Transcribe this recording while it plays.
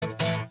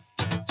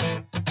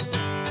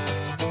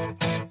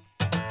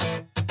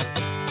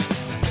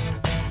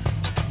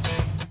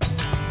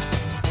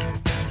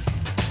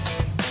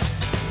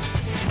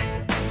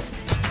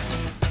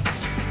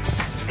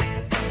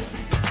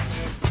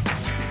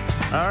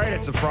right,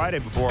 it's a Friday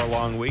before a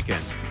long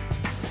weekend.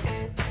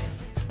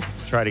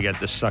 Try to get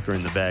this sucker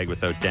in the bag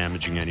without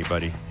damaging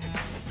anybody,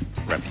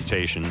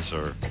 reputations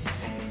or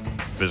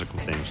physical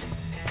things.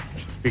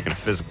 Speaking of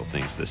physical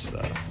things, this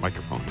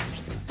microphone here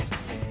is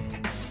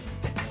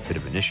a bit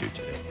of an issue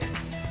today.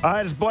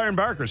 It's Blair and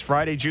Barker's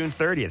Friday, June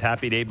 30th.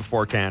 Happy day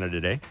before Canada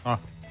Day. Huh.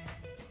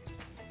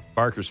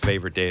 Barker's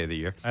favorite day of the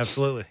year.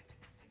 Absolutely.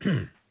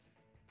 You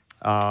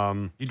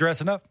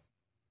dressing up?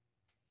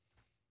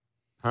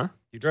 Huh?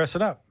 You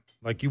dressing up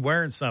like you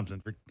wearing something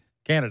for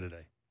Canada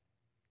Day,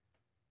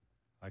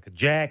 like a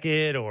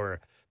jacket or a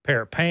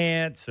pair of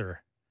pants,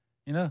 or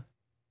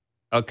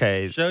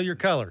Okay. show your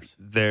colors.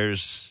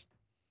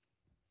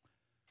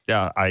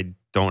 I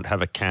don't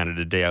have a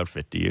Canada Day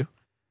outfit. Do you?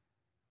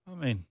 I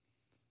mean,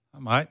 I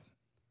might.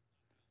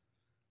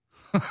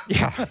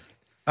 Yeah.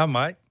 I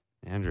might.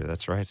 Andrew,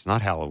 that's right. It's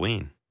not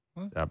Halloween.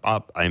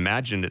 I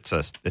imagine it's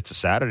a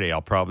Saturday.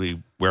 I'll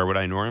probably wear what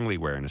I normally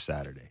wear on a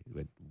Saturday.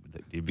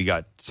 Have you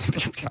got?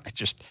 I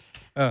just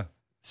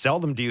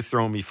seldom do you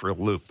throw me for a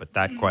loop, but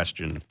that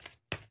question,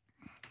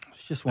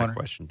 Just wondering. that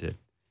question did.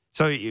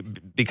 So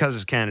because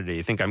it's Canada,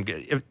 you think I'm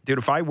good?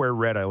 If I wear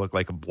red, I look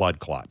like a blood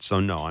clot. So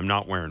no, I'm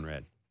not wearing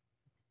red.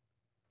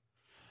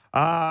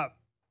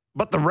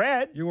 But the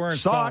red, You're wearing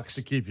socks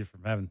to keep you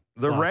from having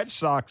the lots. red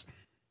socks.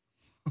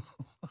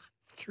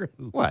 It's true.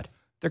 What?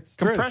 They're It's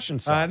true. compression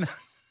socks.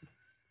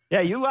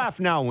 Yeah, you laugh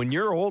now. When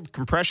you're old,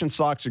 compression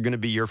socks are going to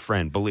be your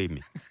friend. Believe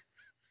me.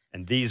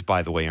 And these,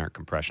 by the way, aren't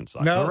compression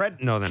socks. No.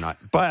 No, they're not.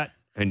 But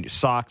and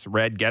socks,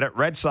 red. Get it?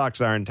 Red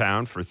Sox are in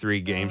town for 3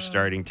 games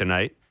starting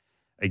tonight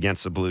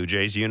against the Blue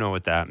Jays. You know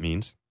what that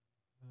means.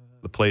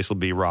 The place will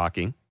be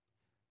rocking.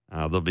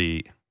 There'll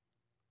be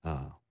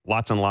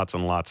lots and lots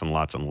and lots and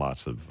lots and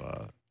lots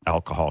of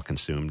alcohol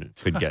consumed.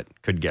 It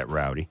could get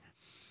rowdy.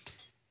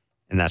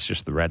 And that's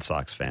just the Red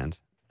Sox fans.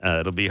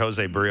 It'll be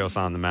Jose Barrios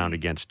on the mound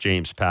against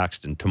James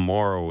Paxton.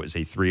 Tomorrow is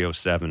a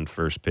 3:07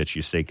 first pitch.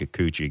 Yusei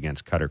Kikuchi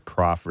against Cutter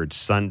Crawford.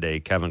 Sunday,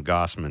 Kevin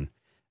Gossman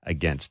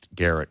against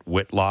Garrett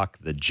Whitlock.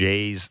 The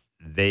Jays,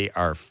 they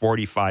are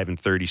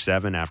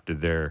 45-37 after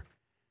their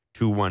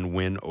 2-1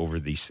 win over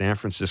the San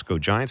Francisco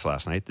Giants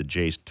last night. The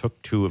Jays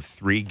took 2 of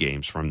 3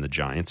 games from the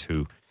Giants,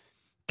 who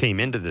came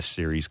into this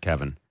series,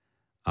 Kevin,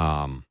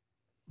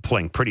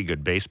 playing pretty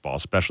good baseball,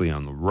 especially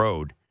on the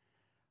road.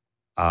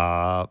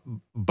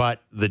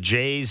 But the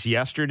Jays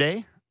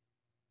yesterday,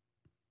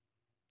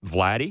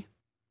 Vladdy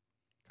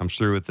comes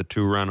through with the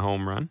 2-run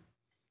home run.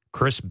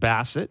 Chris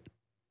Bassett,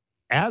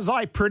 as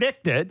I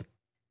predicted,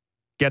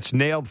 gets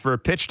nailed for a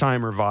pitch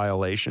timer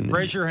violation.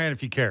 Raise your hand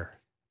if you care.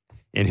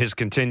 In his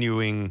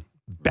continuing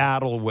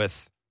battle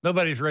with...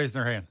 Nobody's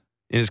raising their hand.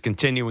 In his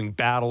continuing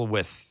battle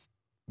with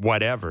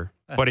whatever.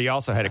 But he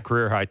also had a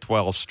career-high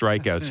 12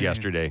 strikeouts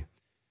yesterday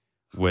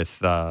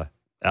with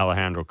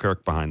Alejandro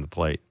Kirk behind the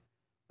plate.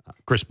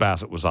 Chris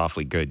Bassett was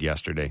awfully good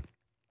yesterday.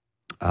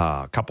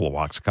 A couple of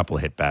walks, a couple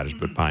of hit batters,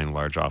 but by and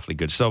large, awfully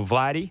good. So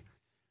Vladdy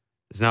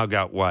has now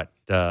got what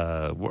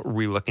were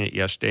we looking at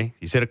yesterday?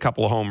 He's hit a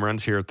couple of home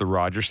runs here at the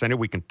Rogers Center.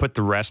 We can put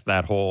the rest of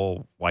that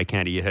whole, why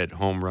can't he hit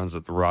home runs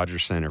at the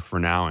Rogers Center for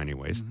now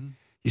anyways. Mm-hmm.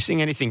 You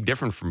seeing anything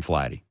different from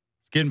Vladdy?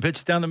 Getting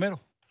pitches down the middle.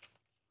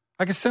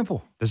 Like it's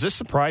simple. Does this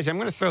surprise you? I'm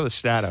going to throw the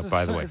stat out,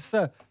 by the way.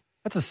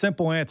 That's a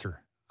simple answer.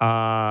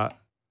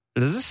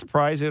 Does this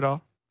surprise you at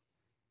all?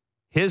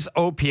 His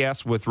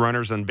OPS with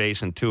runners on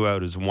base and 2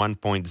 out is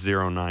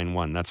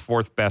 1.091. That's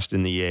 4th best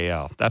in the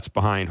AL. That's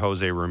behind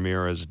Jose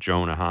Ramirez,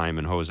 Jonah Heim,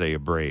 and Jose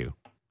Abreu.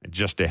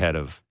 Just ahead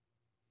of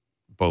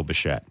Bo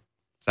Bichette.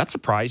 Does that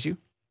surprise you?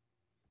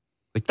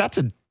 Like, it's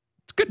a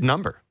good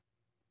number.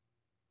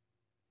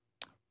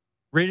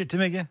 Read it to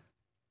me again.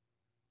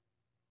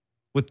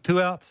 With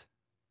 2 outs?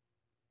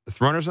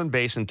 With runners on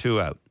base and 2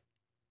 out.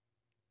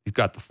 He's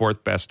got the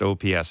 4th best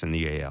OPS in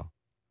the AL.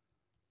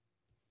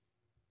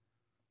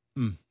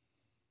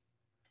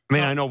 I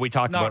mean, I know we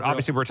talked about,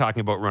 obviously we're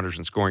talking about runners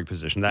in scoring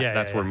position.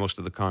 That's where most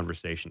of the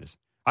conversation is.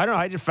 I don't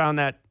know, I just found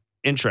that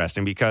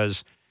interesting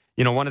because,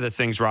 one of the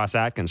things Ross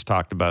Atkins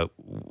talked about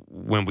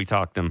when we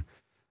talked to him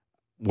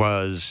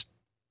was,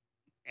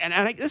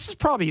 this is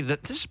probably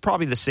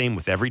the same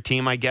with every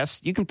team, I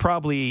guess. You can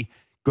probably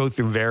go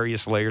through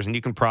various layers and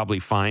you can probably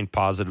find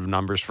positive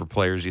numbers for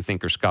players you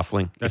think are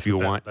scuffling if you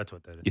want. That's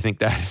what that is. You think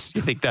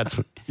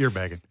that's You're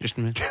begging. Just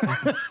a minute.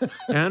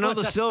 I know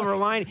the silver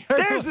lining.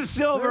 There's the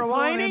silver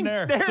lining.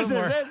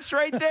 It's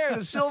right there.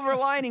 The silver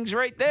lining's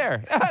right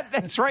there.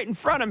 That's right in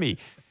front of me.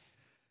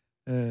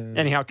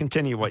 Anyhow,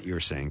 continue what you were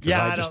saying because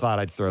I just thought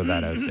I'd throw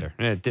that out there.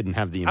 It didn't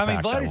have the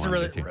impact.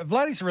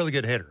 Vladdy's a really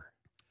good hitter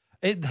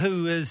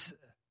who is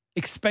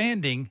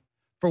expanding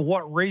for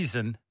what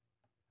reason.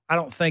 I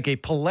don't think a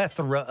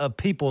plethora of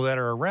people that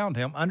are around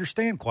him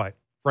understand, quite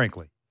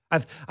frankly.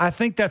 I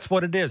think that's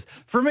what it is.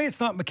 For me, it's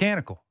not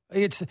mechanical.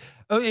 It's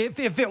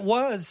if it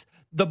was,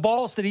 the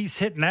balls that he's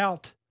hitting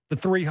out, the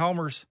 3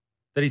 homers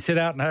that he's hit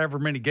out in however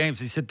many games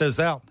he's hit those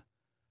out,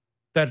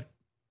 that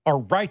are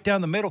right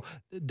down the middle,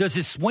 does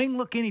his swing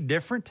look any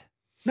different?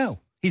 No.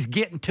 He's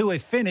getting to a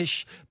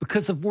finish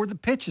because of where the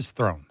pitch is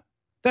thrown.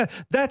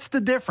 That's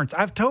the difference.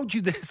 I've told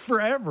you this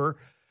forever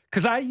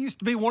because I used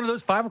to be one of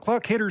those 5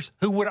 o'clock hitters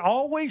who would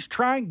always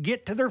try and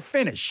get to their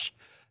finish.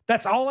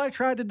 That's all I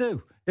tried to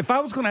do. If I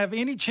was going to have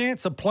any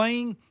chance of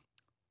playing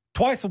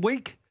twice a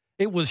week,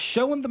 it was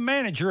showing the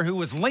manager who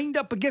was leaned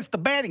up against the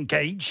batting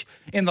cage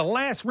in the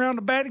last round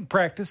of batting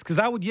practice, because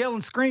I would yell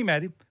and scream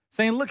at him,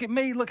 saying, look at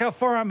me, look how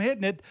far I'm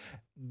hitting it,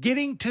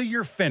 getting to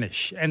your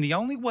finish. And the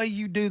only way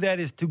you do that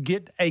is to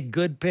get a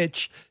good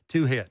pitch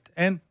to hit.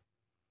 And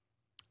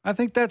I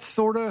think that's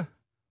sort of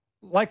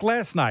like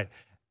last night.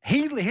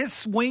 His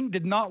swing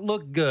did not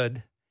look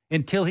good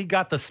until he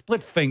got the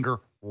split finger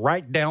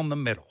right down the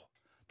middle.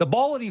 The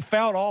ball that he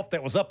fouled off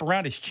that was up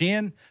around his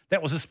chin,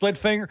 that was a split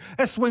finger,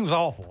 that swing was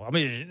awful. I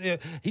mean,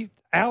 he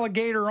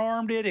alligator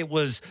armed it.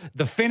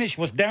 The finish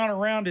was down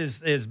around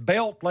his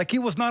belt. Like, it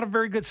was not a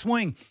very good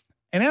swing.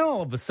 And then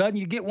all of a sudden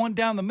you get one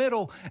down the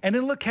middle, and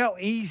then look how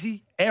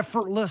easy,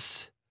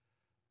 effortless,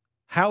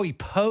 how he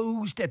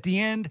posed at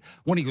the end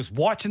when he was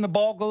watching the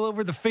ball go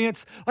over the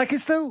fence. Like,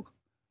 as though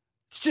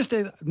it's just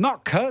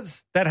not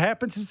because that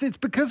happens. It's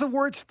because of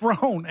where it's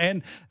thrown.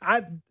 And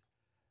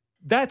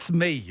that's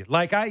me.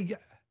 Like,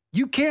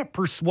 you can't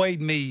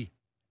persuade me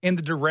in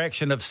the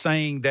direction of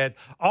saying that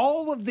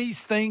all of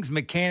these things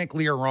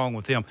mechanically are wrong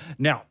with him.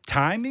 Now,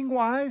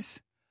 timing-wise,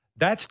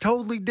 that's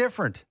totally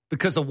different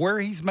because of where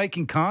he's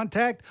making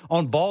contact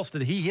on balls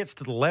that he hits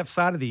to the left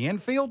side of the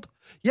infield.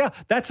 Yeah,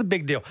 that's a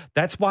big deal.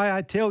 That's why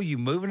I tell you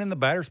moving in the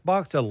batter's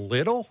box a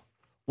little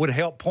would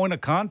help point of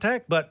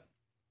contact, but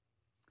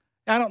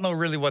I don't know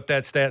really what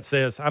that stat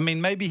says. I mean,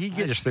 maybe he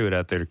gets... I just threw it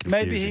out there to confuse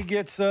Maybe he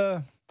gets...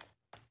 I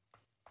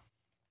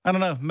don't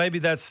know. Maybe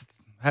that's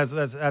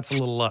a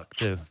little luck,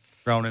 too,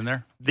 thrown in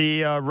there.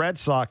 The Red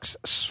Sox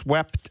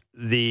swept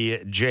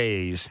the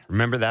Jays.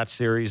 Remember that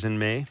series in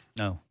May?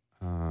 No.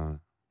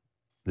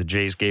 The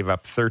Jays gave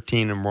up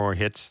 13 or more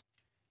hits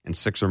and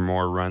 6 or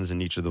more runs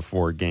in each of the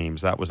 4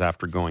 games. That was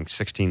after going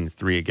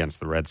 16-3 against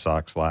the Red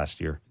Sox last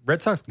year.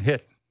 Red Sox can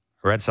hit.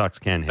 Red Sox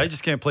can hit. They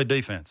just can't play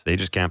defense. They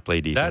just can't play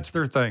defense. That's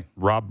their thing.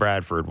 Rob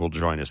Bradford will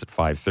join us at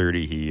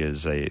 5:30. He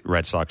is a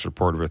Red Sox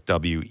reporter with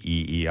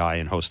WEEI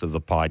and host of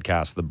the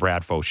podcast, The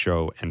Bradfo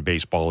Show, and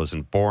Baseball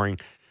Isn't Boring.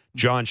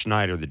 John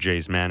Schneider, the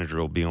Jays manager,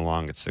 will be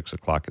along at 6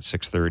 o'clock at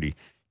 6:30.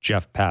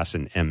 Jeff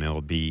Passan,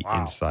 MLB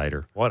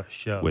insider. What a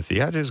show.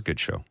 That is a good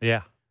show.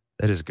 Yeah.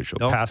 That is a good show.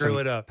 Don't screw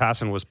it up.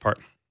 Passan was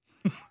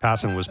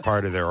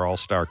part of their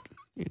All-Star.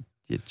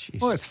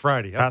 Well, it's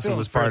Friday. Passan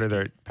was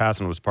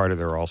part of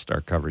their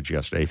All-Star coverage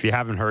yesterday. If you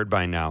haven't heard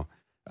by now,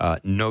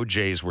 no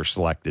Jays were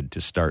selected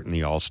to start in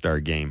the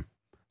All-Star game.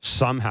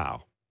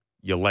 Somehow,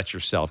 you let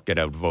yourself get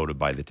outvoted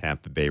by the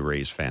Tampa Bay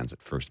Rays fans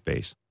at first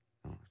base.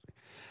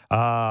 They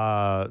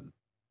got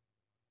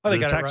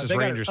Texas it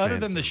right. Rangers Other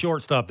fans than the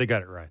shortstop, they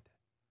got it right.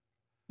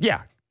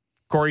 Yeah.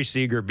 Corey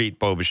Seager beat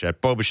Bo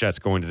Bichette. Bo Bichette's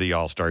going to the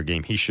All-Star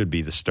game. He should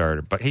be the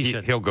starter, but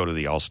he'll go to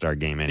the All-Star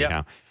game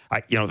anyhow.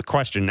 Yep. The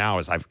question now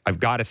is I've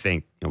got to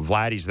think,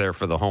 Vladdy's there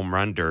for the home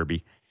run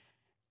derby.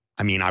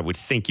 I mean, I would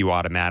think you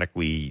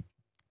automatically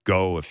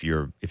go if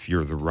you're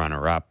the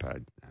runner-up.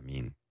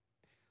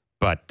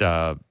 But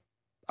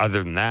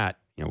other than that,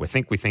 we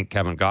think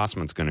Kevin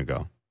Gossman's going to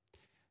go.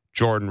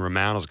 Jordan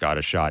Romano's got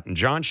a shot, and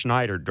John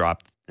Schneider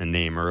dropped a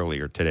name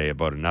earlier today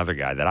about another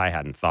guy that I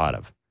hadn't thought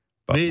of.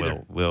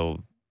 But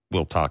we'll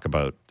talk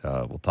about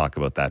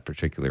that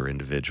particular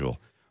individual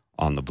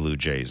on the Blue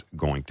Jays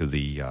going to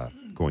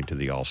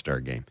the All-Star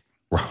game.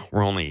 We're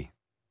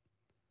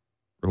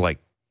like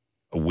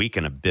a week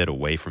and a bit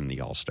away from the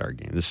All-Star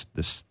game.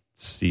 This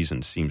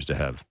season seems to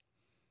have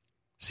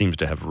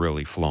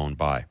really flown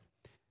by.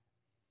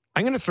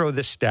 I'm going to throw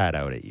this stat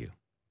out at you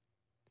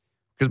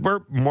because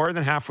we're more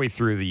than halfway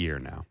through the year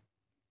now.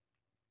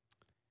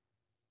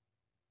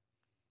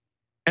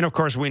 And, of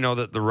course, we know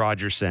that the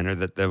Rogers Center,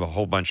 that there have a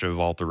whole bunch of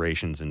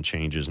alterations and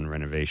changes and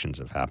renovations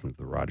have happened to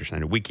the Rogers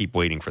Center. We keep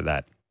waiting for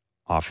that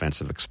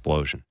offensive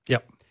explosion.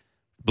 Yep.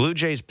 Blue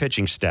Jays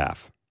pitching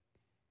staff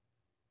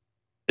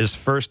is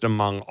first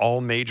among all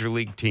major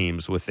league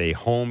teams with a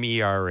home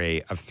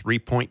ERA of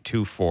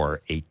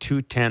 3.24, a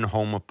 2.10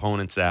 home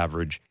opponent's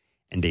average,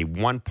 and a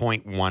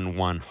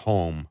 1.11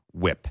 home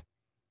whip.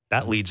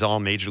 That leads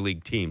all major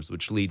league teams,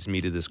 which leads me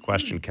to this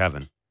question,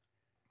 Kevin.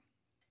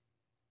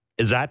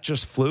 Is that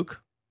just fluke?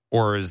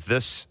 Or is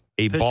this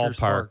a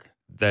ballpark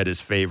that is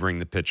favoring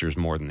the pitchers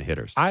more than the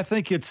hitters? I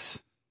don't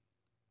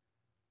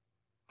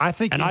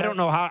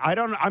know how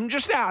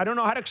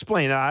to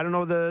explain that. I don't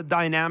know the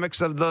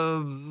dynamics of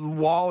the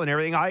wall and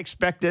everything. I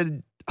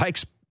expected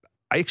it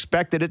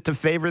to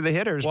favor the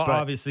hitters. Well,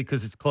 obviously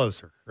because it's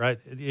closer, right?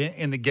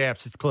 In the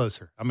gaps, it's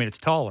closer. I mean, it's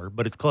taller,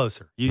 but it's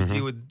closer.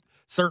 You would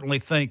certainly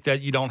think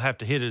that you don't have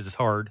to hit it as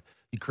hard.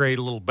 You create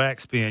a little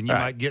backspin. You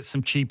might get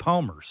some cheap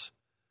homers.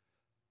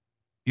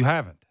 You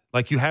haven't.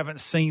 Like, you haven't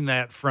seen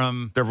that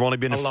from there have only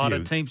been a lot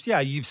few. of teams.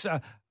 Yeah,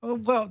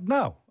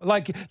 no.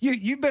 Like,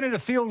 you've been in a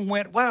field and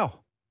went,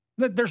 wow,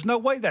 there's no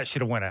way that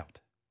should have went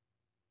out.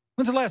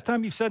 When's the last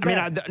time you've said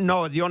that?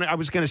 I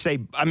was going to say,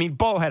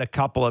 Bo had a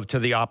couple of to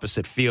the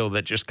opposite field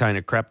that just kind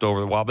of crept over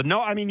the wall. But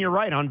no, you're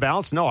right. On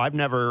balance, no, I've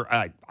never.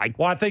 I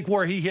think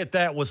where he hit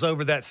that was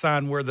over that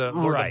sign where the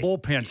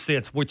bullpen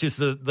sits, which is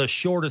the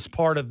shortest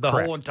part of the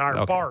whole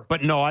entire park.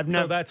 But no, I've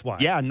never. So that's why.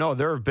 Yeah, no,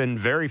 there have been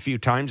very few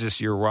times this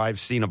year where I've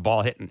seen a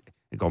ball hit and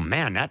go,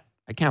 man, I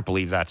can't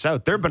believe that's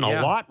out. There have been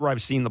a lot where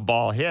I've seen the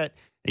ball hit.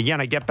 Again,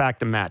 I get back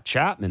to Matt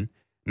Chapman.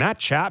 Matt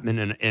Chapman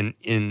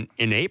in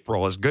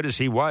April, as good as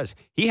he was,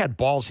 he had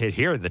balls hit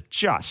here that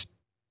just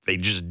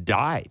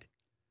died.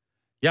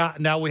 Yeah,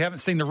 now we haven't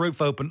seen the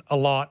roof open a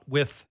lot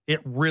with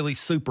it really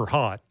super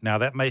hot. Now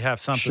that may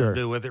have something to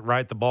do with it,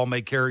 right? The ball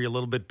may carry a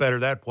little bit better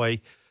that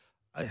way.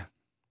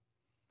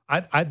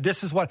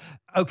 This is what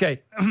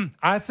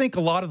I think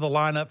a lot of the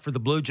lineup for the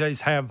Blue Jays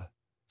have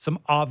some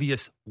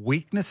obvious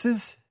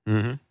weaknesses,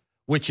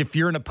 which if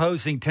you're an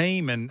opposing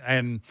team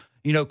and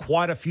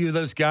quite a few of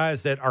those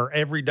guys that are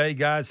everyday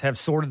guys have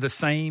sort of the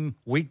same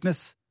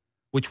weakness,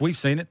 which we've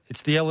seen it.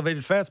 It's the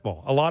elevated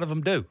fastball. A lot of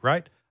them do,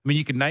 right?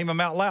 You can name them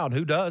out loud.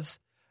 Who does?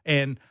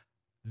 And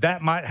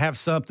that might have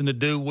something to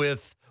do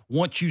with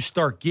once you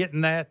start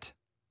getting that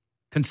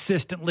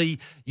consistently,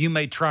 you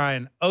may try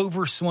and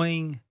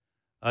overswing.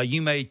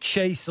 You may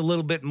chase a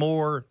little bit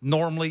more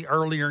normally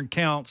earlier in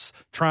counts,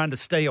 trying to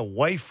stay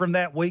away from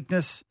that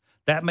weakness.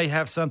 That may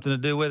have something to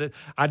do with it.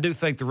 I do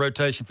think the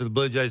rotation for the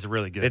Blue Jays is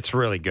really good. It's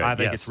really good. I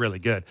think it's really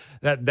good.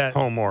 That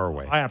home or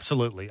away.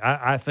 Absolutely.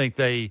 I think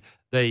they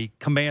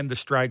command the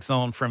strike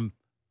zone from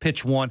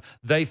pitch one.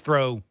 They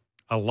throw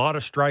a lot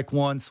of strike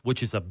ones,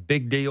 which is a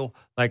big deal.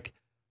 Like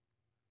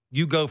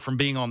you go from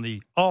being on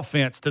the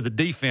offense to the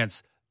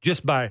defense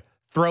just by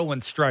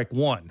throwing strike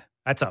one.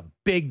 That's a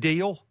big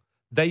deal.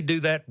 They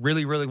do that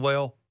really, really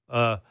well.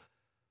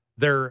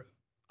 They're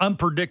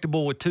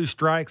unpredictable with 2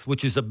 strikes,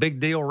 which is a big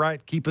deal,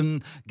 right?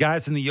 Keeping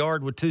guys in the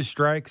yard with 2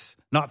 strikes,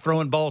 not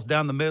throwing balls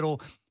down the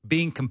middle,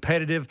 being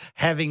competitive,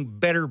 having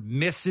better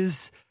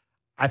misses.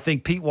 I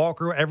think Pete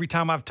Walker, every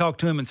time I've talked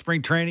to him in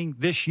spring training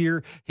this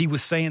year, he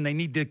was saying they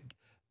need to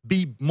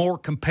be more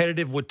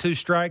competitive with 2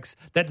 strikes.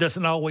 That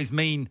doesn't always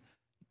mean,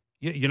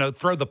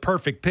 throw the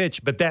perfect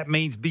pitch, but that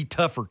means be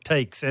tougher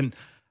takes. And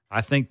I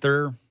think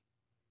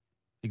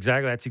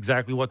that's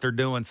exactly what they're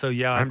doing. So,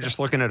 yeah. I'm just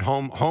looking at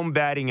home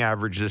batting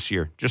average this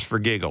year, just for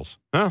giggles.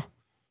 Oh,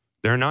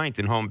 they're 9th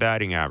in home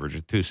batting average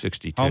at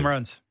 262. Home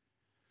runs.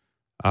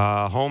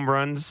 Home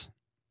runs.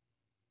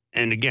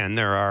 And again,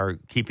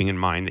 keeping in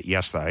mind that,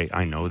 yes,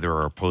 I know there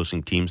are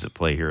opposing teams that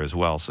play here as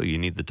well, so you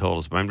need the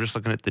totals. But I'm just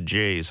looking at the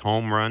Jays.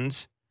 Home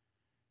runs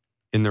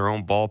in their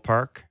own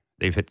ballpark.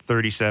 They've hit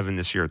 37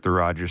 this year at the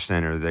Rogers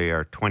Center. They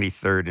are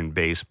 23rd in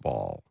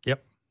baseball.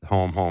 Yep.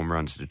 Home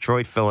runs.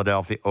 Detroit,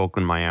 Philadelphia,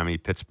 Oakland, Miami,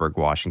 Pittsburgh,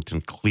 Washington,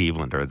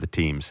 Cleveland are the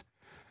teams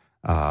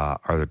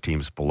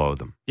below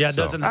them. Yeah, it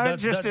doesn't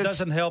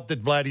help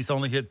that Vladdy's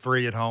only hit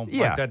 3 at home.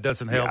 Yeah, that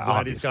doesn't help. Vladdy's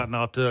obviously gotten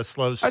off to a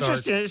slow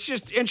start. It's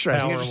just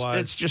interesting.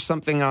 It's just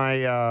something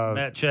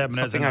Matt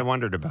Chapman I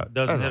wondered about. He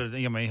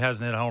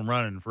hasn't hit a home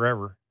run in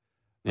forever.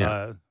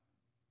 Yeah.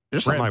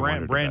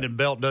 Brandon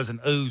Belt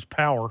doesn't ooze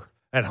power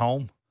at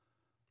home.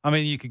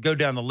 You could go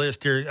down the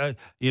list here.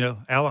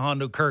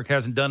 Alejandro Kirk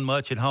hasn't done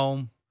much at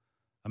home.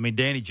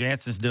 Danny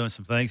Jansen's doing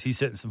some things. He's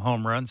hitting some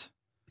home runs.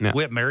 Yeah.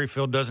 Whit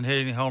Merrifield doesn't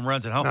hit any home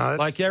runs at home. No,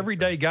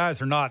 everyday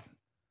guys are not,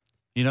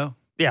 they're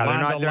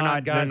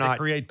not guys that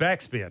create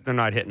backspin. They're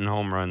not hitting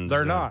home runs.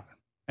 They're not.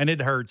 And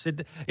it hurts.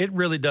 It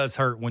really does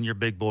hurt when your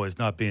big boy is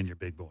not being your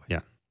big boy.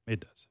 Yeah.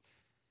 It does.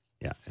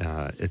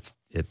 Yeah.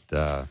 It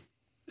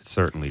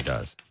certainly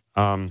does.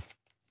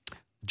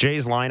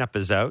 Jay's lineup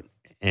is out,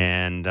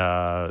 and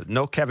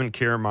no Kevin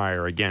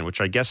Kiermaier again,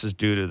 which I guess is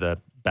due to the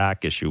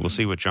back issue. We'll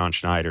see what John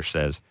Schneider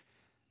says.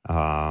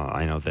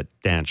 I know that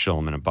Dan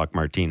Shulman and Buck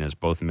Martinez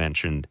both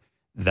mentioned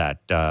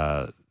that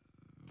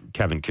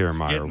Kevin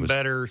Kiermaier was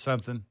better or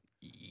something.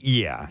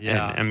 Yeah.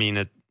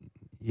 And,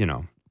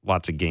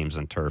 lots of games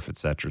on turf, et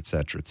cetera, et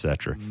cetera, et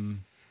cetera.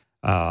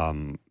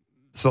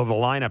 So the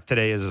lineup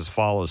today is as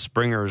follows.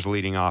 Springer is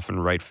leading off in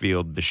right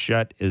field.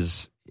 Bichette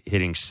is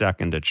hitting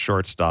second at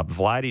shortstop.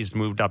 Vladdy's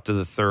moved up to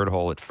the third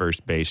hole at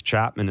first base.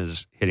 Chapman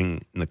is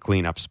hitting in the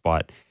cleanup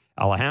spot.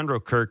 Alejandro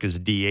Kirk is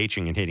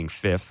DHing and hitting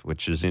fifth,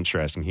 which is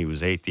interesting. He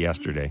was 8th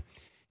yesterday.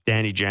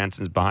 Danny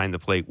Jansen's behind the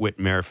plate. Whit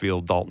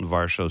Merrifield, Dalton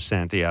Varsho,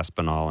 Santi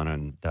Espinal,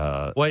 and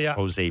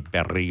Jose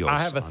Berrios.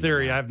 I have a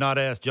theory. I have not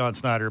asked John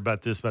Snyder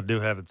about this, but I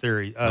do have a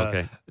theory.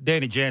 Okay.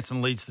 Danny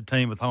Jansen leads the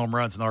team with home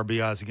runs and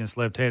RBIs against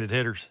left-handed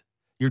hitters.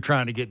 You're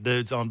trying to get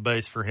dudes on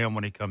base for him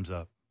when he comes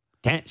up.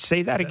 Can't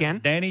say that again?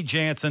 Danny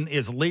Jansen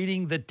is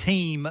leading the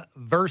team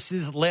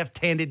versus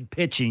left-handed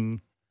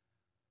pitching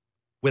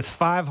with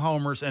 5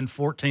 homers and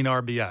 14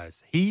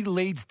 RBIs. He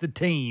leads the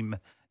team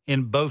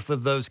in both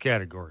of those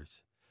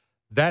categories.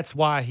 That's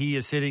why he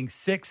is hitting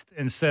 6th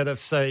instead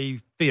of, say,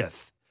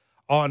 5th.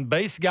 On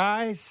base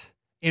guys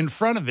in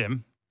front of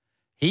him,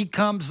 he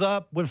comes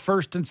up with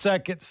first and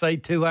second, say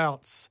 2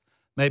 outs,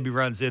 maybe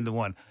runs into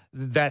one.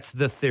 That's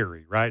the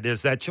theory, right?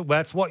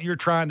 That's what you're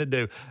trying to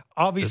do.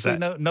 Obviously,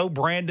 no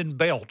Brandon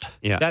Belt.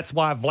 Yeah. That's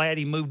why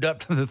Vladdy moved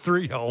up to the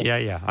 3-hole.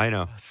 Yeah, I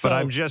know. So,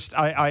 but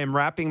I am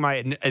wrapping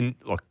and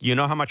look, you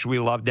know how much we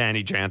love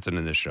Danny Jansen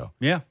in this show.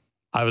 Yeah.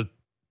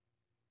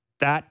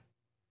 That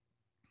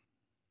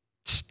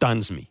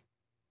stuns me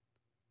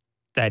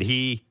that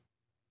he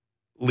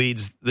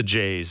leads the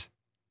Jays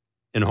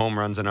in home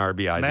runs and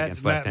RBIs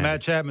against left-handed.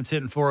 Matt Chapman's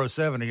hitting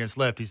 407 against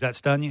lefties. That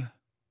stun you?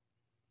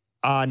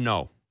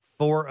 No.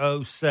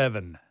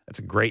 407. That's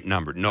a great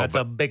number. No, that's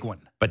a big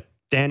one. But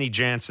Danny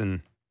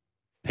Jansen,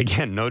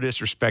 again, no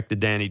disrespect to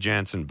Danny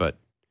Jansen, but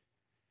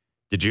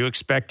did you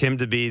expect him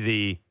to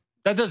be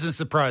That doesn't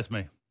surprise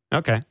me.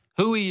 Okay.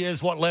 Who he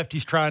is, what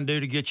lefties try and do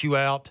to get you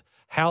out,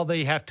 how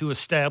they have to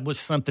establish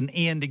something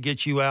in to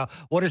get you out.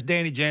 What does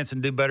Danny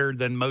Jansen do better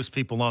than most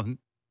people on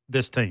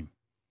this team?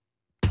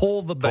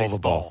 Pull the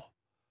baseball.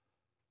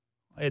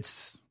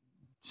 It's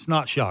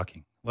not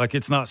shocking. Like,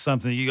 it's not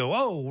something you go,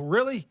 oh,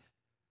 really?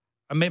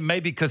 I mean,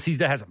 maybe because he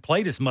hasn't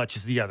played as much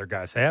as the other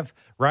guys have,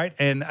 right?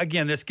 And,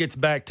 again, this gets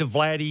back to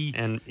Vladdy.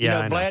 And,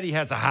 Vladdy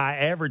has a high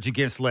average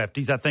against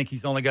lefties. I think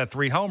he's only got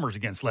 3 homers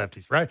against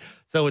lefties, right?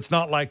 So it's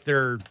not like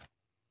they're,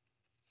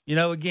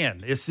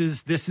 again, this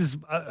is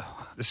a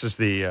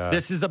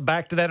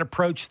back to that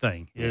approach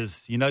thing.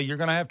 You're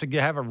going to have to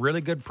have a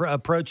really good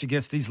approach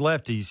against these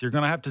lefties. You're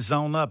going to have to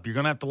zone up. You're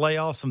going to have to lay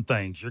off some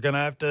things. You're going to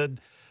have to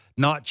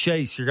not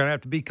chase. You're going to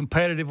have to be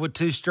competitive with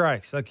 2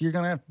 strikes. Like, you're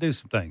going to have to do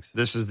some things.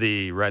 This is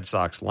the Red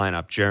Sox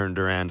lineup. Jaron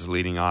Duran's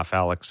leading off.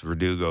 Alex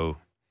Verdugo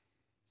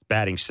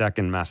batting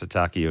second.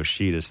 Masataka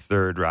Yoshida's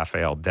third.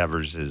 Rafael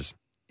Devers is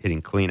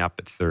hitting cleanup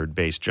at third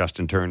base.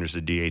 Justin Turner's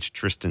the DH.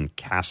 Tristan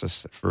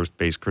Casas at first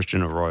base.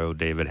 Christian Arroyo,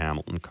 David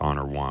Hamilton,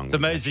 Connor Wong. It's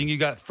amazing. You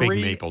got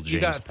 3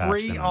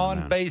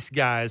 on base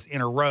guys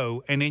in a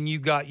row, and then you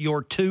got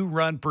your 2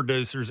 run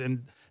producers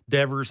in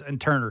Devers and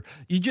Turner.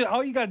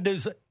 All you got to do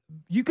is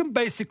you can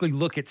basically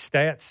look at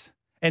stats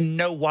and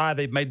know why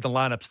they've made the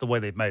lineups the way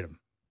they've made them.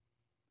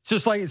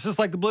 It's just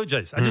like the Blue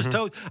Jays. I just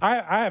told you,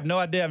 I have no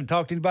idea. I haven't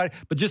talked to anybody,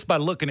 but just by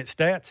looking at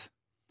stats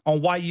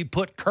on why you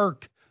put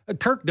Kirk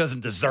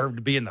doesn't deserve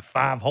to be in the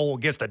 5-hole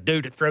against a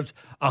dude that throws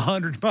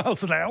 100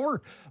 miles an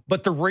hour.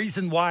 But the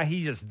reason why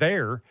he is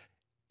there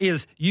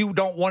is you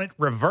don't want it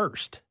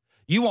reversed.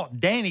 You want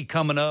Danny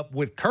coming up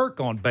with Kirk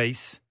on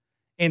base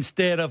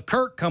instead of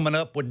Kirk coming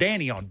up with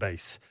Danny on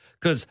base,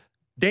 because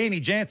Danny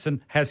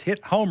Jansen has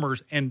hit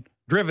homers and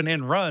driven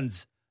in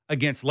runs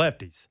against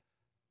lefties.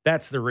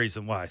 That's the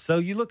reason why. So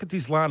you look at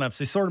these lineups,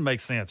 they sort of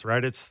make sense,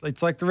 right? It's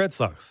like the Red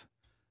Sox.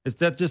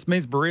 That just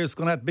means Barria's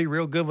going to have to be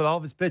real good with all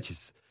of his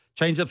pitches.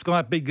 Changeup's going to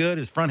have to be good.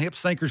 His front hip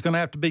sinker's going to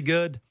have to be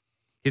good.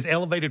 His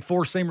elevated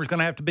four-seamer's going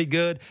to have to be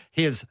good.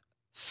 His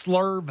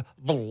slurve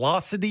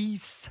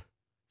velocities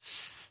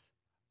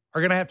are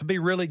going to have to be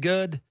really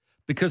good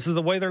because of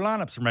the way their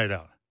lineups are made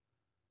out.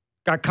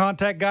 Got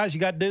contact guys. You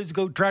got dudes who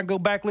go try and go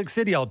back Lick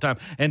City all the time.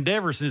 And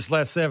Devers in his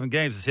last 7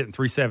 games is hitting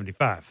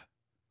 375.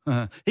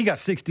 He got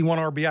 61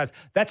 RBIs.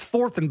 That's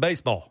 4th in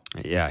baseball.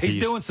 Yeah, he's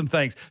doing some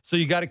things. So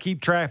you got to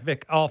keep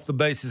traffic off the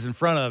bases in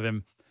front of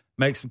him,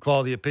 make some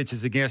quality of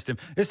pitches against him.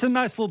 It's a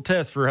nice little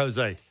test for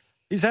Jose.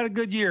 He's had a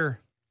good year.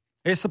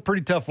 It's a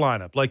pretty tough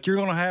lineup. Like, you're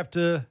going to have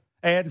to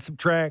add and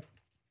subtract,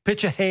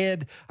 pitch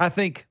ahead. I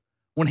think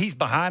when he's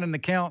behind in the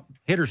count,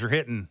 hitters are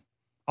hitting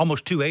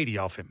almost 280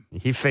 off him.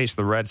 He faced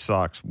the Red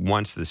Sox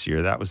once this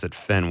year. That was at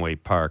Fenway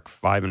Park.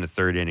 5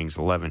 1/3 innings,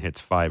 11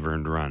 hits, 5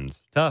 earned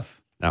runs. Tough.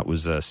 That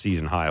was a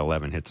season high,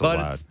 11 hits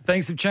allowed.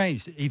 Things have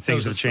changed.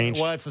 Things have changed.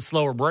 Well, it's a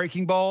slower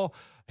breaking ball.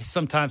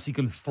 Sometimes he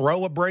can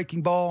throw a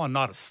breaking ball and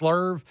not a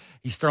slurve.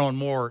 He's throwing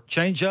more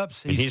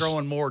changeups. He's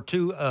throwing more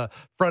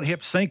front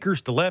hip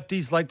sinkers to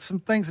lefties. Like, some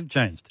things have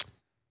changed.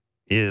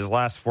 His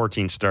last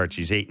 14 starts,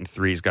 he's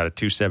 8-3. He's got a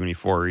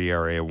 2.74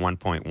 ERA, a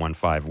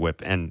 1.15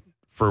 WHIP, and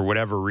for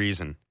whatever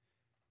reason,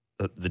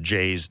 the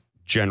Jays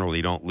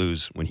generally don't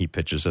lose when he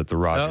pitches at the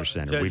Rogers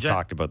Center. We've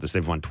talked about this.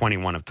 They've won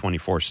 21 of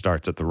 24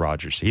 starts at the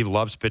Rogers. He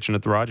loves pitching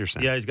at the Rogers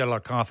Center. Yeah, he's got a lot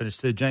of confidence,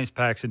 too. James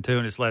Paxton, too,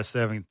 in his last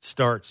 7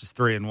 starts is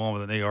 3-1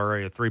 with an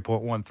ERA of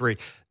 3.13.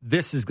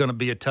 This is going to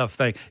be a tough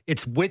thing.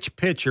 It's which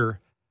pitcher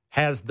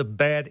has the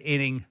bad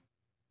inning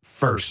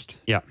first.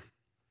 Yeah.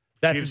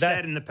 You've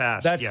said in the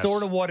past. That's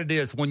sort of what it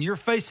is. When you're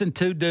facing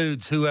 2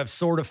 dudes who have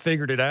sort of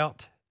figured it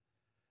out,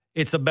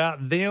 it's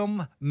about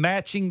them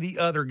matching the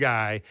other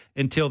guy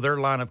until their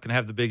lineup can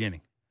have the big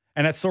inning.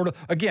 And that's sort of,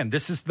 again,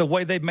 this is the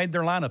way they've made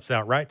their lineups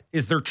out, right?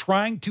 Is they're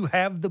trying to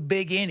have the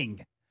big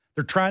inning.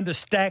 They're trying to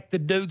stack the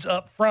dudes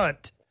up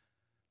front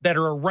that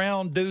are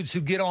around dudes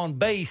who get on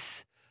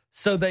base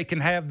so they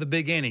can have the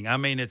big inning. I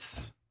mean,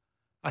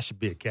 I should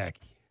be a khaki.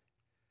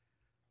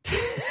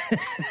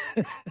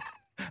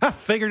 I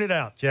figured it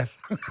out, Jeff.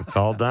 It's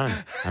all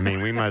done. I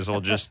mean, we might as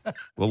well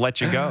we'll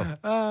let you go.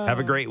 Have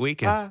a great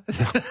weekend.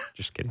 No,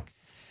 just kidding.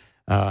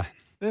 Yeah,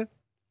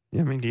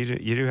 I mean,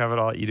 you do have it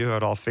all. You do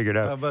have it all figured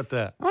out. How about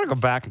that? I want to go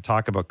back and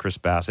talk about Chris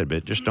Bassitt,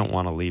 but just don't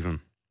want to leave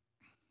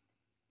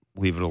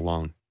it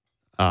alone.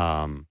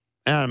 And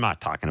I'm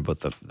not talking about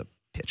the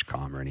pitch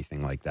com or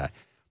anything like that,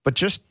 but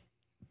just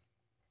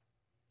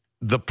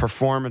the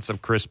performance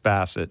of Chris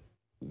Bassett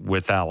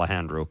with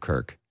Alejandro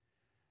Kirk.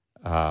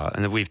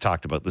 And then we've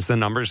talked about this. The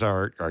numbers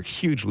are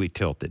hugely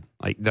tilted.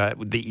 Like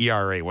the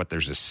ERA,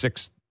 there's a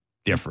 6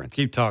 difference.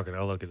 Keep talking.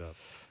 I'll look it up.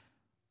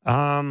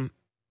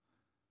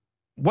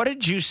 What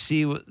did you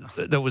see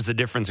that was the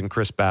difference in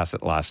Chris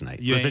Bassett last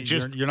night? Was it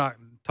just you're not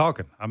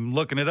talking? I'm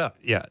looking it up.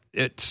 Yeah,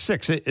 it's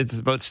 6. It's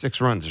about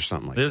 6 runs or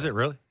something like that. Is it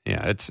really?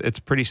 Yeah, it's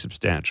pretty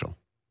substantial.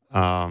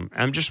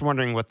 I'm just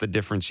wondering what the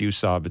difference you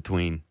saw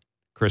between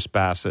Chris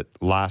Bassett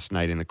last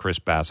night and the Chris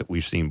Bassett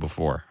we've seen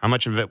before. How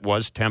much of it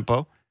was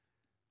tempo?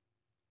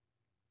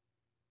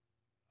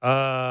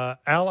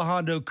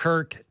 Alejandro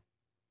Kirk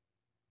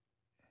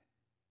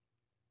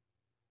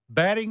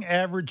batting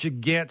average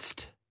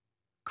against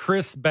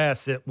Chris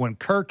Bassett when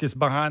Kirk is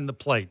behind the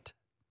plate,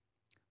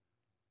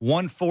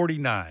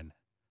 149.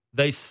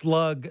 They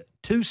slug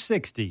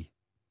 260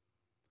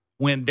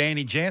 when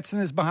Danny Jansen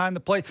is behind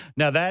the plate.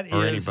 Now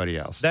or anybody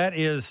else. That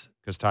is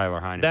because Tyler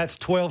Heineman. That's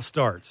 12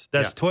 starts.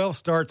 That's 12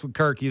 starts with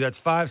Kirky. That's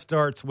 5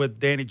 starts with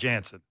Danny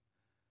Jansen.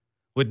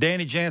 With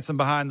Danny Jansen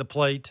behind the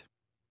plate,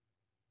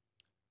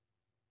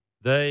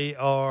 they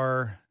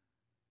are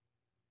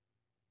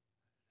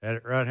at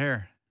it right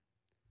here.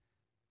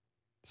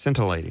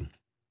 Scintillating.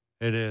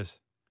 It is.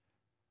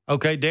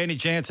 Okay, Danny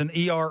Jansen,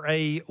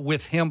 ERA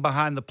with him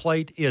behind the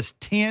plate is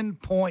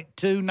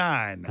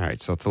 10.29. All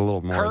right, so it's a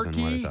little more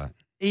than what I thought.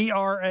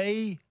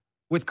 ERA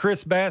with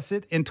Chris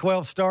Bassett in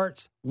 12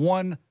 starts,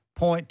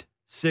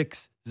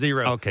 1.60.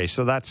 Okay,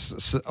 so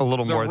that's a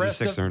little more than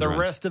 6 earned runs. The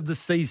rest of the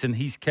season,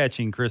 he's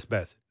catching Chris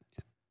Bassett.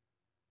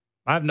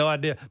 I have no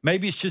idea.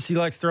 Maybe it's just he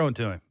likes throwing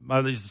to him.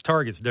 His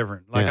target's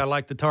different. I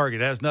like the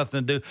target. It has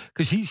nothing to do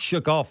because he's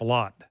shook off a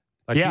lot.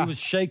 He was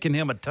shaking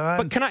him a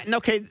ton.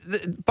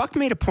 But Buck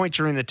made a point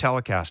during the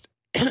telecast.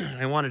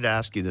 I wanted to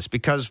ask you this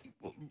because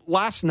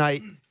last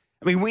night,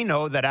 we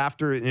know that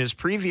in his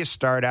previous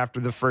start after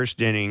the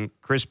first inning,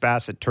 Chris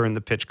Bassett turned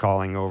the pitch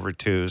calling over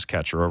to his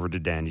catcher, over to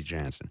Danny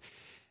Jansen.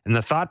 And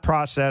the thought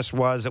process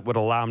was it would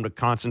allow him to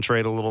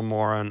concentrate a little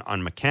more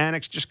on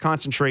mechanics, just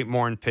concentrate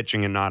more on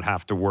pitching and not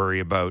have to worry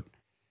about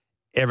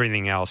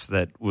everything else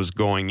that was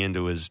going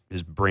into his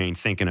brain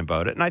thinking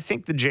about it. And I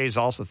think the Jays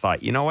also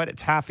thought, you know what,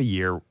 it's half a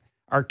year.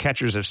 Our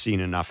catchers have seen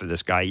enough of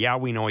this guy. Yeah,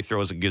 we know he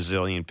throws a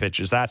gazillion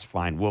pitches. That's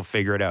fine. We'll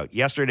figure it out.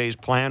 Yesterday's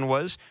plan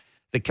was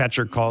the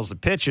catcher calls the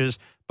pitches,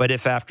 but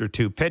if after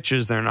 2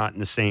 pitches they're not in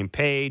the same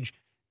page,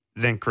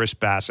 then Chris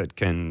Bassett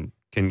can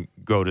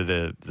go to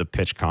the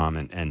pitch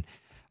comm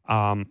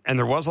and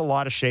there was a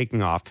lot of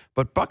shaking off.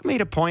 But Buck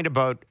made a point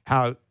about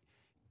how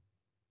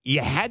you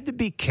had to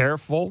be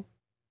careful.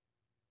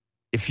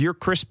 If you're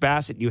Chris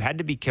Bassett, you had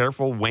to be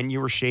careful when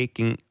you were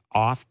shaking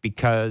off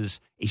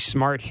because a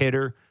smart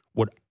hitter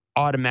would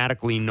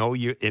automatically know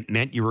it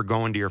meant you were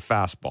going to your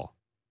fastball.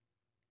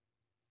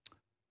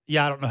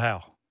 Yeah, I don't know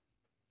how.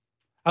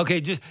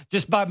 Okay,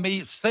 just by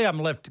me, say I'm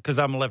because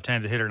I'm a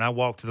left-handed hitter and I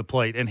walk to the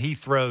plate and he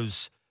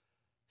throws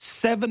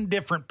 7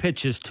 different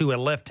pitches to a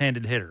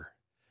left-handed hitter.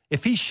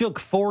 If he shook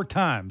 4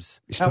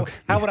 times, how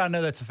would I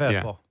know that's a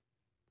fastball? Yeah.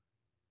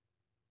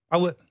 I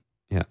would.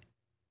 Yeah.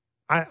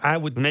 I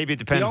would. Maybe it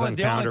depends on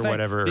count or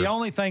whatever. The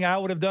only thing I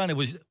would have done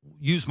was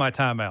use my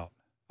timeout.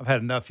 I've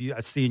had enough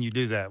seeing you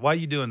do that. Why are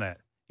you doing that?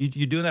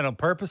 You doing that on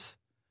purpose?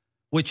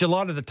 Which a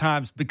lot of the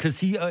times, because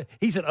he's an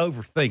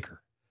overthinker.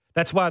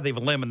 That's why they've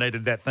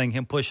eliminated that thing,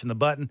 him pushing the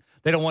button.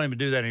 They don't want him to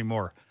do that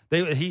anymore.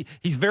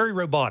 He's very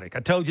robotic.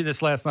 I told you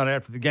this last night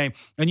after the game,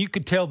 and you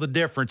could tell the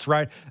difference,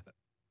 right?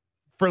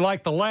 For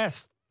like the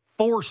last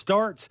 4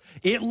 starts,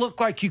 it looked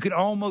like you could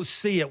almost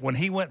see it when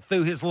he went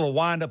through his little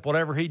windup,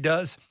 whatever he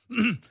does.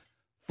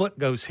 Foot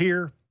goes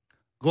here,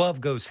 glove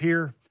goes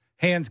here,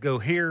 hands go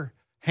here,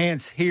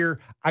 hands here.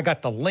 I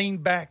got the lean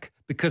back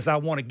because I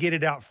want to get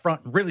it out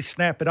front and really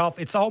snap it off.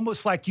 It's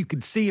almost like you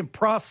could see him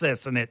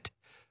processing it,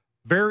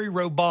 very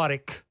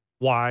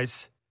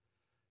robotic-wise,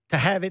 to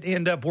have it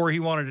end up where he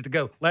wanted it to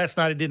go. Last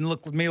night, it didn't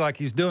look to me like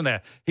he was doing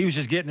that. He was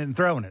just getting it and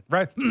throwing it,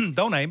 right?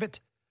 Don't aim it.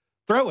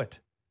 Throw it.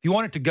 If you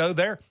want it to go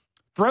there,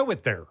 throw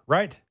it there,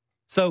 right?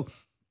 So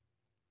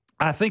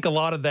I think a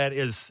lot of that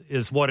is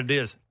what it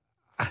is.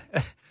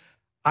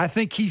 I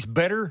think he's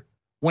better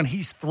when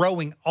he's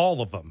throwing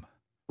all of them,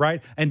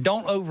 right? And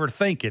don't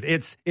overthink it.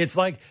 It's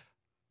like,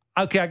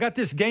 okay, I got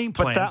this game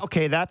plan.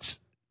 But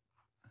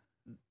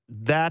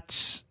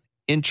that's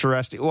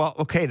interesting. Well,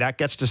 okay, that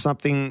gets to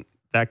something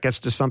that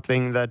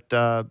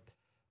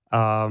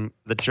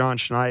John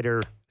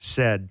Schneider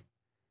said,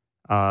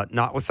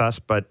 not with us,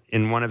 but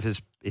in one of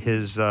his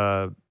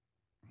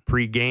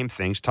pre-game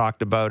things,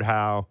 talked about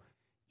how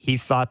he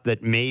thought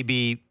that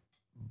maybe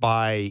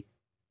by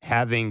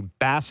having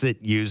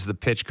Bassett use the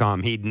pitch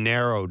comm, he'd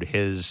narrowed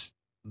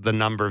the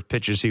number of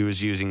pitches he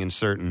was using at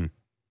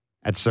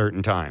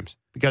certain times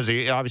because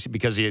he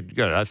had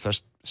got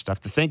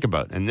stuff to think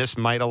about, and this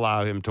might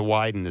allow him to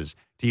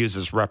use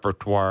his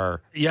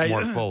repertoire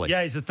more fully.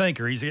 Yeah, he's a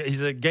thinker.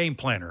 He's a game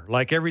planner.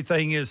 Like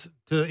everything is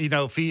to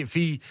if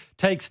he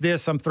takes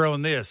this, I'm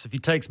throwing this. If he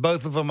takes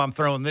both of them, I'm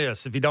throwing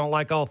this. If you don't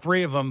like all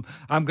 3 of them,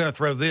 I'm going to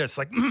throw this.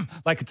 Like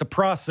it's a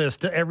process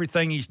to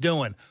everything he's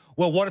doing.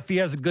 well, what if he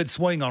has a good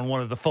swing on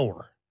one of the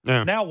four?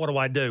 Yeah. Now what do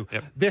I do?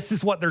 Yep. This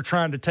is what they're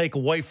trying to take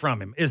away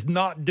from him, is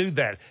not do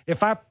that.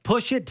 If I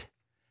push it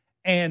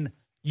and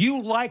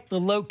you like the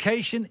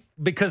location,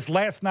 because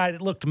last night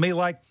it looked to me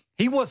like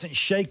he wasn't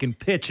shaking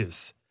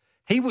pitches.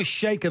 He was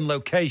shaking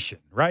location,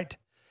 right?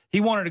 He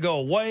wanted to go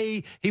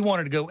away, he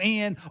wanted to go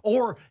in,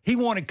 or he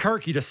wanted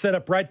Kirky to set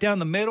up right down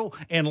the middle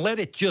and let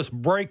it just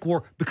break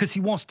because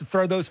he wants to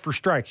throw those for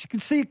strikes. You can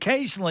see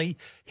occasionally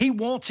he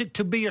wants it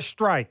to be a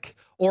strike,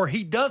 or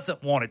he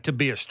doesn't want it to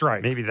be a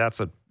strike. Maybe that's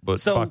what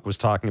Buck was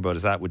talking about,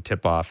 is that would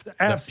tip off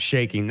that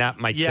shaking. That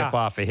might tip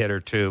off a hitter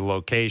to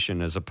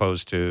location as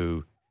opposed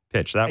to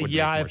pitch. That would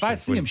make more if sense, I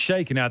see him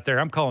shaking out there,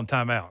 I'm calling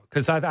timeout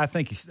because I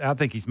think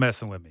he's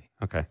messing with me.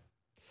 Okay.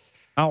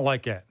 I don't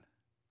like that.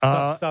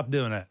 Stop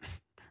doing that.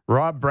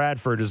 Rob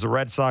Bradford is the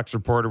Red Sox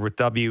reporter with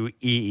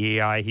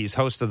WEEI. He's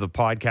host of the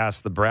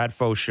podcast, The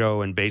Bradfo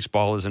Show, and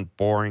Baseball Isn't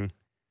Boring.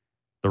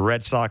 The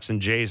Red Sox and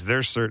Jays,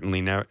 they're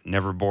certainly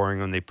never boring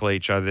when they play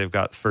each other. They've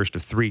got the first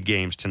of 3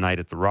 games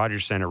tonight at the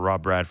Rogers Center.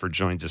 Rob Bradford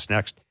joins us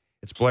next.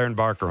 It's Blair and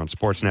Barker on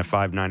Sportsnet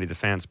 590, The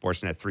Fan,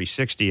 Sportsnet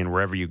 360, and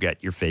wherever you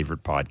get your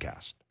favorite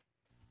podcast.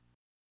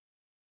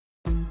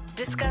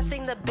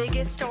 Discussing the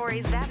biggest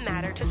stories that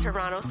matter to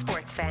Toronto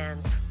sports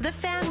fans. The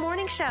Fan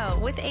Morning Show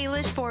with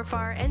Ailish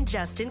Forfar and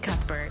Justin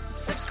Cuthbert.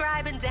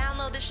 Subscribe and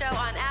download the show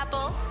on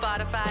Apple,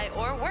 Spotify,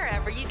 or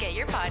wherever you get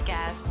your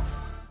podcasts.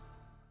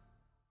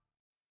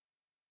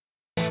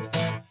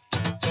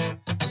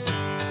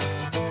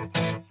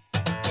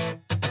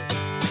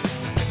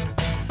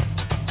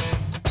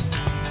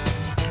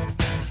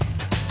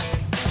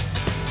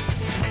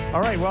 All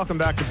right, welcome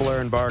back to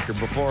Blair and Barker.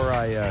 Before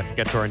I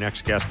get to our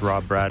next guest,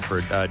 Rob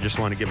Bradford, I just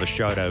want to give a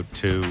shout-out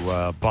to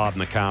Bob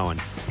McCowan.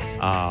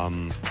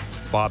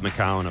 Bob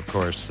McCowan, of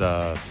course,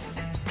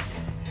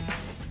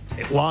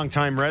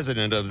 longtime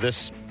resident of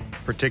this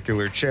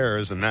particular chair.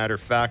 As a matter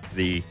of fact,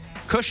 the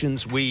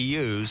cushions we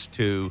use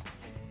to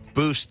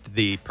boost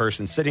the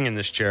person sitting in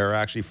this chair are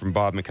actually from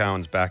Bob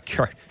McCowan's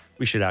backyard.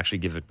 We should actually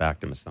give it back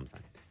to him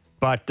sometime.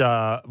 But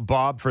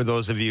Bob, for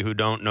those of you who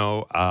don't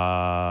know,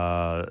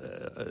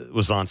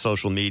 was on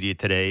social media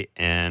today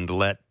and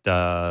let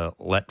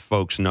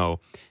folks know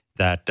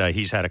that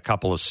he's had a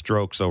couple of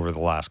strokes over the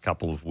last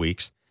couple of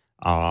weeks.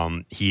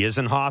 He is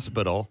in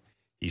hospital.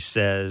 He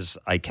says,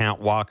 I can't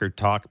walk or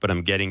talk, but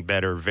I'm getting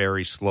better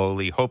very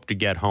slowly. Hope to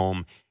get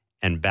home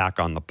and back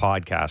on the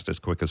podcast as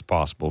quick as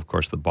possible. Of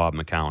course, the Bob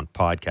McCowan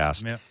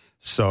podcast. Yeah.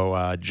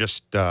 So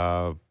just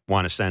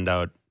want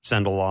to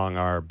send along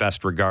our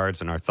best regards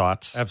and our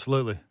thoughts.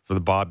 Absolutely. To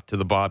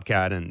the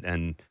Bobcat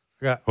and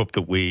hope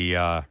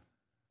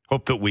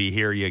that we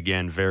hear you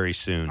again very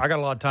soon. I got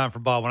a lot of time for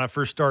Bob. When I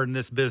first started in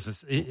this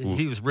business,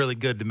 he was really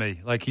good to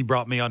me. Like, he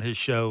brought me on his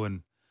show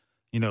and,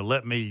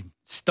 let me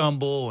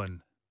stumble,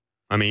 and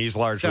I mean, he's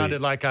largely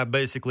sounded like I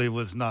basically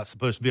was not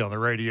supposed to be on the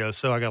radio,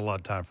 so I got a lot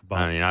of time for Bob.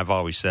 I mean, I've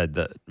always said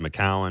that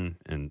McCowan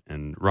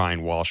and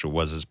Ryan Walsh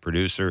was his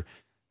producer.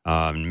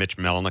 Mitch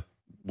Melnick,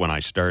 when I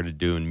started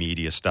doing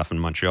media stuff in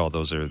Montreal,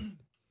 those are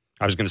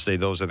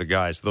the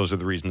guys. Those are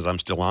the reasons I'm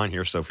still on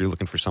here. So if you're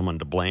looking for someone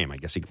to blame, I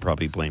guess you could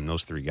probably blame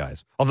those 3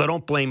 guys. Although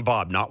don't blame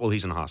Bob, not while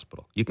he's in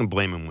hospital. You can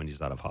blame him when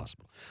he's out of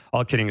hospital.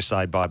 All kidding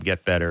aside, Bob,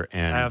 get better.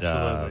 And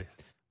absolutely.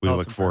 We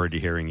look forward to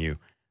hearing you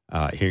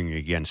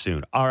again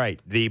soon. All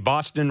right. The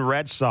Boston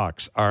Red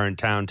Sox are in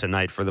town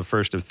tonight for the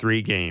first of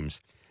 3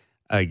 games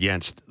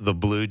against the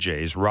Blue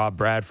Jays. Rob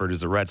Bradford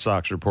is the Red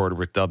Sox reporter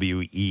with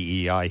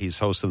WEEI. He's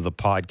host of the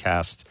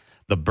podcasts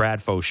The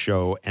Bradfo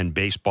Show and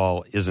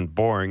Baseball Isn't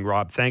Boring.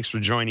 Rob, thanks for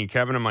joining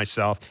Kevin and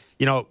myself.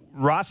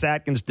 Ross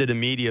Atkins did a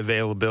media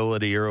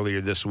availability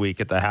earlier this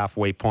week at the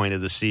halfway point of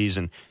the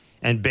season.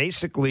 And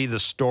basically the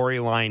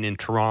storyline in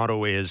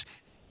Toronto is,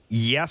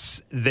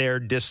 yes, they're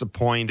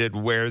disappointed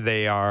where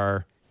they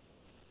are.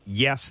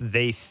 Yes,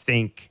 they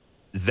think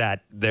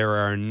that there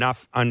are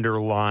enough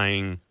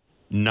underlying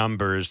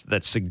numbers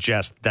that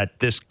suggest that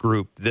this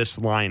group, this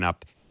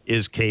lineup,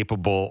 is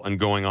capable and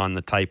going on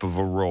the type of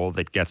a role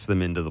that gets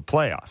them into the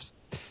playoffs.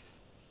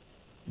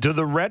 Do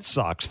the Red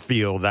Sox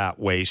feel that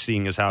way,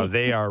 seeing as how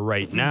they are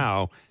right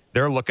now?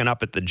 They're looking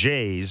up at the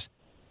Jays,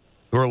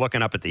 who are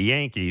looking up at the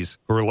Yankees,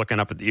 who are looking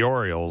up at the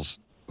Orioles,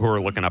 who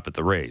are looking up at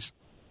the Rays.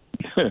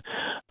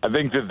 I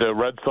think that the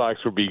Red Sox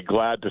would be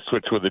glad to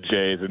switch with the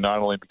Jays, and not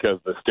only because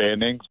of the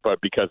standings,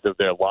 but because of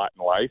their lot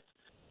in life.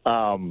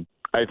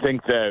 I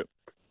think that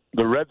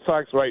the Red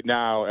Sox right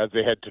now, as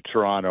they head to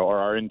Toronto or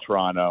are in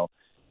Toronto,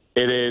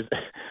 it is,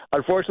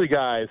 unfortunately,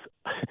 guys,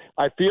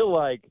 I feel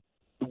like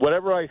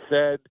whatever I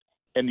said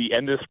in the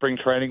end of spring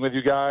training with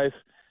you guys,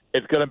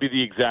 it's going to be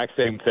the exact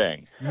same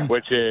thing,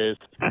 which is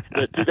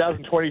the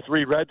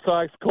 2023 Red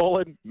Sox,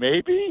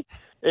 maybe?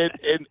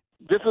 And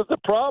this is the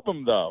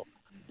problem, though,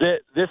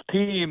 that this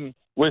team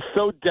was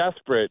so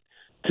desperate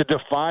to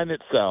define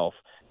itself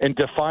and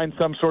define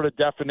some sort of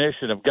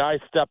definition of guys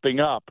stepping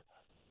up,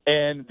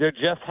 and there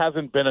just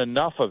hasn't been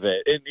enough of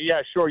it. And,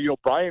 yeah, sure,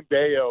 Brian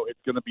Bayo, it's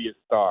going to be a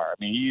star. I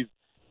mean,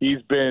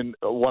 he's been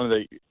one of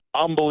the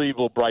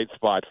unbelievable bright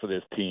spots for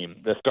this team,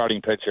 the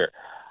starting pitcher.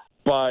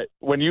 But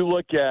when you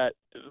look at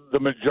the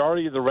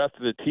majority of the rest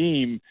of the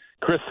team,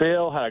 Chris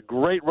Sale had a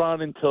great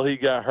run until he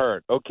got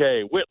hurt.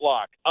 Okay,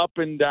 Whitlock, up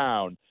and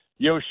down.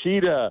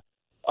 Yoshida,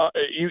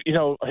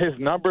 his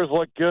numbers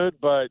look good,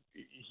 but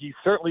he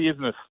certainly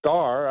isn't a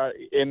star.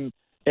 And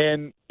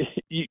then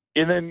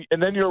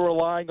you're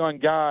relying on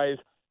guys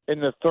in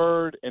the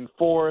third and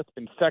fourth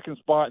and second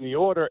spot in the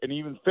order, and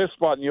even fifth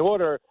spot in the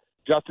order,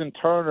 Justin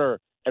Turner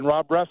and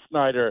Rob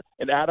Refsnyder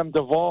and Adam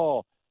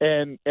Duvall.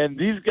 And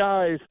these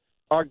guys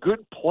are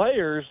good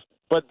players,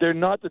 but they're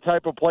not the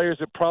type of players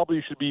that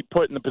probably should be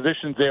put in the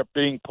positions they're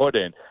being put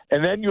in.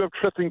 And then you have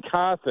Tristan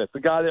Casas, the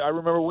guy that I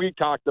remember we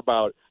talked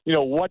about.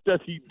 What does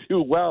he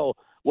do well?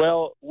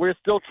 Well, we're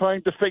still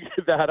trying to figure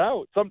that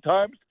out.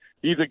 Sometimes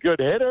he's a good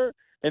hitter,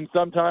 and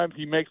sometimes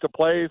he makes the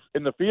plays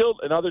in the field,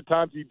 and other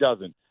times he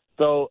doesn't.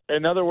 So,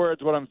 in other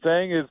words, what I'm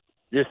saying is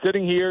you're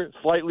sitting here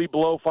slightly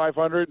below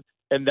 500,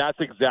 and that's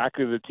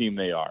exactly the team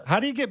they are. How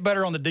do you get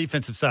better on the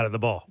defensive side of the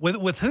ball?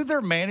 With who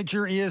their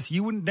manager is,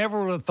 you would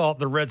never have thought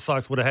the Red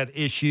Sox would have had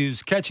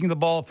issues catching the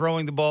ball,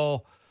 throwing the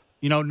ball,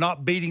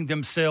 not beating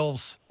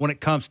themselves when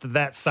it comes to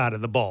that side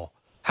of the ball.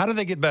 How do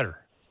they get better?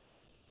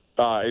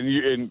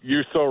 And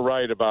you're so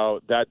right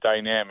about that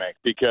dynamic,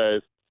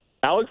 because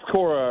Alex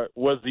Cora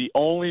was the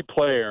only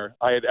player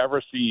I had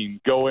ever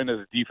seen go in as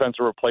a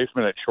defensive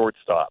replacement at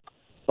shortstop.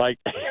 Like,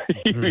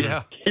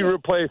 he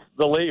replaced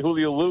the late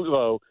Julio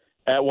Lugo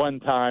at one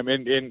time,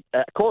 and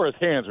Cora's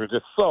hands were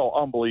just so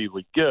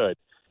unbelievably good.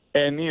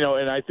 And,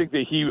 and I think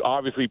that he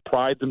obviously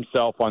prides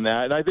himself on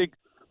that. And I think,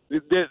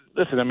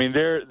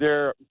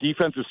 their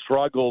defensive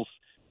struggles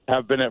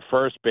have been at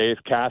first base.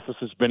 Casas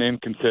has been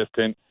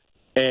inconsistent.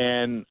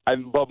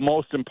 But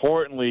most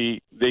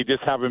importantly, they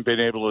just haven't been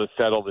able to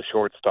settle the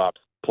shortstop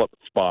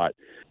spot.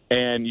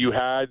 And you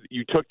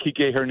took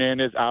Kike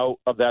Hernandez out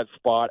of that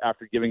spot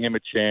after giving him a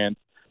chance.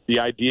 The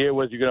idea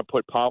was you're going to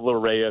put Pablo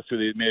Reyes, who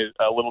they made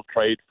a little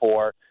trade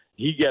for.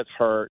 He gets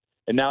hurt.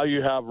 And now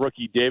you have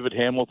rookie David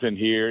Hamilton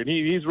here, and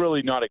he's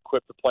really not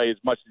equipped to play as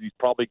much as he's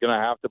probably going to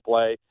have to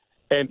play.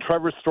 And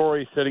Trevor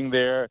Story sitting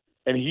there,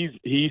 and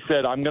he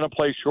said, I'm going to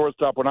play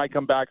shortstop. When I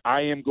come back,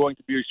 I am going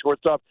to be a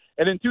shortstop.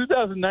 And in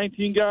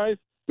 2019, guys,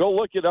 go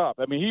look it up.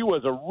 I mean, he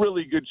was a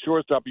really good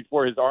shortstop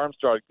before his arm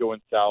started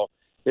going south.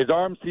 His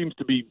arm seems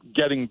to be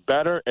getting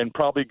better and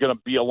probably going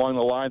to be along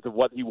the lines of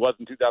what he was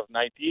in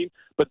 2019,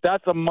 but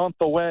that's a month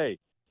away.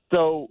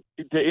 So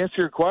to answer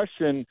your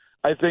question,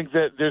 I think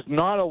that there's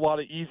not a lot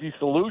of easy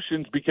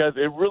solutions, because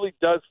it really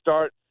does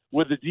start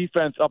with the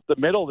defense up the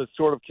middle that's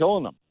sort of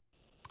killing them.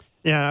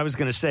 Yeah, I was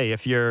going to say,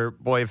 if you're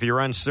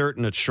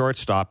uncertain at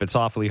shortstop, it's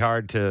awfully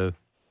hard to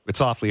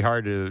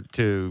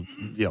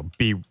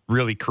be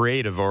really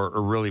creative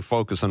or really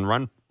focus on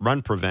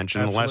run prevention.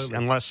 Absolutely.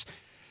 unless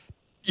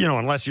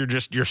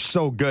you're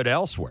so good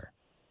elsewhere.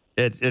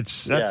 That's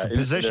a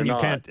position you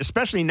can't,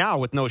 especially now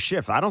with no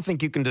shift. I don't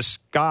think you can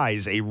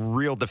disguise a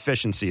real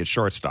deficiency at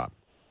shortstop.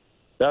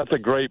 That's a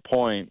great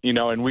point. And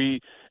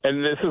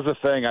this is the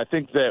thing. I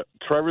think that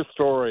Trevor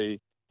Story,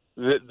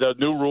 the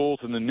new rules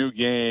and the new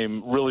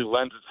game really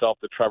lends itself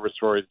to Trevor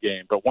Story's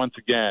game. But once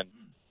again,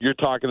 you're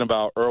talking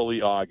about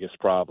early August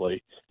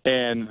probably,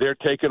 and they're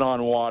taking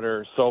on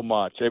water so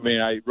much. I mean,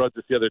 I wrote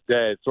this the other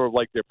day. It's sort of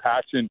like they're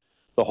patching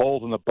the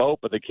holes in the boat,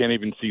 but they can't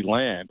even see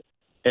land.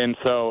 And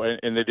so,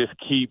 and they just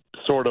keep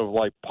sort of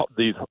like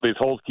these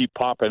holes keep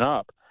popping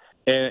up.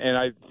 And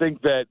I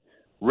think that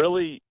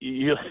really,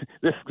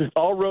 this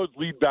all roads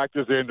lead back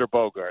to Xander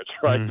Bogaerts,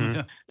 right?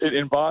 Mm-hmm.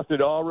 In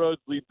Boston, all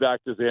roads lead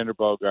back to Xander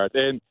Bogaerts.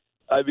 And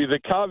I mean, the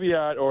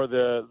caveat or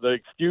the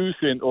excuse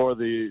or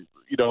the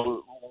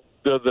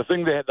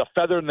thing they had, the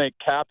feather in the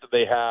cap that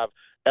they have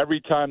every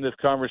time this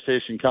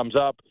conversation comes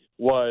up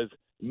was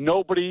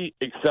nobody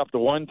except the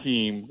one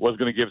team was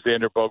going to give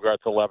Xander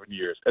Bogaerts 11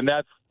 years. And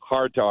that's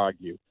hard to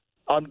argue.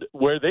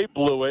 Where they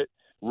blew it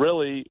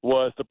really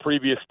was the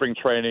previous spring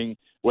training,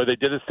 where they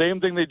did the same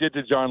thing they did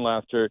to John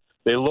Lester.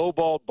 They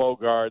lowballed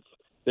Bogaerts.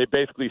 They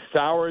basically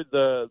soured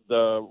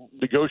the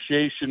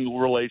negotiation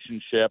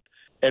relationship.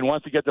 And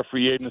once you get to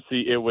free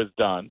agency, it was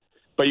done.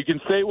 But you can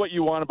say what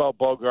you want about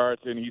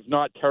Bogaerts, and he's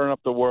not tearing up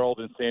the world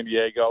in San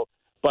Diego,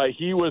 but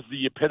he was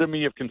the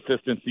epitome of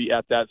consistency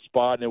at that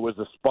spot, and it was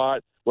a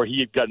spot where he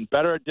had gotten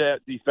better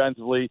at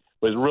defensively,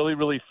 was really,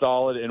 really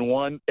solid in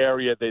one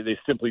area they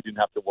simply didn't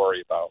have to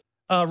worry about.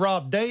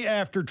 Rob, day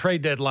after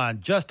trade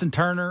deadline, Justin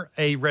Turner,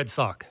 a Red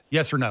Sox,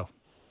 yes or no?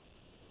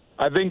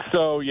 I think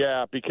so,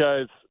 yeah,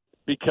 because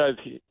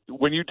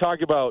when you talk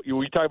about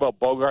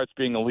Bogaerts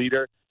being a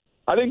leader,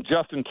 I think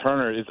Justin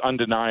Turner is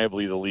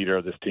undeniably the leader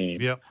of this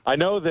team. Yep. I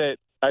know that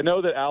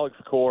Alex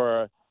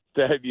Cora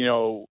said,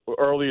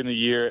 early in the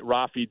year,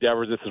 Rafi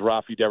Devers, this is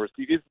Rafi Devers.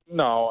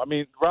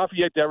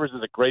 Rafi Devers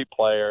is a great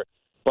player,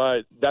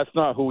 but that's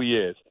not who he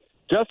is.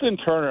 Justin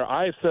Turner,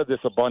 I've said this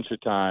a bunch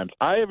of times,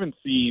 I haven't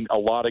seen a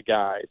lot of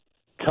guys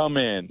come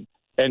in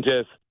and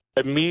just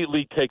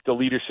immediately take the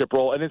leadership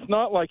role. And it's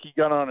not like he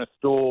got on a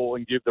stool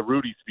and gave the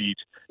Rudy speech.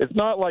 It's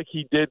not like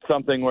he did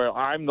something where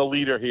I'm the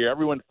leader here,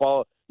 everyone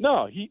follow.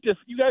 No, you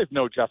guys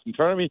know Justin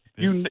Turner. I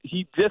mean,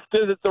 he just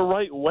did it the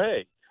right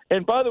way.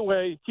 And by the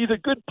way, he's a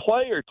good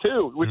player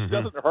too, which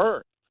doesn't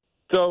hurt.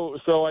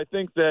 So I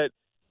think that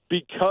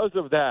because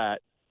of that,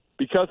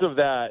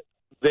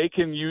 they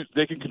can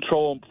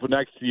control him for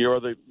next year, or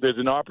there's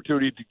an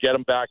opportunity to get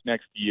him back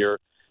next year.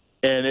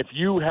 And if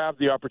you have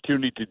the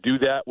opportunity to do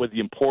that with the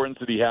importance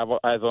that he has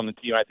on the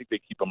team, I think they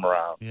keep him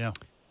around. Yeah.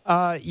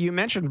 You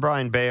mentioned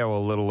Brian Bayo a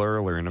little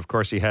earlier, and of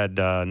course he had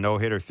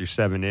no-hitter through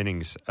 7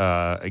 innings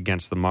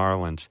against the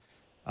Marlins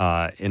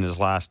in his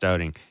last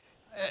outing.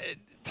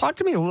 Talk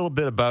to me a little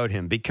bit about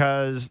him,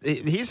 because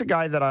he's a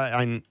guy that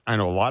I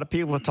know a lot of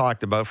people have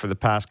talked about for the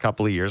past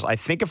couple of years. I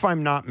think, if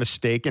I'm not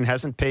mistaken,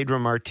 hasn't Pedro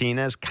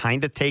Martinez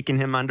kind of taken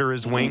him under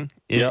his wing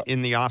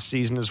in the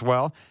offseason as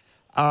well?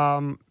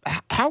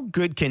 How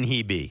good can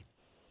he be?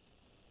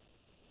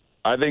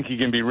 I think he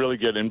can be really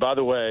good. And by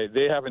the way,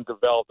 they haven't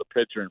developed a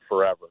pitcher in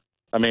forever.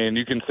 I mean,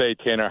 you can say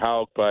Tanner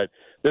Houck, but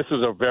this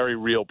was a very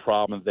real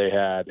problem that they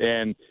had.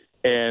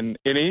 And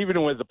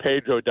even with the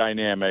Pedro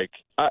dynamic,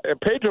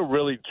 Pedro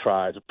really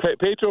tries.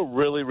 Pedro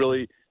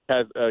really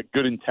has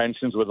good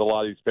intentions with a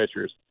lot of these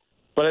pitchers.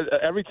 But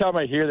every time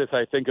I hear this,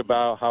 I think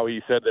about how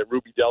he said that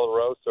Ruby De La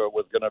Rosa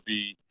was going to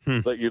be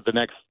the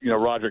next,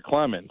 Roger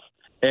Clemens.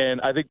 And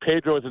I think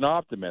Pedro is an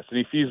optimist, and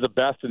he sees the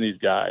best in these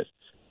guys.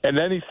 And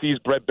then he sees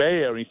Brett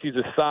Bayo, and he sees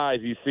his size.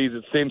 He sees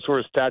the same sort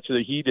of stature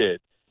that he did.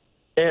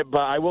 But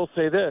I will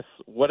say this,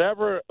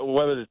 whether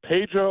it's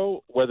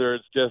Pedro, whether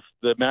it's just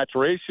the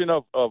maturation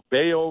of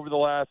Bayo over the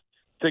last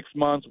 6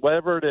 months,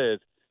 whatever it is,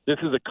 this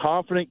is a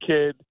confident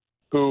kid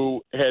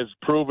who has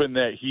proven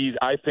that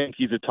I think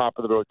he's a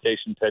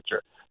top-of-the-rotation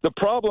pitcher. The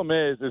problem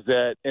is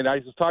that, and I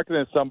was talking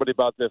to somebody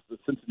about this, the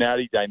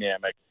Cincinnati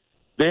dynamic,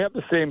 they have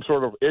the same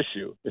sort of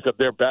issue, except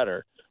they're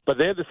better, but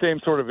they have the same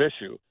sort of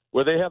issue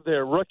where they have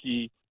their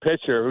rookie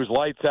pitcher who's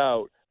lights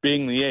out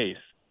being the ace.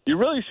 You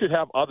really should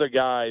have other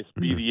guys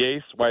be the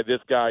ace while this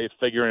guy is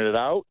figuring it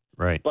out.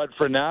 Right. But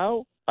for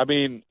now, I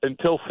mean,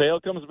 until Sale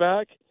comes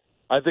back,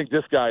 I think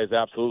this guy is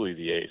absolutely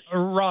the ace.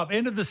 Rob,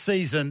 end of the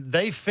season,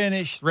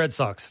 Red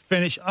Sox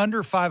finish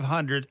under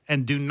 500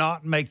 and do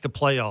not make the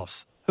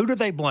playoffs. Who do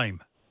they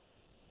blame?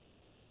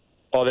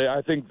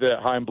 I think that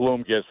Chaim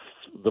Bloom gets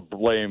the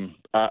blame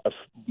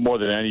more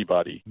than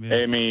anybody. Yeah.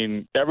 I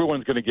mean,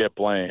 everyone's going to get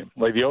blamed.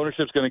 Like, the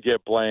ownership's going to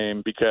get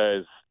blamed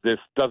because this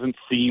doesn't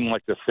seem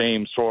like the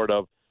same sort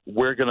of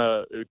we're going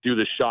to do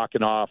the shock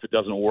and off, it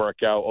doesn't work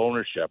out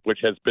ownership, which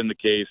has been the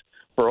case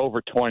for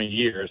over 20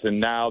 years. And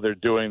now they're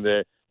doing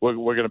we're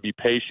going to be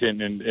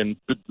patient and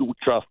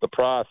trust the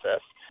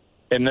process.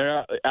 And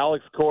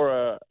Alex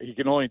Cora, he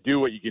can only do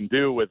what you can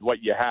do with what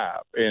you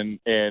have.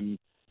 And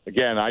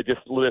again, I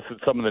just listed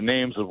some of the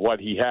names of what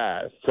he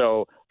has.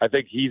 So I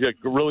think he's a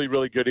really,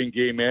 really good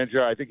in-game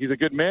manager. I think he's a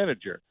good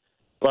manager.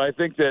 But I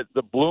think that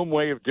the Bloom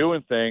way of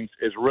doing things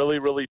is really,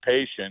 really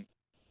patient.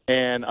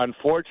 And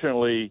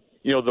unfortunately,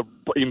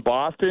 in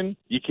Boston,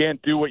 you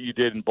can't do what you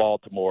did in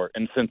Baltimore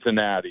and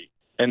Cincinnati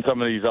and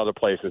some of these other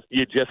places.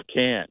 You just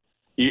can't.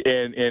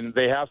 And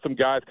they have some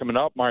guys coming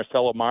up.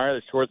 Marcelo Meyer,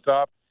 the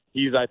shortstop,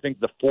 he's, I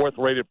think, the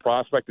 4th-rated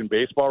prospect in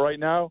baseball right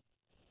now.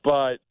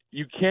 But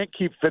you can't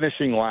keep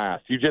finishing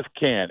last. You just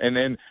can't. And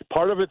then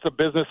part of it's a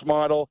business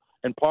model,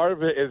 and part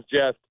of it is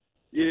just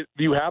if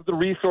you have the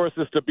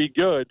resources to be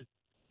good,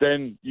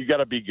 then you got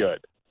to be good.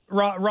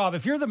 Rob,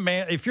 if you're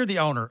the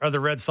owner of the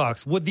Red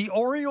Sox, would the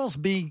Orioles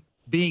be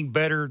being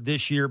better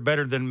this year,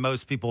 better than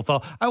most people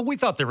thought? We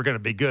thought they were going to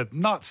be good,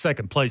 not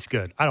second place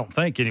good. I don't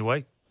think,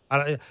 anyway.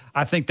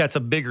 I think that's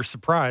a bigger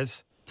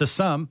surprise to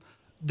some.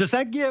 Does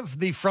that give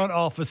the front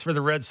office for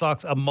the Red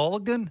Sox a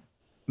mulligan?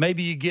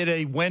 Maybe you get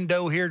a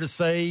window here to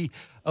say,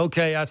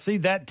 okay, I see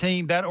that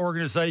team, that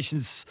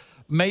organization's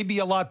maybe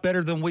a lot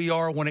better than we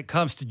are when it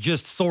comes to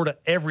just sort of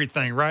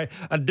everything, right?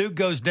 A Duke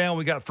goes down,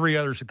 we got 3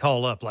 others to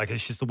call up. Like,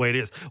 it's just the way it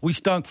is. We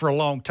stunk for a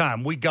long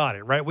time. We got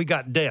it, right? We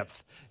got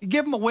depth. You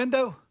give them a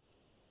window?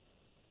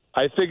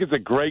 I think it's a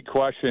great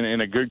question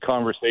and a good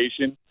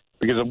conversation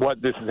because of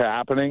what this is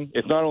happening.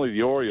 It's not only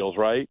the Orioles,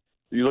 right?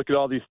 You look at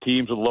all these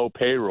teams with low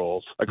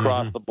payrolls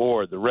across the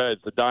board, the Reds,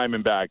 the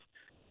Diamondbacks,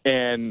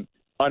 and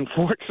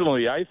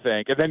unfortunately, I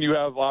think, and then you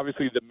have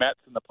obviously the Mets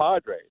and the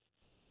Padres.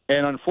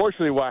 And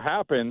unfortunately, what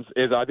happens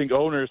is I think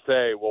owners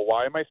say, well,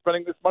 why am I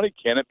spending this money?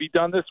 Can it be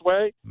done this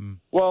way?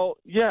 Well,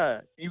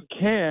 yeah, you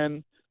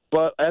can.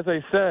 But as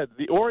I said,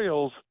 the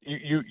Orioles,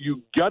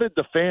 you gutted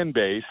the fan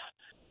base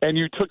and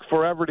you took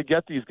forever to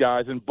get these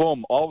guys. And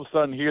boom, all of a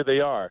sudden, here they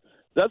are.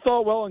 That's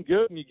all well and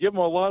good. And you give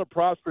them a lot of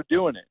props for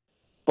doing it.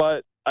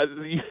 But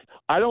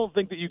I don't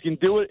think that you can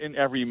do it in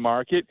every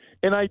market.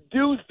 And I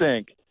do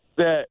think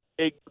that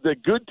the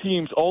good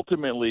teams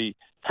ultimately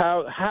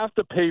have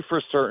to pay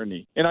for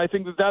certainty. And I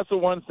think that that's the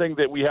one thing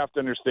that we have to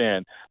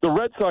understand. The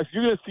Red Sox,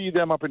 you're going to see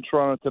them up in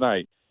Toronto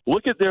tonight.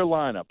 Look at their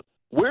lineup.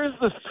 Where's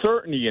the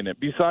certainty in it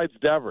besides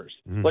Devers?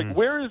 Like,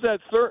 where is that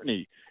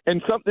certainty?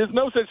 And there's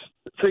no such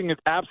thing as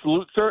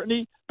absolute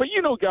certainty. But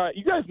you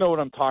guys know what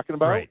I'm talking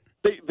about. Right.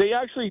 They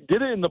actually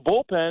did it in the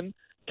bullpen.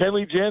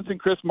 Kenley Jansen,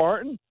 Chris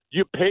Martin.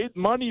 You paid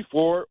money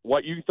for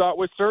what you thought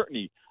was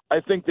certainty. I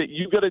think that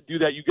you got to do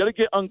that. You got to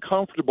get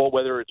uncomfortable,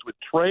 whether it's with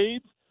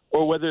trades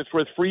or whether it's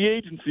with free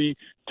agency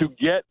to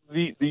get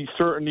the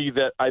certainty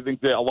that I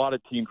think that a lot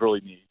of teams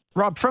really need.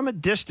 Rob, from a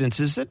distance,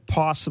 is it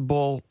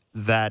possible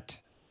that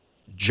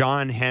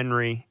John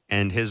Henry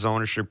and his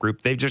ownership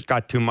group, they've just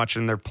got too much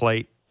on their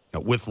plate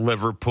with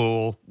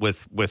Liverpool,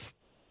 with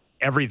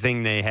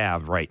everything they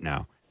have right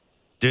now?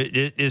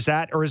 Is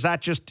that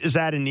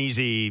an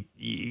easy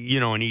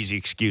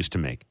excuse to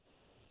make?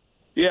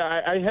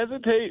 Yeah, I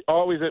hesitate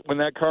always when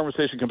that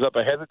conversation comes up.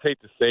 I hesitate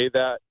to say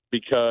that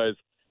because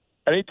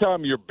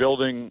anytime you're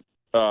building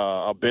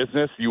a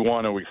business, you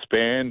want to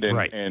expand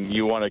and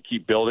you want to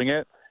keep building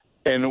it.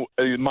 And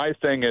my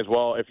thing is,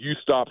 well, if you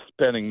stop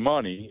spending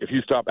money, if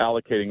you stop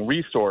allocating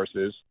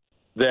resources,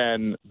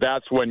 then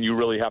that's when you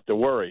really have to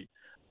worry.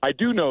 I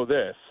do know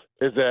this,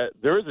 is that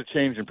there is a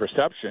change in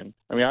perception.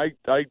 I mean,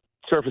 I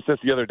surfaced this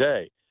the other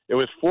day. It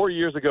was 4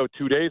 years ago,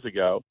 2 days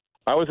ago.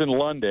 I was in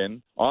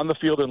London, on the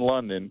field in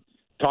London,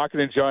 talking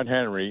to John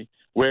Henry,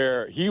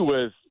 where he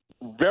was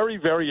very,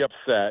 very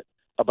upset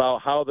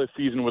about how the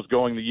season was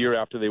going the year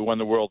after they won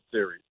the World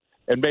Series,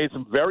 and made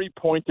some very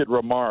pointed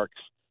remarks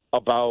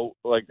about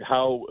like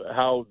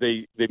how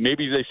they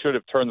maybe they should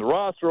have turned the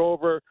roster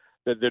over,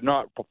 that they're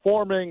not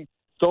performing,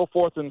 so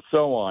forth and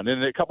so on.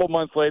 And a couple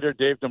months later,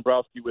 Dave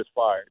Dombrowski was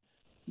fired.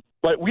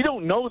 But we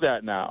don't know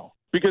that now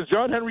because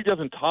John Henry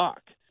doesn't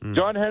talk.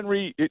 John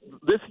Henry,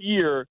 this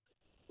year,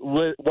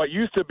 what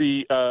used to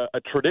be a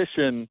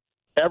tradition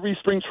every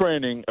spring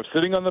training of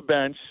sitting on the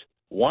bench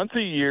once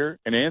a year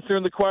and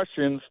answering the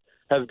questions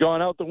has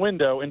gone out the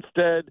window.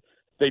 Instead,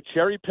 they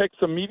cherry-pick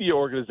some media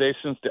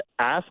organizations to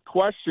ask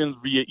questions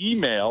via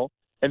email,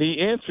 and he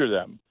answer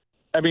them.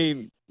 I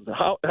mean,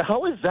 how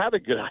is that a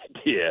good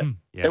idea?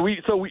 Yeah. And we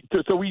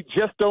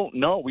just don't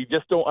know. We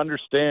just don't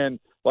understand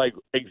like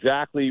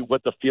exactly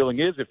what the feeling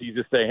is. If you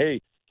just say,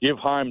 "Hey, give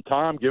Chaim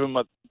time, give him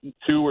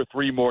 2 or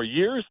 3 more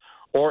years,"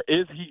 or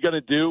is he going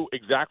to do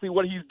exactly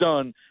what he's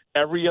done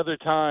every other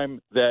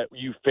time that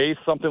you face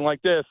something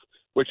like this,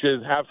 which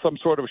is have some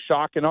sort of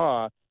shock and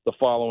awe the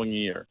following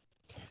year?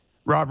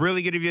 Rob,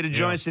 really good of you to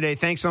join us today.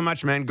 Thanks so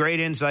much, man. Great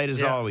insight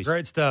as always.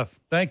 Great stuff.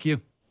 Thank you.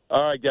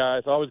 All right,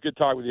 guys. Always good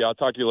talking with you. I'll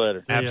talk to you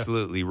later.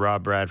 Absolutely.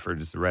 Rob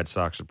Bradford is the Red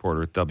Sox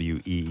reporter at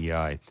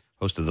WEEI,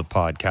 host of the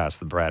podcast,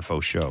 The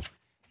Bradfo Show.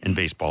 And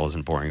baseball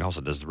isn't boring. He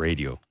also does the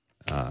radio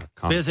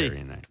commentary.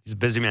 Busy. He's a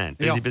busy man.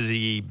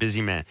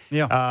 Busy man.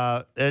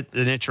 Yeah. An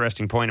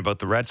interesting point about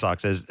the Red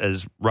Sox.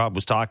 As Rob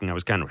was talking, I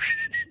was kind of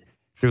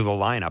through the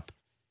lineup.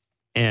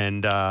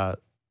 And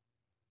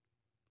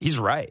he's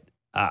right.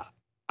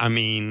 I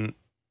mean,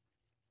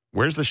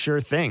 where's the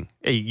sure thing?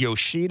 Hey,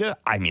 Yoshida.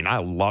 I mean, I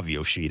love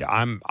Yoshida.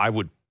 I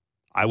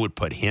would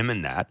put him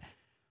in that.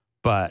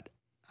 But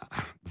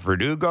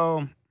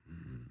Verdugo,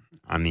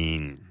 I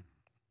mean,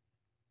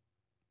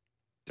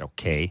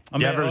 okay.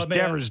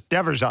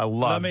 Devers, I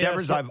love.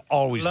 Devers, I've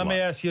always loved. Let me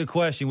ask you a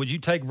question. Would you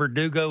take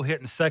Verdugo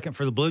hitting second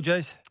for the Blue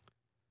Jays?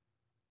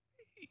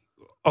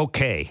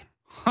 Okay.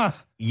 Huh.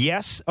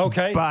 Yes.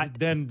 Okay. But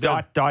then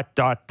dot.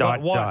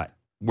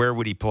 Where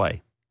would he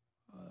play?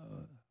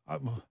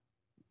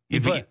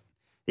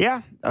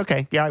 Yeah.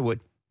 Okay. Yeah, I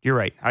would. You're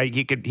right.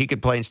 He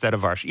could play instead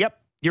of Varsho.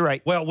 Yep. You're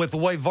right. Well, with the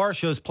way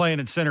Varsho's playing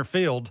in center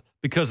field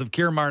because of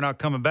Kiermaier not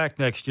coming back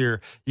next year,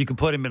 you can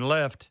put him in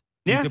left.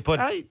 Yeah. You can put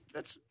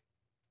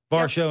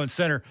Varsho in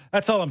center.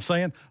 That's all I'm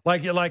saying.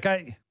 Like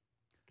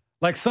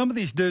some of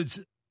these dudes.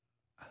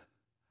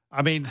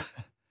 I mean,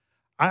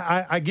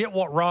 I get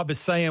what Rob is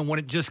saying when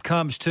it just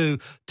comes to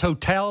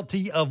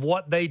totality of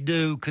what they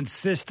do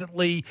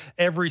consistently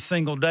every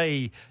single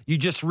day. You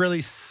just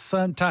really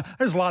sometimes –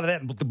 there's a lot of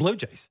that with the Blue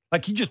Jays.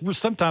 Like you just –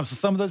 sometimes with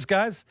some of those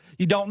guys,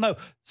 you don't know.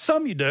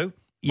 Some you do.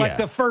 Yeah. Like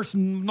the first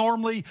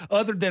normally,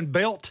 other than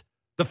Belt,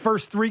 the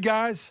first 3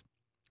 guys,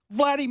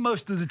 Vladdy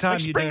most of the time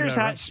you Springer's do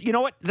know, right? You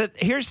know what?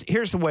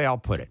 Here's the way I'll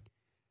put it.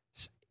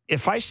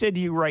 If I said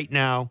to you right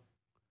now,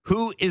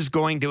 who is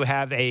going to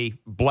have a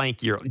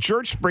blank year?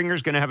 George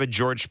Springer's going to have a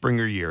George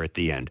Springer year at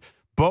the end.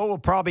 Bo will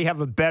probably have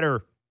a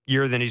better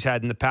year than he's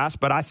had in the past,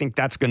 but I think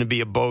that's going to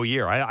be a Bo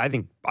year.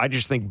 I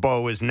just think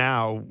Bo is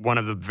now one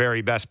of the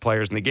very best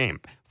players in the game.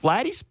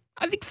 I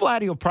think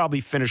Vladdy will probably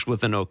finish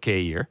with an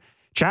okay year.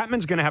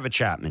 Chapman's going to have a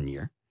Chapman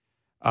year.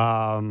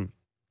 And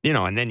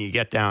then you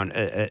get down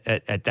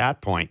at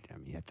that point. I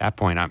mean, at that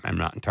point, I'm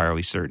not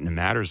entirely certain it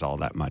matters all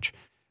that much.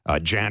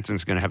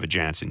 Jansen's going to have a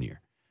Jansen year,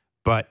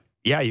 but.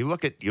 Yeah, you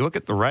look at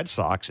the Red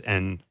Sox,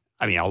 and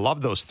I mean, I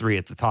love those 3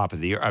 at the top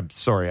of the year. I'm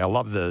sorry, I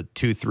love the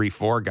 2, 3,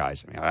 4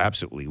 guys. I mean, I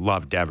absolutely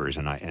love Devers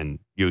and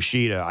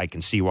Yoshida. I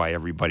can see why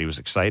everybody was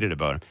excited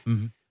about him.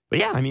 Mm-hmm. But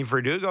yeah, I mean,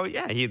 Verdugo,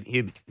 yeah,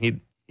 he'd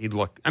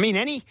look. I mean,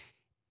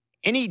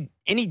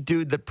 any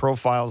dude that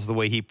profiles the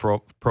way he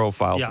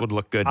profiles would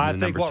look good. In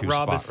the number 2 spot. I think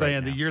what Rob is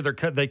saying, the year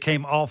they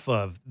came off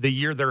of, the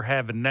year they're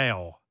having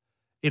now,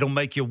 it'll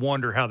make you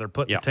wonder how they're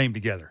putting the team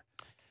together.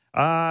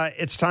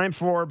 It's time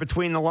for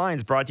Between the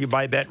Lines, brought to you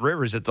by Bet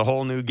Rivers. It's a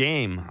whole new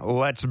game.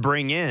 Let's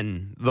bring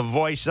in the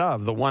voice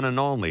of the one and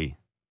only.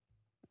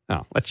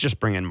 No, let's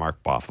just bring in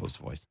Mark Boffo's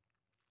voice.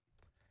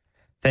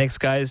 Thanks,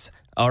 guys.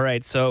 All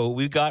right, so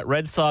we've got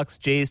Red Sox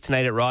Jays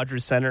tonight at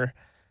Rogers Center.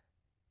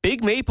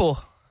 Big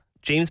Maple,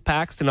 James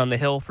Paxton on the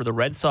hill for the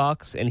Red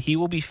Sox, and he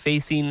will be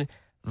facing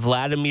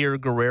Vladimir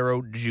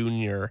Guerrero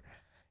Jr.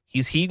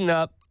 He's heating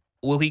up.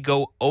 Will he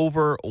go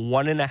over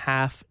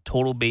 1.5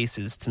 total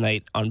bases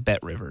tonight on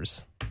Bet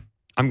Rivers?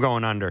 I'm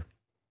going under.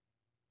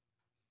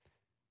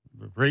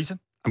 Reason?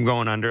 I'm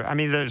going under. I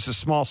mean, there's a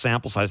small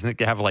sample size. I think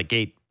they have like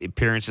 8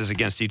 appearances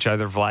against each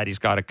other. Vladdy's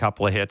got a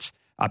couple of hits.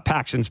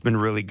 Paxton's been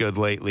really good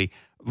lately.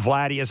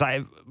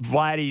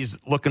 Vladdy's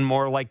looking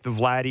more like the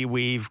Vladdy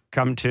we've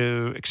come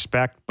to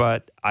expect,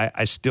 but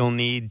I still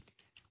need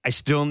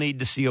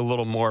to see a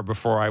little more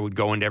before I would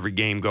go into every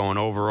game going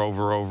over.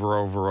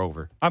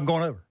 I'm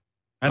going over.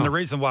 And the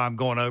reason why I'm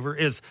going over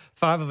is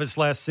 5 of his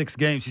last 6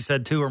 games, he's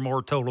had 2 or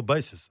more total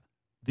bases.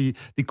 The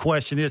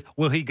question is,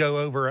 will he go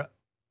over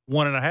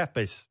 1.5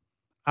 bases?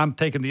 I'm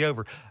taking the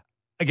over.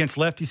 Against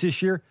lefties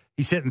this year,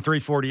 he's hitting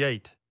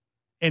 .348.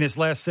 In his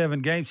last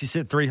 7 games, he's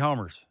hit 3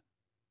 homers.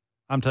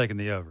 I'm taking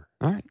the over.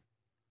 All right.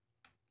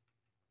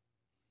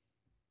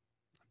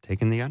 I'm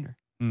taking the under.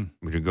 We're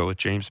going to go with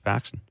James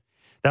Paxton.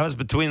 That was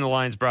Between the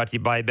Lines, brought to you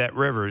by Bet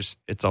Rivers.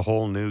 It's a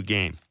whole new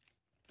game.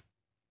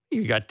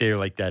 You got there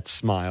like that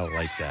smile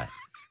like that.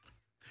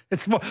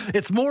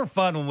 It's more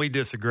fun when we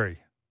disagree.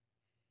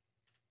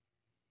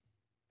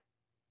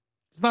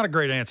 It's not a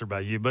great answer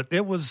by you, but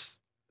it was.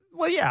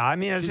 Well, yeah. I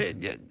mean,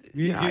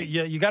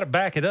 you got to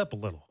back it up a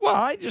little. Well,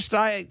 I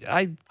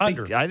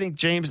think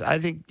James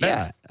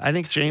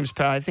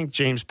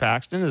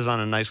Paxton is on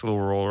a nice little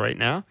roll right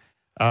now.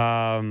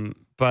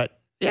 But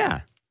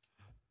yeah,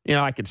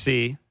 I could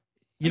see.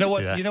 You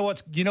know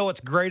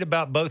what's great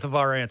about both of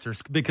our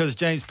answers, because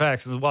James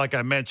Paxton, like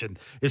I mentioned,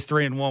 is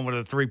 3-1 with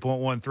a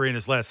 3.13 in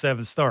his last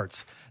 7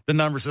 starts. The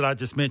numbers that I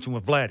just mentioned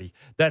with Vladdy,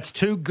 that's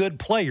 2 good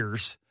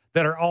players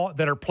that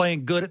are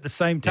playing good at the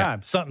same time.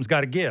 Yeah. Something's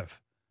got to give.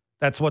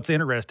 That's what's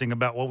interesting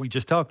about what we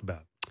just talked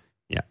about.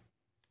 Yeah.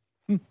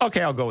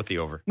 Okay, I'll go with the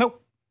over.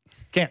 Nope.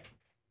 Can't.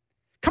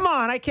 Come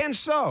on, I can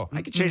so.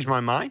 I can change my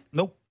mind.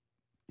 Nope.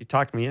 You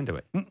talked me into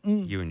it.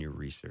 You and your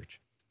research.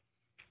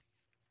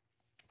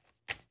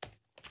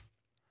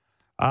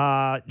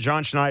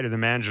 John Schneider, the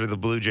manager of the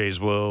Blue Jays,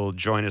 will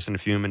join us in a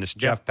few minutes.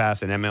 Jeff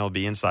Pass, an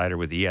MLB insider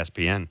with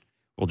ESPN,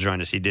 will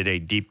join us. He did a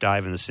deep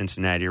dive in the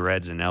Cincinnati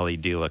Reds and Ellie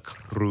De La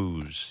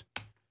Cruz.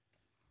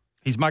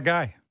 He's my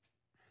guy.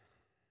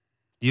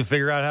 You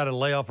figure out how to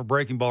lay off a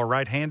breaking ball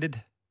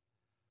right-handed?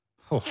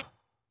 Oh.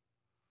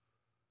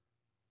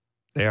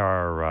 They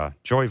are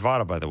Joey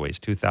Votto, by the way, his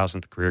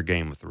 2000th career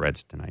game with the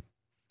Reds tonight.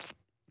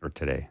 Or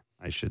today,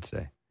 I should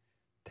say.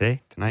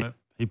 Tonight?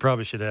 He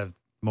probably should have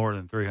more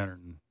than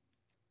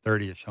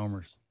 330-ish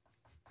homers.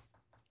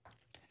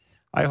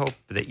 I hope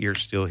that you're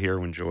still here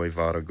when Joey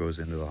Votto goes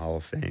into the Hall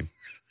of Fame.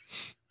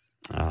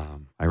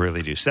 I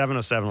really do.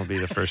 7:07 will be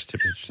the first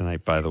pitch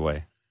tonight, by the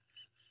way.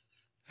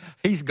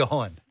 He's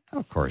going.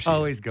 Of course.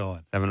 He's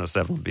going.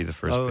 7:07 will be the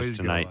first pitch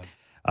tonight.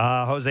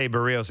 Jose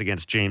Barrios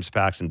against James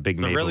Paxton. Big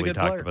Maple. Really we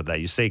talked player. about that.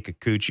 Yusei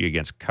Kikuchi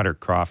against Cutter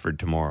Crawford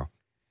tomorrow.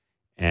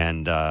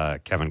 And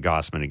Kevin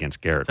Gossman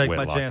against Garrett Whitlock.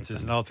 Take my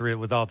chances with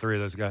all three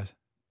of those guys.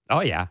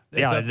 Oh, yeah.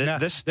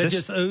 This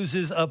just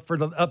oozes up to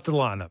the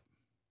lineup.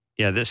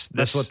 Yeah,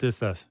 that's what this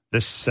does.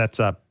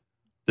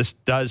 This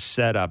does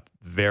set up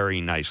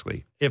very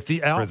nicely. If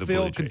the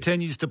outfield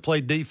continues to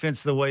play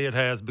defense the way it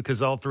has,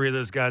 because all 3 of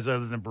those guys,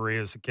 other than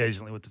Barrios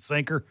occasionally with the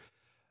sinker,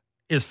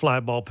 is fly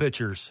ball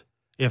pitchers.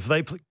 If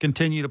they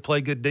continue to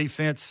play good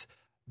defense,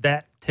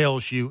 that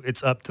tells you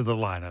it's up to the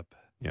lineup.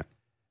 Yeah.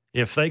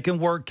 If they can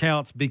work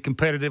counts, be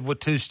competitive with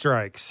 2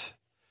 strikes,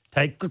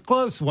 take the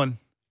close one,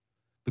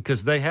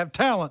 because they have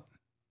talent,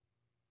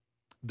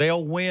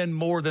 they'll win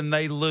more than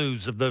they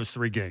lose of those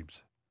 3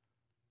 games.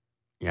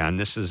 Yeah, and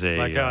this is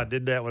I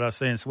did that without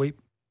saying sweep.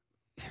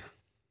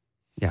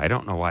 Yeah, I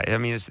don't know why. I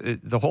mean,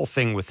 the whole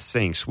thing with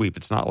saying sweep,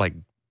 it's not like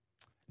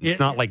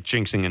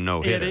jinxing a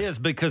no-hitter. It is,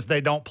 because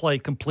they don't play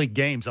complete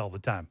games all the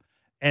time.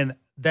 And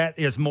that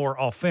is more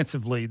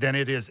offensively than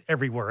it is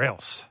everywhere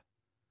else.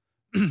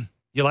 You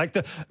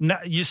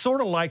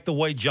sort of like the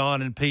way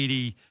John and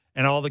Petey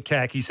and all the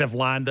khakis have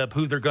lined up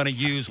who they're going to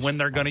use, when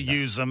they're going to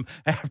use them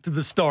after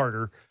the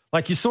starter.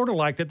 Like, you sort of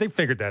like that. They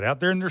figured that out.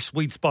 They're in their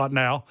sweet spot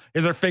now,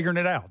 and they're figuring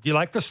it out. You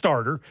like the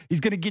starter.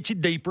 He's going to get you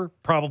deeper,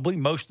 probably,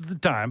 most of the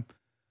time.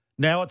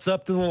 Now it's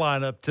up to the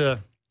lineup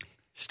to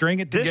string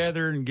it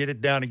together and get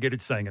it down and get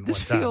it singing one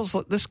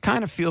time. This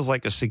kind of feels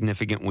like a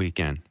significant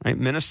weekend, right?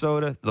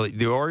 Minnesota,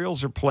 the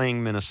Orioles are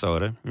playing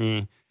Minnesota.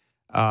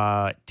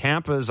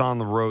 Tampa is on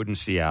the road in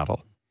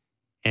Seattle,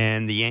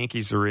 and the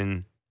Yankees are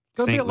in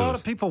There's going to be a lot Louis.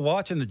 of people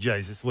watching the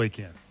Jays this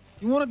weekend.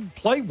 You want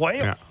to play well.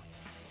 Yeah.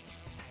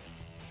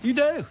 You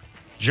do.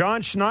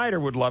 John Schneider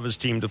would love his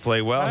team to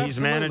play well. Absolutely.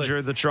 He's manager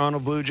of the Toronto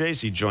Blue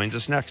Jays. He joins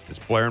us next. It's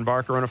Blair and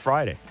Barker on a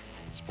Friday.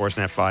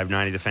 Sportsnet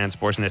 590, The Fan,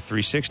 Sportsnet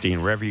 360,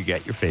 and wherever you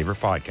get your favorite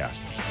podcast.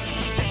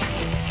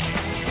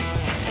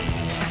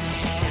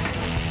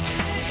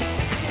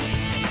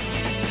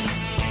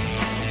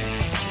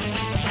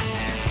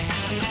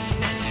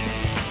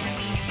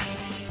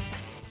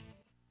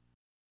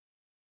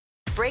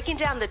 Breaking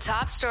breaking down the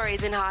top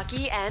stories in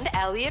hockey and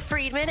Elliot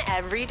Friedman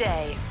every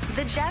day.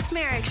 The Jeff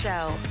Merrick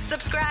Show.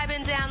 Subscribe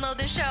and download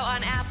the show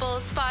on Apple,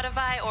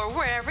 Spotify, or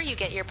wherever you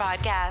get your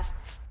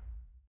podcasts.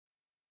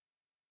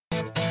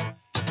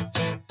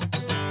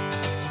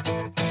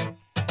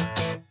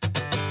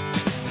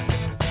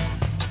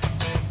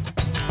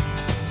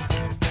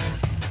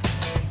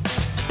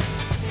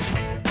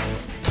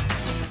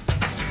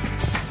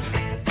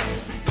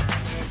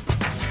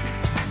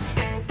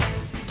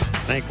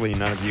 Thankfully,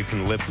 none of you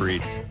can lip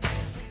read.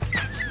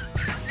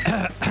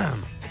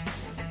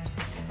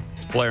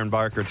 It's Blair and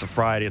Barker. It's a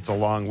Friday. It's a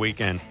long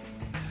weekend.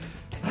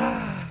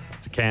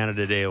 It's a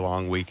Canada Day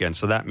long weekend.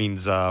 So that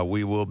means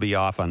we will be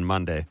off on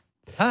Monday.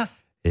 Huh?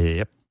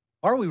 Yep.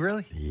 Are we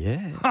really?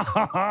 Yeah.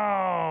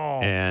 Oh,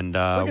 And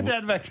look at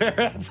that back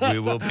there. we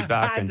will be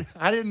back.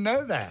 I didn't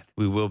know that.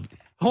 We will.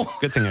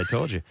 Good thing I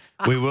told you.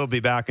 We will be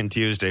back on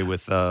Tuesday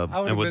with. I would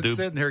and have we'll been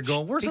sitting here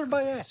going, "Where's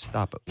everybody at?"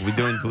 Stop it. We're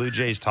doing Blue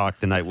Jays talk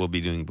tonight. We'll be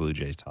doing Blue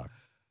Jays talk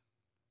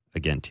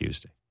again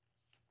Tuesday.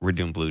 We're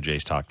doing Blue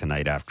Jays talk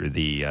tonight after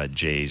the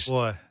Jays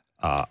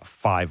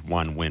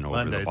 5-1 win over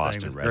Monday the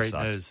Boston thing was Red great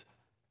Sox. News.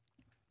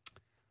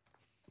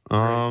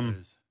 Great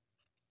news.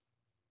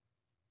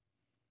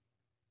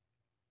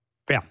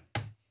 Yeah.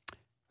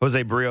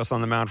 Jose Barrios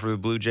on the mound for the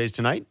Blue Jays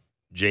tonight.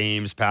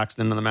 James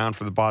Paxton on the mound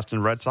for the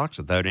Boston Red Sox.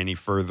 Without any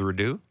further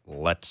ado,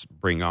 let's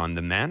bring on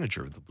the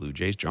manager of the Blue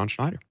Jays, John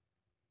Schneider.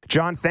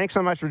 John, thanks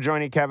so much for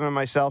joining Kevin and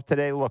myself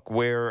today. Look,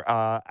 we're,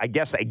 I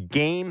guess, a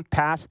game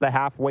past the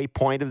halfway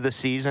point of the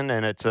season,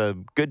 and it's a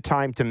good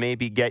time to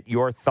maybe get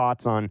your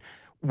thoughts on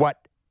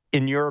what,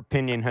 in your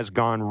opinion, has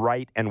gone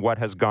right and what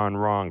has gone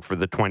wrong for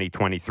the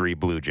 2023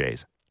 Blue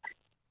Jays.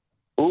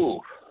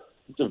 Ooh,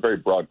 it's a very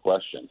broad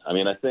question. I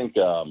mean, I think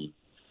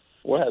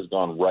what has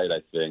gone right,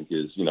 I think,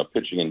 is,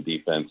 pitching and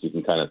defense. You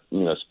can kind of,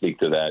 speak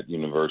to that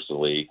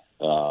universally.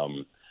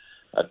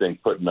 I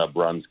think putting up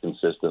runs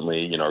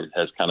consistently,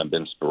 has kind of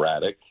been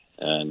sporadic.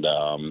 And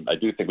I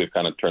do think we've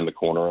kind of turned the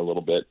corner a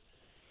little bit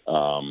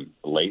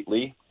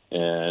lately.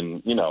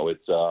 And,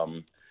 it's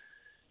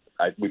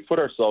we put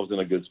ourselves in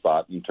a good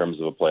spot in terms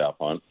of a playoff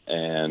hunt.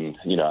 And,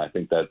 I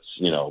think that's,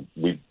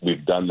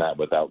 we've done that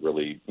without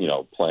really,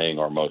 playing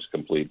our most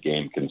complete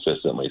game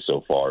consistently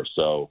so far.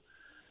 So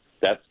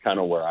that's kind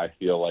of where I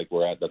feel like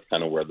we're at. That's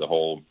kind of where the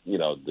whole,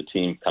 the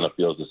team kind of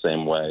feels the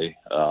same way.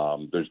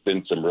 There's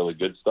been some really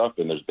good stuff,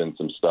 and there's been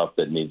some stuff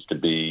that needs to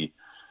be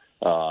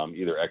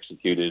either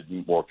executed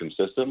more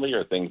consistently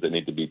or things that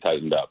need to be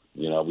tightened up.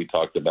 We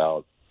talked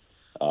about,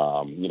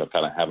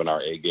 kind of having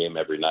our A game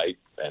every night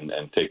and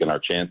taking our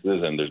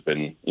chances, and there's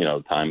been,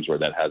 times where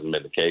that hasn't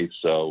been the case.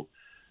 So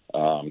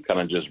kind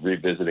of just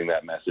revisiting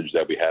that message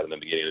that we had in the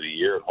beginning of the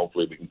year, and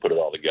hopefully we can put it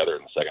all together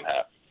in the second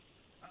half.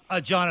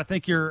 John, I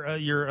think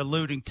you're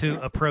alluding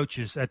to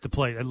approaches at the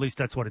plate. At least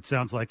that's what it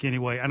sounds like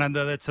anyway. And I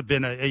know that's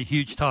been a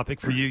huge topic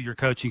for you, your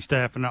coaching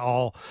staff, and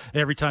all.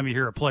 Every time you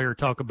hear a player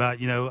talk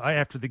about,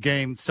 after the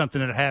game,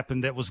 something that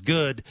happened that was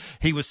good,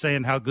 he was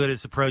saying how good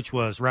his approach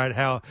was, right?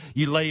 How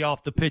you lay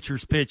off the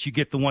pitcher's pitch, you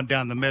get the one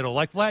down the middle,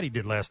 like Vladdy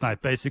did last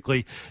night.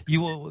 Basically,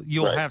 you'll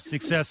right. have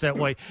success that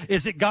way.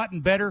 Is it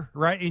gotten better,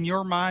 right, in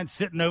your mind,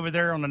 sitting over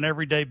there on an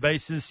everyday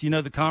basis?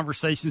 The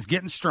conversation's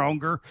getting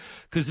stronger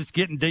because it's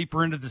getting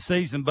deeper into the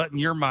season. But in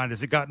your mind,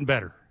 has it gotten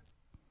better?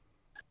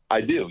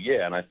 I do,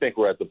 yeah. And I think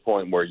we're at the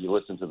point where you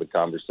listen to the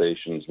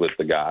conversations with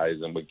the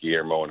guys and with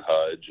Guillermo and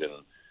Hudge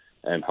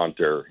and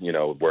Hunter,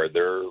 where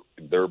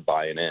they're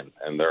buying in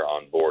and they're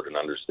on board and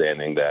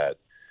understanding that,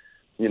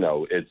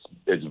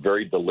 it's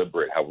very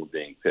deliberate how we're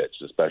being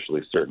pitched,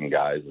 especially certain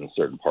guys in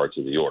certain parts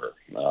of the order.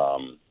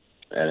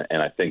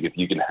 And I think if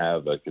you can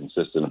have a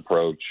consistent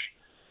approach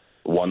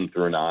 1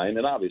 through 9,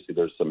 and obviously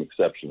there's some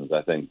exceptions.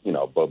 I think,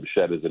 Bo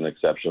Bichette is an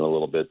exception a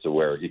little bit to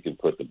where he can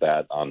put the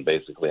bat on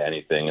basically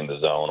anything in the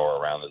zone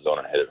or around the zone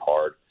and hit it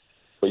hard.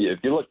 But if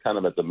you look kind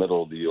of at the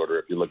middle of the order,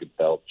 if you look at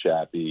Belt,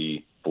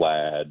 Chappie,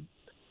 Vlad,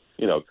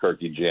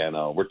 Kirky,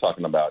 Jano, we're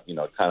talking about,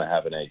 kind of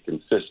having a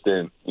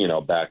consistent,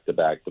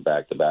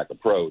 back-to-back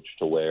approach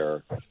to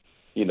where,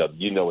 you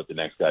know what the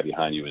next guy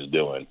behind you is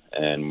doing.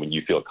 And when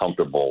you feel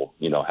comfortable,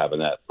 having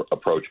that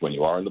approach when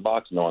you are in the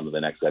box, knowing that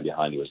the next guy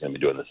behind you is going to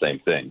be doing the same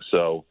thing.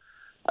 So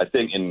I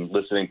think in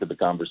listening to the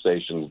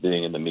conversations,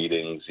 being in the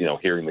meetings,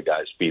 hearing the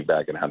guys'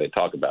 feedback and how they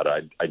talk about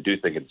it, I do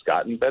think it's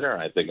gotten better,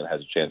 and I think it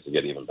has a chance to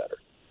get even better.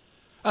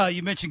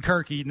 You mentioned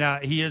Kirky. Now,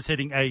 he is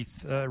hitting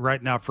 8th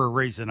right now for a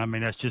reason. I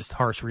mean, that's just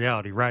harsh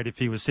reality, right? If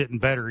he was hitting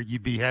better,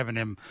 you'd be having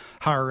him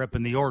higher up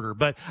in the order.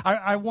 But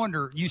I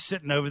wonder, you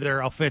sitting over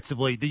there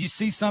offensively, do you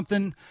see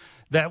something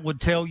that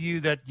would tell you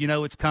that,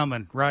 it's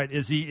coming, right?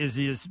 Is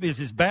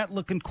his bat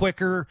looking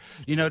quicker?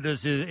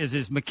 Is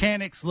his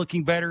mechanics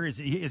looking better? Is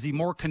he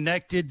more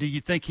connected? Do you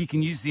think he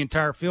can use the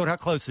entire field? How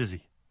close is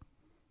he?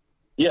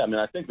 Yeah, I mean,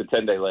 I think the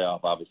 10-day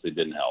layoff obviously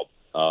didn't help.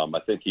 I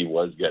think he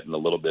was getting a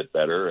little bit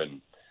better, and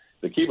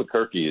the key with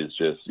Kirky is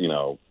just,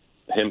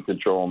 him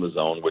controlling the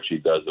zone, which he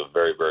does a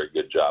very, very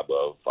good job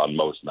of on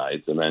most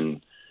nights. And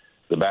then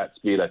the bat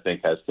speed, I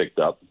think, has picked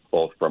up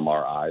both from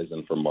our eyes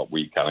and from what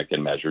we kind of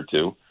can measure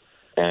too.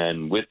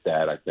 And with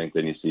that, I think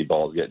then you see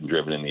balls getting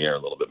driven in the air a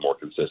little bit more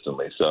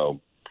consistently.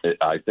 So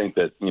I think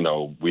that,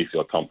 we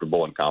feel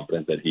comfortable and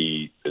confident that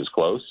he is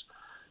close.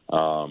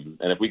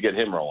 And if we get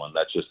him rolling,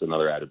 that's just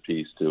another added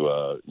piece to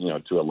a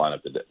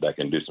lineup that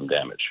can do some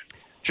damage.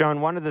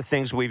 John, one of the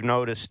things we've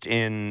noticed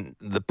in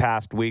the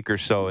past week or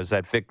so is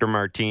that Victor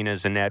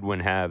Martinez and Edwin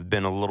have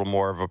been a little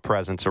more of a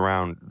presence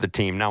around the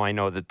team. Now, I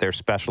know that they're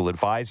special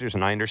advisors,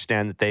 and I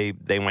understand that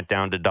they went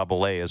down to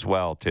Double-A as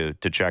well to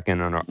check in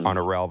on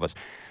Orelvis.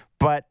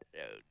 But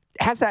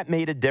has that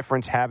made a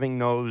difference, having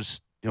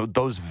those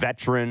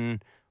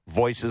veteran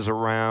voices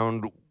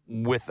around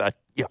with a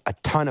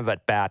ton of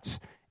at-bats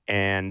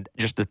and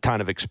just a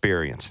ton of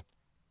experience?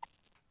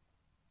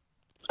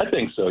 I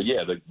think so,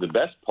 yeah. The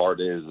best part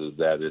is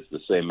that it's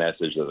the same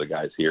message that the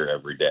guys hear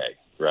every day,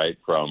 right?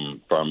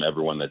 From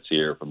everyone that's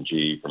here, from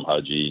G, from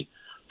Hudgy,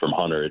 from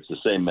Hunter. It's the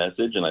same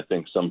message, and I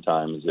think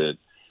sometimes it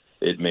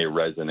may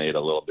resonate a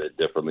little bit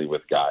differently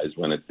with guys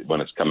when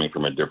it's coming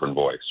from a different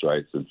voice,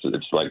 right? So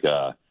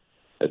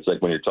it's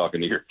like when you're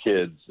talking to your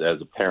kids as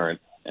a parent,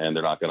 and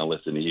they're not going to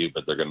listen to you,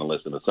 but they're going to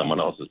listen to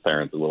someone else's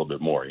parents a little bit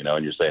more,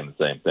 and you're saying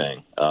the same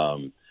thing.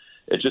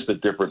 It's just a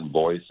different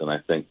voice, and I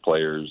think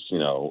players,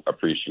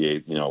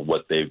 appreciate,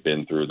 what they've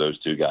been through, those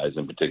two guys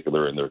in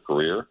particular in their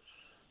career.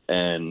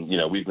 And,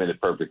 we've made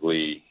it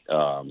perfectly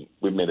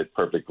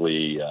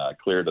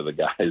clear to the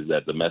guys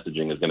that the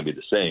messaging is going to be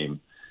the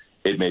same.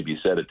 It may be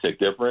said a tick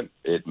different.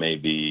 It may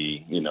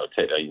be,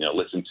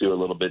 listened to a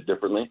little bit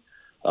differently.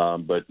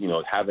 But,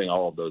 having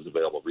all of those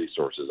available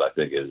resources, I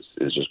think is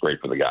just great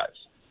for the guys.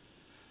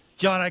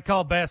 John, I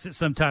call Bassett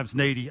sometimes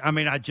needy. I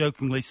mean, I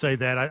jokingly say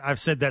that.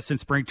 I've said that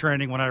since spring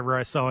training whenever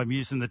I saw him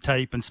using the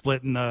tape and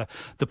splitting the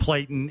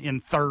plate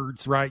in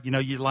thirds, right?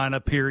 You line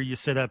up here, you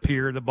sit up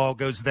here, the ball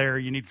goes there,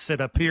 you need to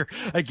sit up here.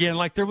 Again,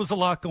 like there was a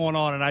lot going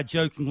on, and I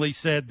jokingly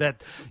said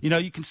that,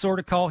 you can sort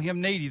of call him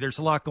needy. There's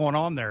a lot going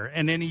on there.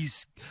 And then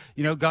he's,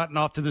 gotten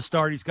off to the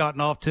start he's gotten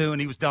off to,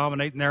 and he was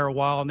dominating there a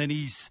while, and then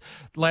he's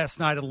last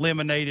night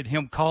eliminated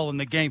him calling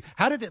the game.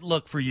 How did it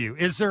look for you?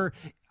 Is there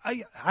 –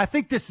 I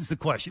think this is the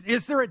question.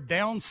 Is there a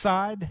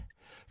downside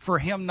for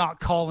him not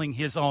calling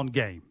his own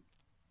game?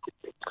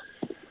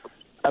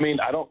 I mean,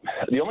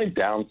 the only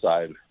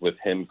downside with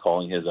him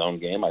calling his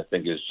own game, I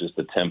think, is just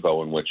the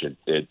tempo in which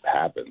it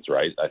happens,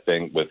 right? I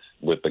think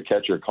with the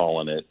catcher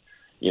calling it,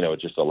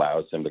 it just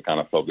allows him to kind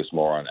of focus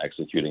more on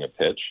executing a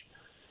pitch.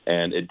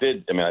 And it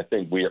did. I mean, I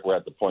think we're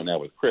at the point now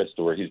with Chris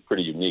to where he's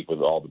pretty unique with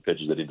all the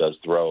pitches that he does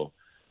throw.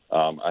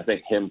 I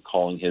think him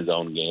calling his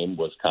own game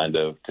was kind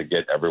of to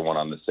get everyone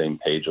on the same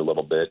page a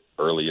little bit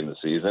early in the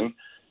season,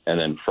 and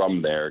then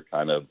from there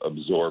kind of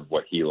absorb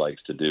what he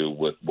likes to do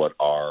with what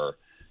our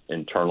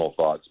internal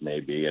thoughts may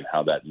be and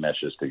how that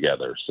meshes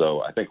together.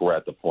 So I think we're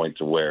at the point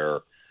to where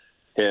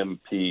him,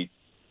 Pete,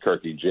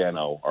 Kirky,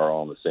 Jano are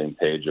all on the same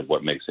page of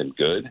what makes him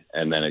good,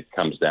 and then it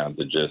comes down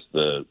to just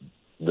the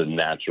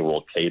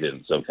natural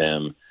cadence of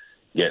him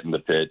getting the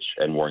pitch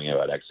and worrying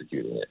about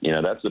executing it.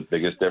 That's the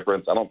biggest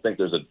difference. I don't think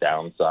there's a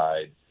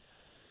downside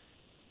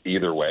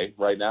either way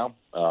right now.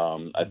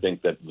 I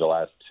think that the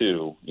last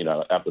two,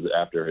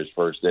 after his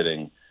first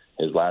inning,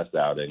 his last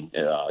outing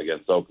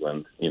against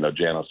Oakland,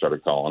 Jano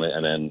started calling it,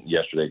 and then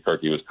yesterday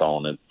Kirky was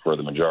calling it for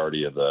the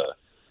majority of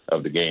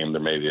the game. There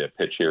may be a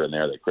pitch here and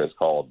there that Chris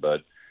called,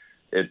 but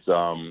it's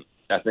I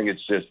think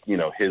it's just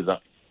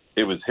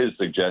it was his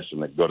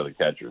suggestion that go to the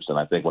catchers, and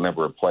I think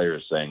whenever a player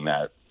is saying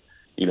that,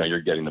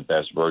 you're getting the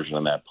best version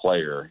of that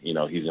player, he's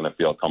going to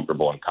feel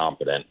comfortable and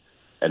confident,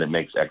 and it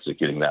makes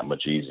executing that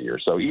much easier.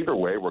 So either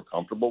way we're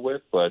comfortable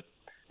with, but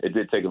it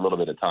did take a little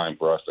bit of time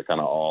for us to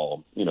kind of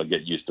all,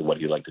 get used to what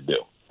he liked to do.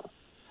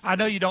 I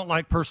know you don't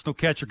like personal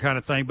catcher kind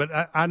of thing, but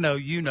I know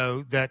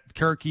that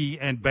Kirky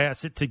and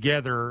Bassett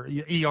together,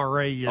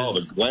 ERA is... Oh,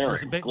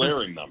 the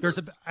glaring numbers.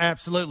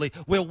 Absolutely.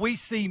 Will we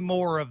see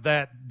more of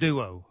that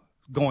duo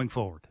going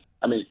forward?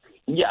 I mean,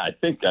 yeah, I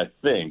think,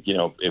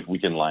 if we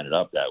can line it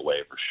up that way,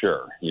 for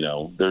sure.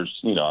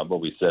 I've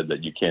always said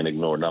that you can't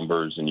ignore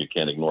numbers and you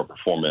can't ignore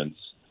performance.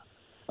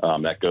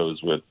 That goes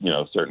with,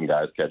 certain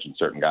guys catching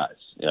certain guys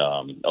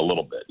a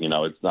little bit.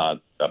 It's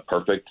not a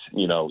perfect,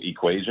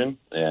 equation.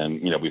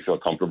 And, we feel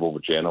comfortable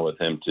with Jano with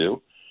him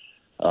too.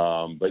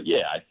 But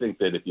yeah, I think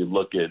that if you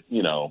look at,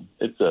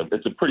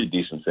 it's a pretty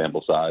decent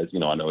sample size.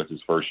 I know it's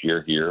his first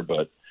year here,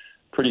 but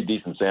pretty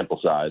decent sample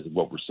size of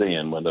what we're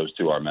seeing when those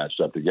two are matched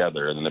up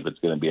together. And then if it's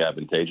going to be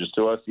advantageous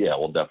to us, yeah,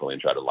 we'll definitely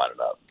try to line it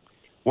up.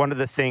 One of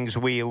the things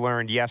we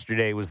learned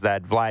yesterday was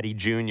that Vladdy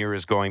Jr.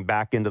 is going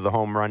back into the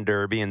home run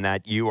derby, and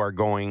that you are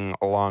going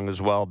along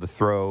as well to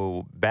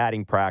throw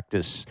batting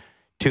practice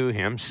to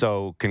him.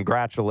 So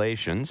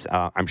congratulations.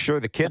 I'm sure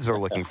the kids are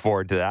looking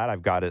forward to that.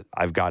 I've got to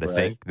right.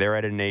 think they're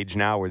at an age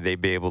now where they'd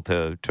be able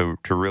to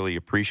really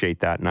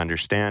appreciate that and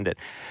understand it.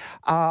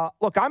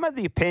 Look, I'm of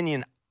the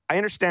opinion, I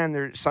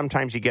understand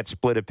sometimes you get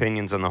split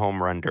opinions on the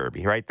home run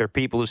derby, right? There are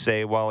people who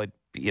say, well,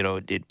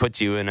 it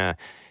puts you into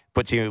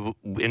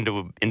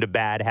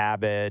bad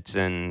habits,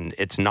 and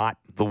it's not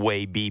the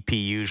way BP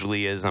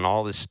usually is, and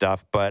all this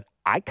stuff. But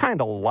I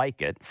kind of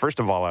like it. First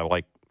of all, I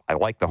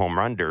like the home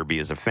run derby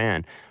as a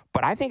fan.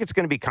 But I think it's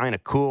going to be kind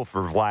of cool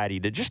for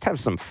Vladdy to just have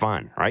some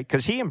fun, right?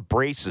 Because he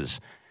embraces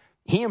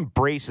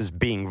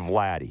being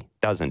Vladdy,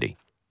 doesn't he?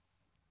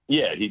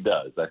 Yeah, he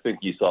does. I think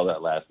you saw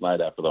that last night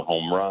after the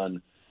home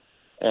run.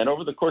 And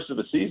over the course of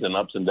the season,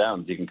 ups and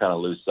downs, you can kind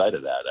of lose sight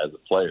of that as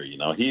a player. You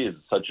know, he is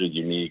such a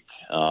unique,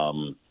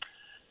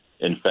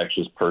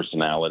 infectious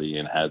personality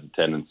and has a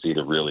tendency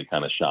to really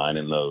kind of shine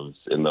in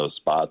those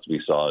spots.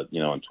 We saw it,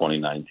 in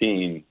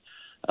 2019.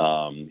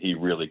 He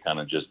really kind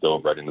of just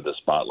dove right into the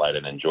spotlight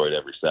and enjoyed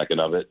every second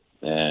of it.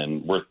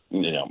 And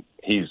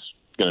he's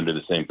going to do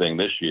the same thing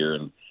this year.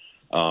 And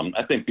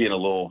I think being a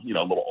little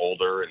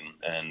older and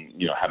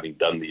having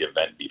done the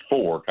event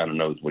before, kind of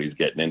knows what he's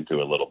getting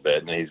into a little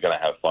bit, and he's going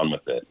to have fun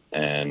with it.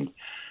 And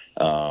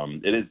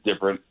it is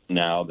different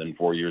now than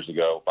 4 years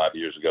ago, 5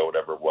 years ago,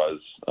 whatever it was,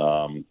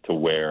 to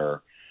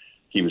where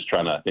he was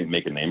trying to, I think,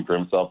 make a name for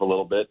himself a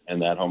little bit in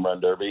that home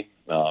run derby,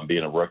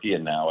 being a rookie,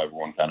 and now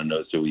everyone kind of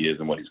knows who he is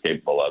and what he's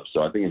capable of.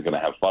 So I think he's going to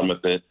have fun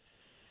with it.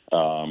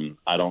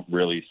 I don't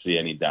really see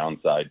any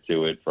downside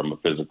to it from a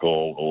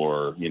physical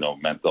or,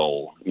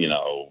 mental,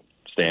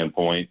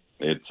 standpoint.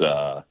 It's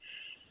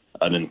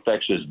an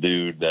infectious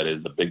dude that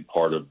is a big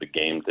part of the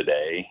game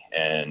today,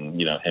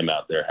 and him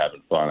out there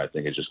having fun, I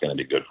think is just going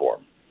to be good for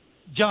him.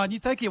 John, you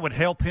think it would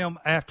help him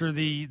after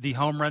the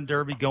home run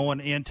derby going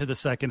into the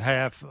second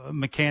half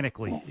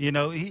mechanically?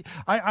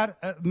 I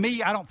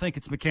don't think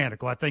it's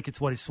mechanical. I think it's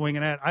what he's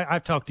swinging at.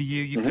 I've talked to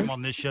you. You came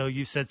on this show.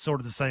 You said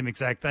sort of the same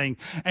exact thing.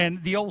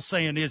 And the old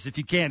saying is, if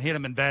you can't hit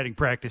him in batting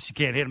practice, you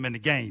can't hit him in the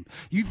game.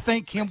 You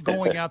think him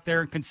going out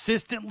there and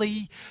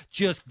consistently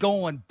just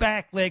going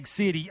back leg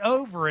city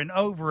over and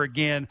over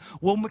again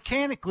will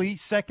mechanically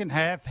second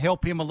half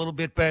help him a little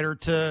bit better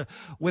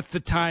with the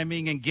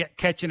timing and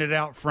catching it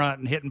out front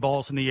and hitting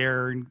balls in the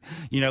air and,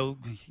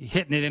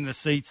 hitting it in the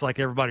seats like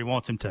everybody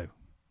wants him to?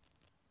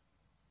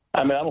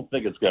 I mean, I don't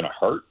think it's going to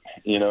hurt.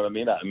 You know what I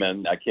mean?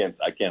 I can't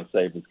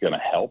say if it's going to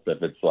help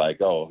if it's like,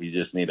 oh, you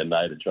just need a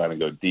night of trying to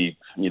go deep,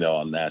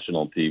 on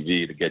national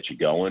TV to get you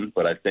going.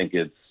 But I don't think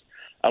it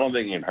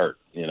can hurt.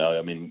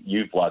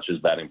 You've watched his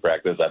batting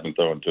practice. I've been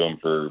throwing to him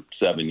for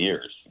 7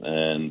 years.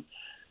 And,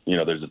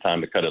 there's a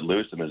time to cut it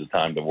loose and there's a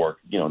time to work,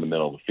 in the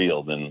middle of the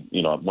field. And,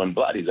 when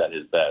Vladdy's at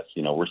his best,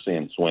 we're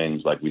seeing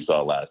swings like we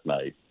saw last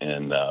night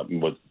and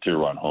with the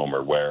 2-run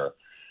homer where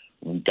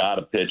we got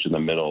a pitch in the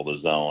middle of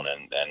the zone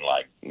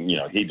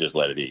and he just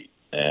let it eat.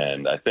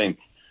 And I think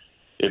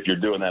if you're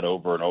doing that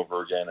over and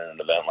over again in an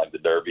event like the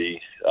Derby,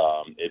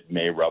 it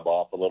may rub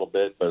off a little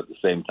bit. But at the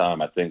same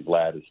time, I think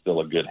Vlad is still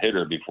a good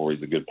hitter before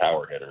he's a good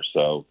power hitter.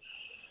 So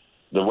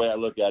the way I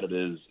look at it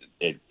is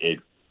it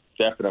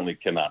definitely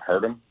cannot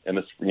hurt him in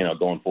this,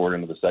 going forward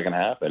into the second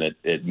half, and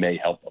it may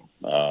help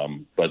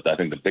him. But I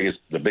think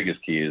the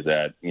biggest key is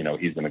that,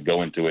 he's going to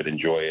go into it,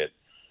 enjoy it,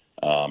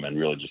 and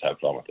really just have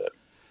fun with it.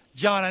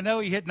 John, I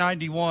know he hit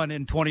 91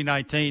 in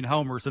 2019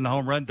 homers in the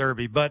home run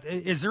derby, but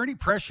is there any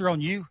pressure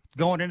on you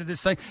going into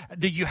this thing?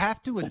 Do you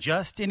have to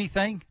adjust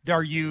anything?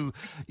 Are you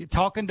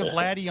talking to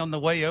Vladdy on the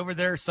way over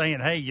there saying,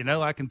 hey,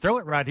 I can throw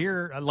it right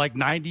here like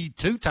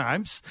 92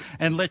 times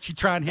and let you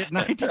try and hit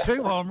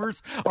 92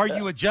 homers? Are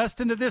you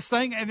adjusting to this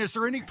thing? And is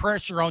there any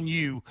pressure on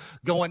you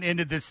going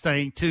into this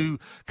thing to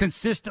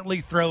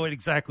consistently throw it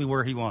exactly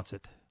where he wants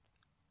it?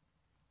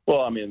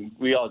 Well,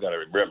 we all got to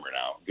remember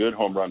now, good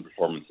home run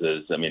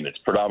performances, it's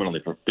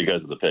predominantly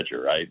because of the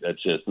pitcher, right?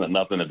 That's just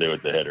nothing to do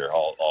with the hitter,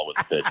 all with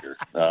the pitcher.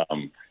 I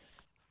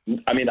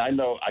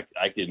know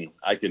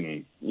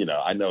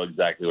I know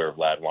exactly where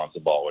Vlad wants the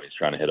ball when he's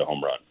trying to hit a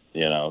home run,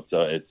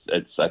 so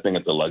I think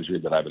it's a luxury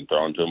that I've been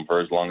throwing to him for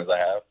as long as I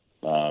have.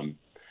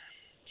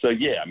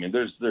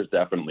 There's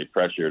definitely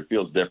pressure. It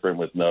feels different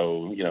with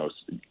no,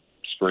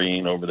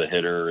 screen over the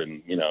hitter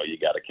and, you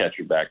got a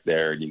catcher back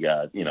there and you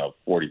got,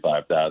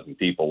 45,000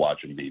 people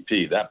watching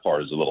BP. That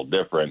part is a little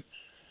different.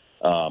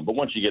 But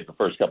once you get the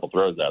first couple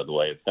throws out of the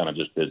way, it's kind of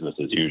just business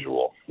as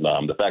usual.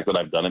 The fact that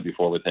I've done it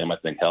before with him, I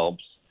think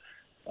helps.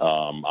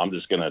 I'm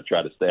just going to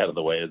try to stay out of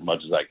the way as much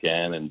as I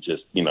can and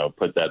just,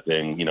 put that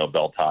thing,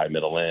 belt high,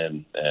 middle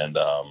in and,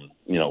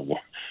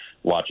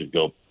 watch it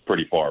go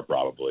pretty far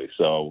probably.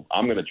 So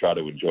I'm going to try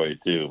to enjoy it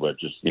too, but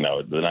just, the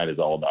night is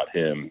all about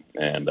him.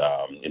 And,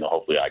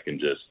 hopefully I can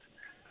just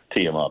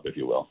tee him up, if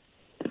you will.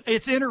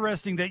 It's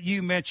interesting that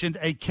you mentioned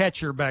a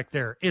catcher back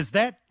there. Is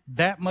that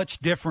much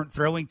different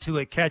throwing to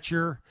a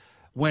catcher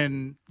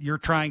when you're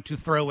trying to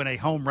throw in a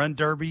home run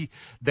derby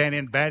than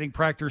in batting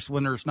practice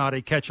when there's not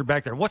a catcher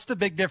back there? What's the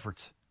big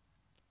difference?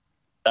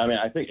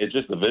 I think it's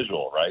just the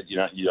visual, right? You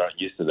aren't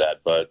used to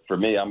that. But for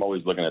me, I'm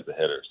always looking at the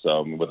hitter.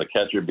 So with a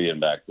catcher being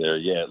back there,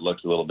 it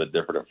looks a little bit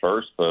different at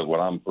first. But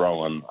when I'm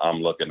throwing, I'm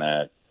looking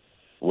at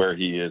where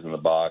he is in the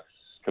box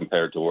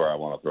compared to where I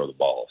want to throw the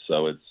ball.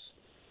 So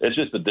it's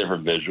just a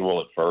different visual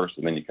at first,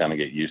 and then you kind of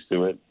get used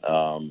to it.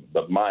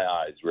 But my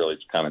eyes really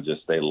kind of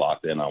just stay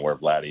locked in on where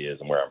Vladdy is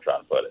and where I'm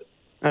trying to put it.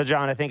 Now,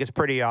 John, I think it's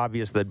pretty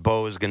obvious that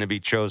Bo is going to be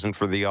chosen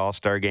for the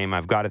All-Star game.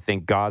 I've got to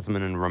think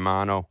Gausman and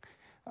Romano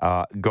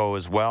go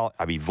as well.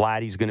 I mean,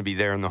 Vladdy's going to be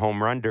there in the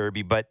home run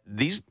derby, but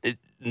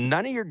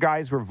none of your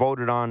guys were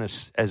voted on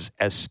as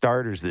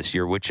starters this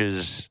year, which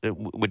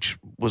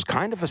was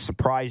kind of a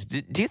surprise.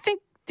 Do you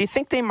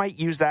think they might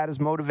use that as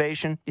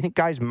motivation? Do you think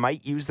guys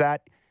might use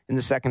that in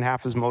the second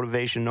half as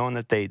motivation, knowing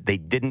that they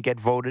didn't get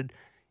voted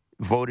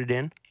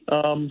in?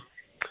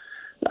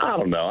 I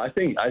don't know. I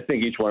think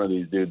each one of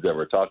these dudes that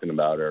we're talking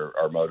about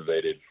are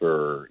motivated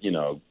for,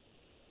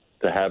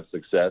 to have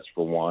success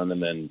for one,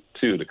 and then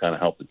two, to kind of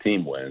help the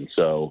team win.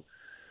 So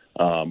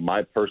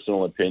my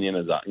personal opinion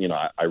is,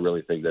 I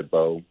really think that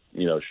Bo,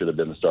 should have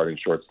been the starting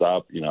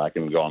shortstop. I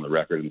can go on the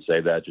record and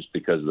say that just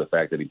because of the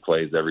fact that he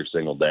plays every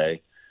single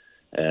day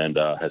and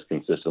has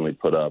consistently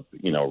put up,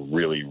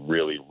 really,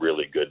 really,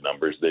 really good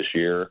numbers this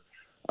year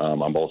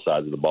on both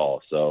sides of the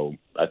ball. So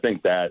I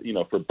think that,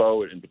 for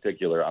Bo in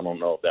particular, I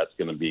don't know if that's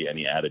going to be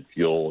any added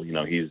fuel.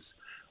 He's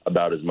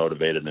about as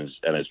motivated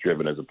and as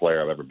driven as a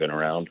player I've ever been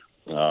around.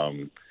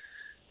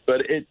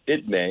 But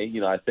it may,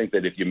 I think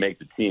that if you make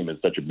the team,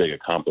 it's such a big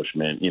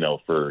accomplishment,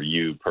 for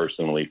you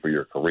personally, for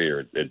your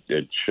career.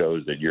 It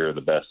shows that you're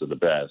the best of the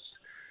best,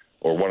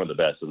 or one of the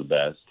best of the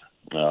best.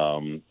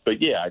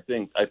 But yeah, I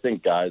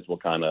think guys will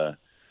kind of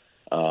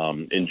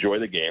enjoy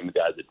the game. The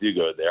guys that do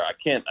go there, I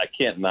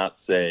can't not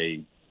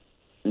say,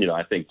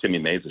 I think Timmy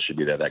Mesa should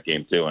be there that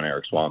game too, and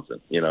Eric Swanson.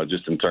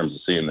 Just in terms of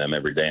seeing them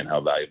every day and how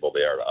valuable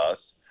they are to us.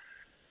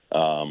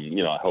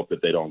 I hope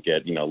that they don't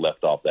get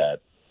left off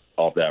that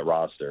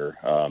roster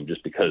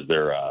just because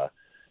they're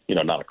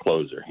not a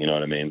closer. You know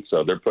what I mean?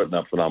 So they're putting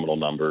up phenomenal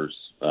numbers.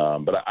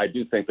 But I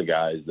do think the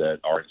guys that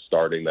aren't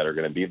starting that are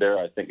going to be there,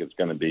 I think it's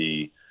going to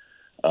be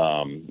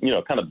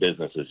kind of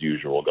business as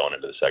usual going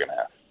into the second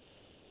half.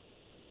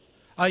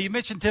 You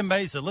mentioned Tim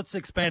Mesa. Let's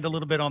expand a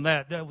little bit on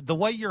that. The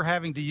way you're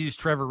having to use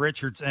Trevor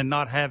Richards and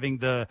not having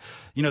the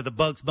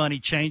Bugs Bunny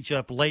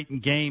changeup late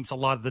in games a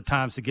lot of the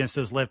times against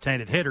those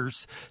left-handed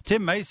hitters,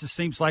 Tim Mesa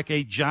seems like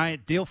a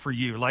giant deal for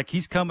you. Like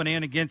he's coming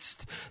in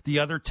against the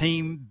other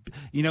team,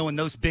 in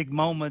those big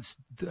moments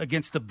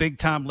against the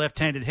big-time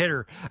left-handed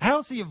hitter.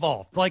 How's he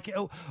evolved? Like,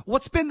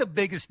 what's been the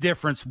biggest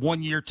difference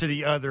one year to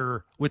the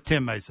other with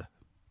Tim Mesa?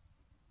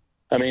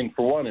 I mean,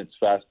 for one, it's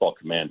fastball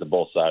command to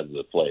both sides of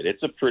the plate.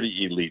 It's a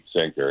pretty elite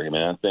sinker. I mean,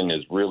 that thing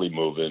is really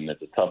moving.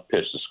 It's a tough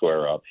pitch to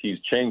square up. He's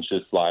changed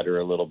his slider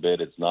a little bit.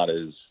 It's not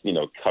as,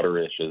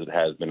 cutter-ish as it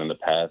has been in the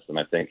past, and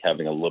I think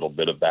having a little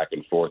bit of back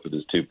and forth with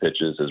his two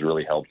pitches has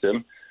really helped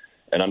him,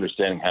 and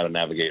understanding how to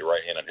navigate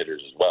right-handed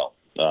hitters as well.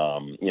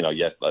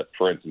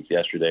 For instance,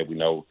 yesterday we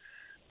know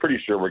pretty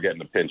sure we're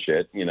getting a pinch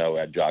hit,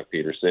 at Jock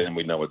Peterson, and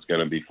we know it's going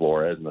to be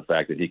Flores, and the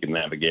fact that he can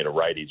navigate a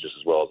righty just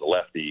as well as a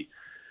lefty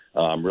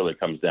really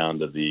comes down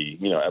to the,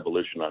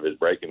 evolution of his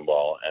breaking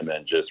ball, and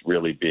then just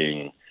really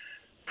being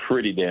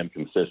pretty damn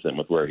consistent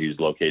with where he's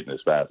locating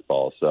his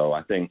fastball. So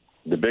I think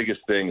the biggest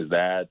thing is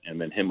that, and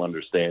then him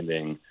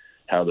understanding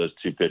how those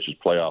two pitches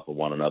play off of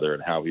one another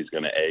and how he's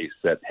going to, A,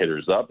 set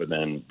hitters up, and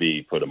then,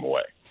 B, put them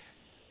away.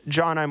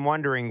 John, I'm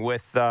wondering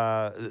with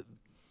the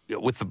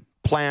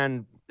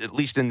plan, at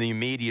least in the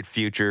immediate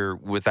future,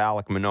 with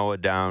Alek Manoah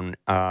down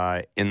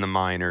in the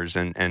minors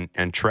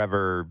and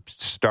Trevor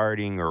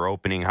starting or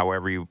opening,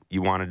 however you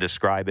want to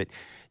describe it,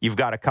 you've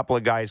got a couple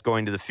of guys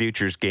going to the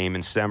futures game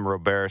in Sem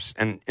Roberts,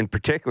 and in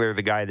particular,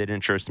 the guy that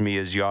interests me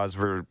is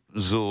Yosver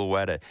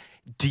Zulueta.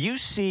 Do you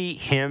see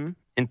him,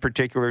 in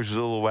particular,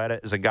 Zulueta,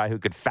 as a guy who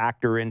could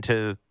factor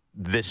into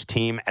this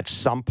team at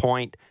some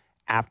point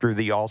after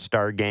the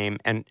All-Star game?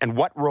 And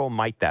what role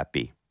might that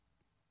be?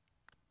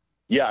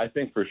 Yeah, I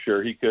think for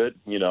sure he could.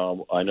 I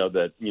know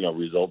that,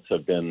 results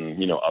have been,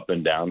 up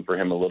and down for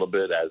him a little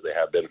bit, as they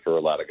have been for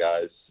a lot of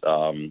guys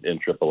in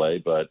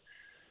AAA. But,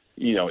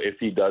 if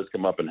he does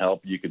come up and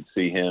help, you could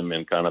see him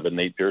in kind of a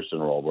Nate Pearson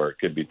role where it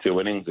could be 2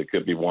 innings, it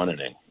could be 1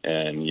 inning.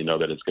 And you know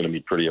that it's going to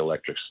be pretty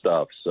electric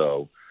stuff.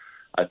 So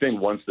I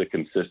think once the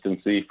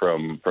consistency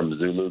from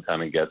Zulu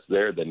kind of gets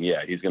there, then,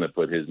 yeah, he's going to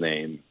put his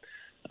name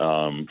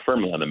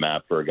firmly on the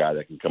map for a guy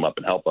that can come up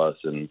and help us.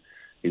 And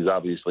he's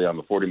obviously on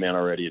the 40-man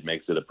already. It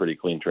makes it a pretty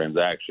clean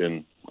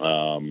transaction.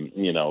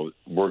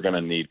 We're going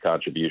to need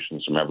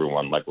contributions from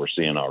everyone like we're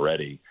seeing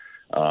already.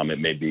 It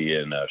may be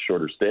in a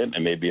shorter stint.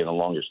 It may be in a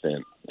longer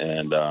stint.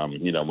 And,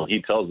 when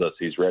he tells us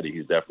he's ready,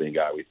 he's definitely a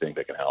guy we think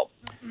that can help.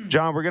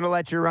 John, we're going to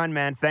let you run,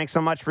 man. Thanks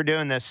so much for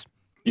doing this.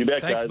 You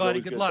bet, Thanks, guys. buddy.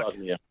 Always good luck.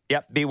 talking to you.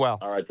 Yep, be well.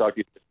 All right, talk to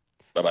you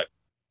soon. Bye-bye.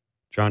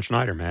 John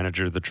Schneider,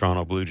 manager of the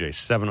Toronto Blue Jays,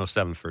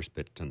 7:07 first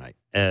pitch tonight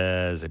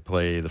as they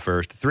play the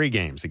first 3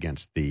 games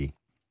against the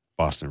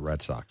Boston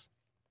Red Sox.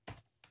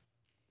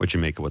 What you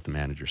make of what the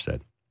manager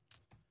said?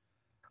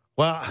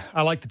 Well,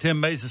 I like the Tim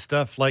Mesa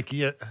stuff. Like,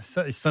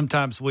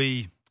 sometimes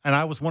and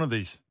I was one of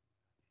these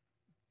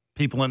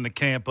people in the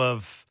camp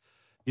of,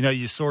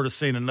 you sort of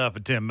seen enough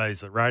of Tim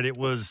Mesa, right? It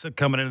was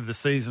coming into the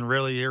season,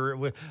 really, here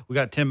we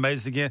got Tim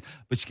Mesa again,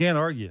 but you can't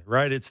argue,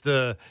 right? It's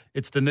the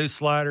new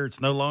slider. It's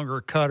no longer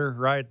a cutter,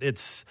 right?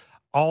 It's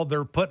all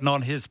they're putting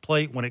on his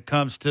plate when it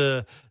comes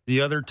to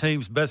the other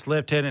team's best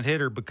left-handed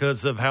hitter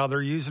because of how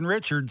they're using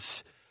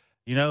Richards.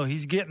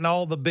 He's getting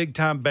all the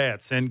big-time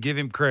bats, and give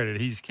him credit.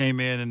 He's came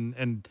in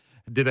and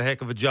did a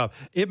heck of a job.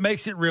 It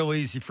makes it real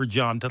easy for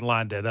John to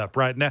line that up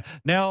right now.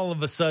 Now, all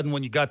of a sudden,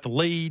 when you got the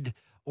lead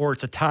or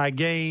it's a tie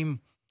game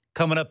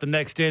coming up the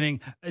next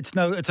inning, it's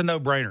a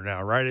no-brainer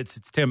now, right? It's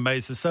Tim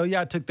Mesa. So,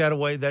 yeah, I took that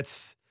away.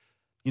 That's,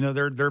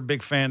 they're a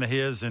big fan of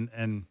his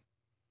and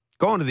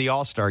going to the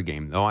All-Star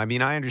game, though. I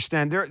mean, I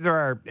understand there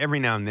are every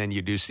now and then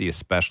you do see a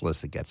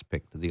specialist that gets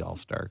picked to the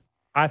All-Star.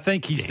 I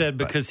think he said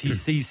because he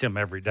sees him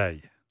every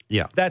day.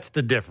 Yeah, that's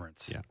the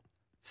difference. Yeah,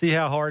 see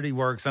how hard he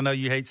works. I know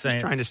you hate saying.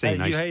 He's trying to say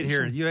nice. You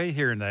hate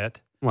hearing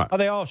that. What? Oh,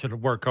 they all should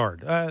have worked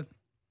hard. I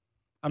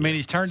mean,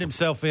 he's turned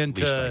himself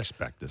into. At least I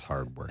expect this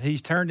hard work.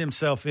 He's turned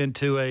himself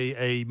into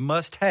a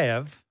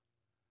must-have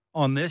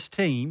on this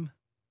team.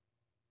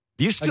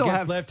 You still against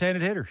have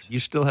left-handed hitters. You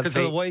still have because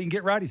of the way you can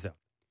get righties out.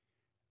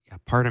 Yeah,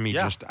 part of me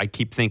I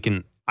keep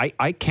thinking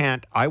I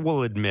can't. I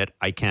will admit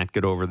I can't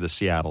get over the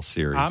Seattle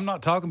series. I'm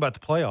not talking about the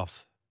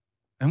playoffs,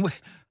 and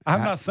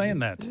I'm not saying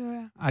that.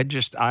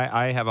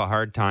 I have a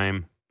hard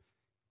time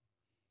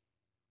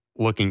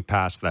looking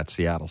past that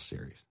Seattle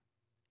series.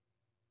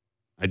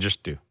 I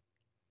just do.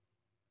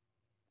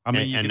 I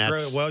mean,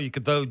 you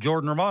could throw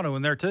Jordan Romano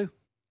in there too.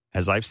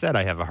 As I've said,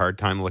 I have a hard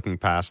time looking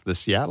past the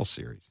Seattle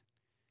series.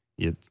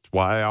 It's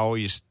why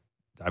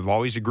I've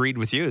always agreed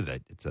with you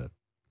that it's a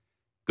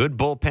good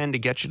bullpen to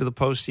get you to the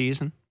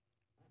postseason.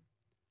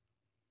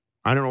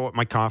 I don't know what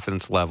my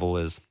confidence level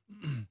is.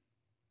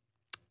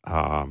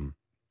 I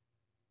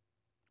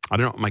don't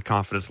know what my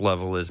confidence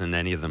level is in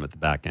any of them at the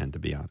back end, to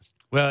be honest.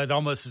 Well, it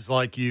almost is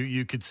like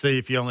you could see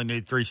if you only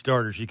need 3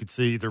 starters, you could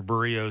see either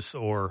Barrios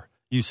or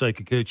Yusei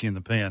Kikuchi in the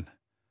pen,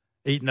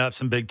 eating up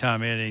some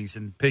big-time innings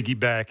and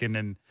piggybacking,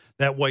 and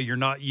that way you're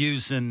not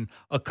using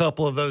a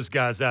couple of those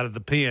guys out of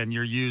the pen.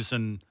 You're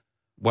using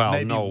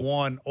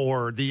one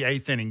or the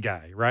 8th inning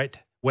guy, right?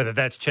 Whether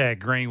that's Chad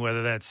Green,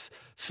 whether that's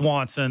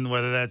Swanson,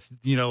 whether that's,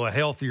 a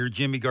healthier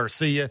Jimmy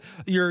Garcia,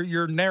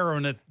 you're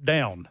narrowing it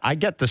down. I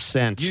get the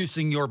sense.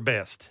 Using your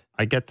best.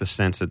 I get the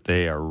sense that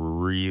they are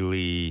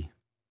really,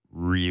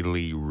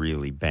 really,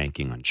 really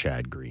banking on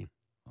Chad Green.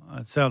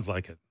 It sounds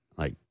like it.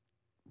 Like,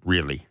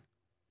 really.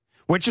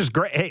 Which is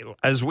great. Hey,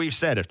 as we've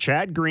said, if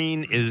Chad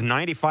Green is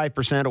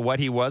 95% of what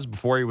he was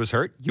before he was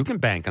hurt, you can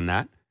bank on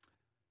that.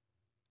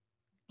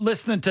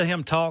 Listening to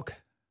him talk,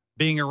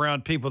 being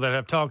around people that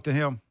have talked to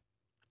him,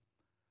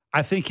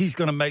 I think he's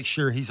going to make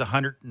sure he's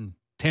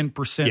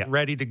 110%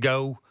 ready to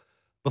go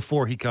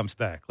before he comes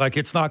back. Like,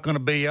 it's not going to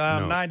be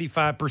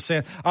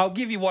 95%. I'll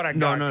give you what I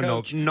got,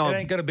 Coach. No. It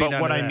ain't going to be But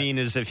what I mean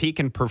is if he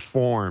can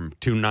perform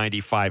to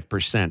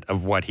 95%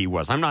 of what he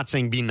was. I'm not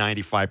saying be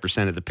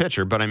 95% of the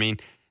pitcher, but I mean,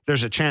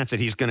 there's a chance that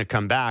he's going to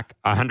come back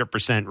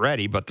 100%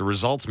 ready, but the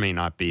results may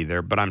not be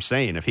there. But I'm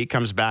saying if he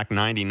comes back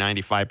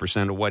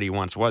 95% of what he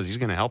once was, he's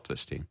going to help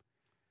this team.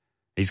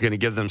 He's going to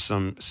give them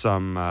some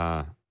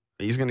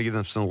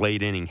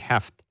late inning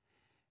heft.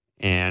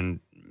 And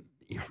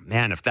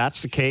man, if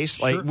that's the case,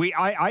 sure.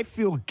 I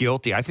feel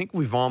guilty. I think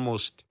we've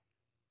almost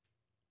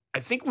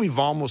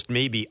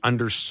maybe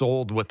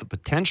undersold what the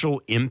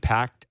potential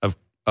impact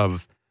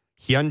of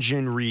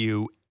Hyunjin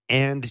Ryu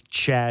and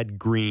Chad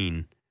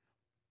Green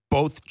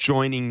both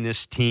joining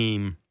this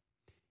team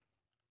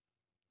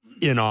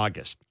in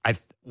August. I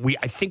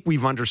think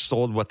we've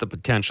undersold what the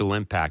potential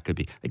impact could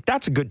be. Like,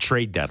 that's a good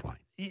trade deadline.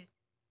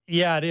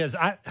 Yeah, it is.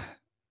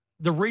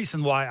 The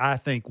reason why I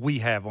think we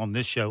have on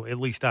this show, at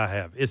least I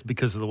have, is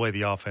because of the way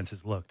the offense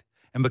has looked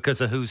and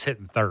because of who's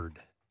hitting third.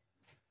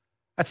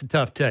 That's a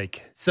tough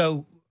take.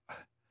 So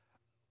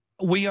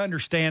we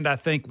understand, I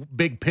think,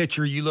 big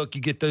picture, you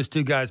get those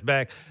 2 guys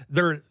back.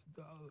 They're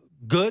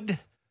good.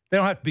 They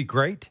don't have to be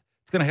great.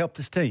 It's going to help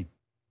this team.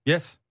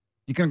 Yes?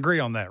 You can agree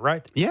on that,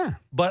 right? Yeah.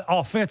 But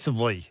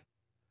offensively,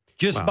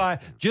 just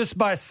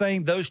by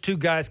saying those 2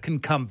 guys can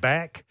come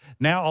back,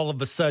 now all of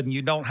a sudden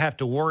you don't have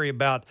to worry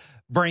about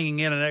bringing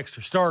in an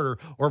extra starter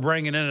or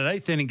bringing in an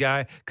 8th inning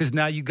guy, because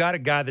now you got a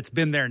guy that's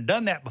been there and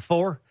done that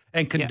before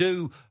and can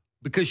do,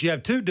 because you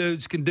have 2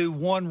 dudes, can do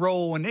one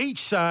role on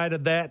each side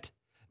of that.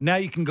 Now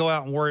you can go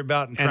out and worry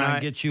about and try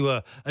and get you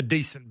a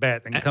decent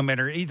bat and come in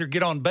or either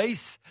get on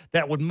base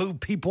that would move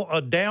people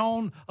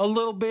down a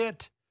little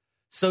bit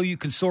so you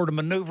can sort of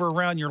maneuver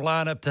around your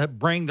lineup to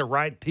bring the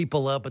right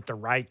people up at the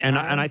right time.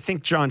 And I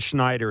think John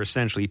Schneider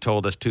essentially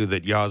told us, too,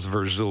 that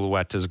Yosver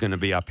Zulueta is going to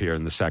be up here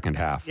in the second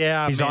half.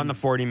 Yeah, he's on the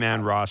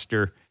 40-man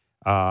roster.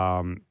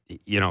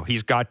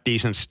 He's got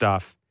decent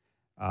stuff.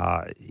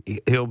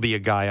 He'll be a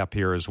guy up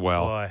here as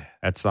well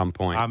at some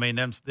point. I mean,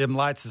 them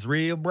lights is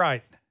real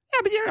bright.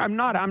 Yeah,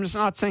 but I'm just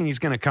not saying he's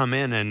going to come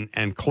in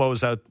and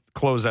close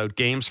out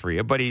games for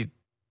you, but he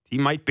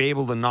might be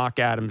able to knock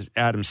Adam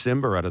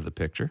Simber out of the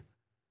picture.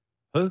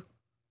 Who?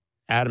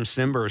 Adam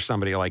Simber or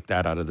somebody like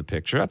that out of the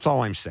picture. That's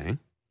all I'm saying.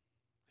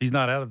 He's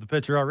not out of the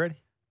picture already?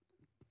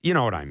 You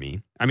know what I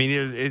mean. I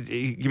mean,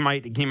 he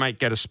might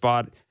get a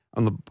spot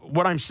on the.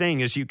 What I'm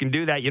saying is you can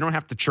do that. You don't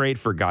have to trade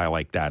for a guy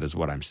like that is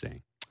what I'm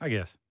saying. I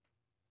guess.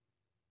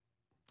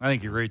 I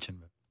think you're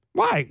reaching.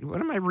 Why? What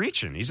am I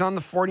reaching? He's on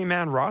the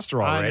 40-man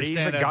roster already.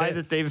 He's a guy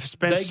that they've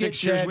spent 6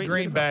 years waiting. They get Chad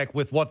Green back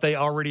with what they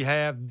already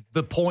have.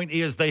 The point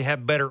is they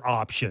have better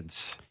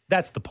options.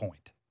 That's the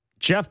point.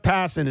 Jeff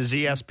Passan is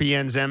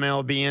ESPN's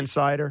MLB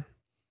insider.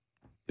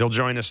 He'll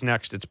join us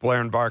next. It's Blair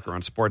and Barker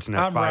on Sportsnet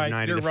I'm 590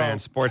 right. You're The Fan, wrong.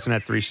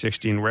 Sportsnet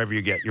 360, and wherever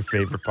you get your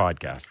favorite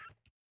podcast.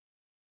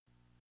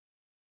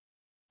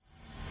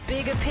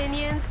 Big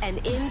opinions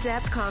and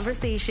in-depth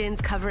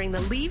conversations covering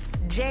the Leafs,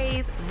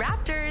 Jays,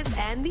 Raptors,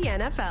 and the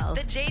NFL.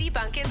 The JD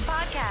Bunkis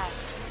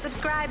Podcast.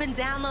 Subscribe and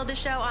download the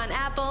show on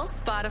Apple,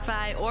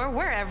 Spotify, or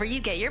wherever you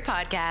get your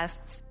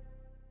podcasts.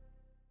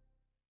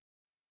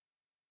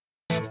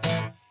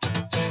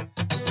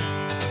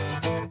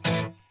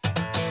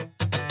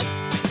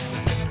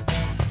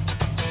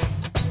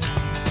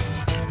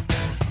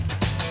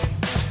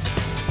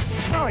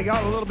 Oh, I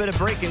got a little bit of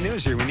breaking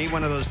news here. We need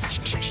one of those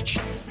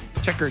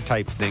ticker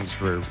type things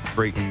for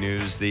breaking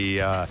news.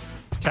 The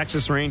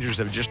Texas Rangers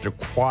have just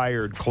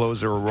acquired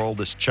closer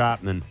Aroldis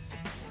Chapman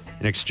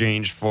in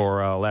exchange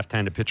for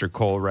left-handed pitcher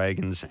Cole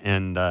Ragans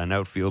and an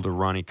outfielder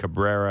Ronnie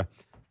Cabrera.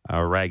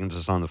 Ragans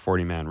is on the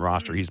 40-man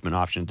roster. He's been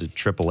optioned to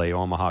AAA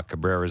Omaha.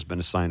 Cabrera has been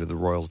assigned to the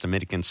Royals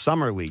Dominican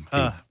Summer League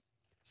team.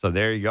 So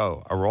there you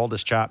go.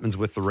 Aroldis Chapman's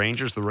with the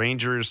Rangers. The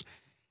Rangers,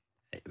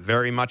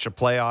 very much a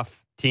playoff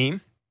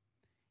team.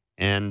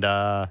 And,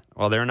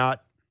 well, they're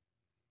not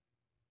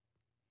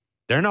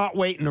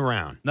waiting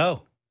around.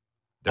 No.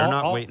 They're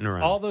not waiting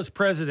around. All those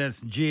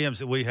presidents and GMs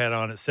that we had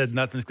on it said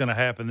nothing's going to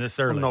happen this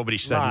early. Well, nobody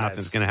said Lies.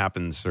 nothing's going to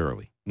happen this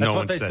early. That's no what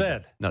one they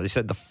said. that. No, they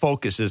said the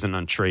focus isn't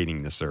on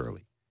trading this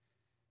early.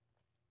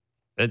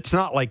 It's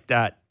not like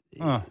that.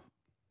 Huh.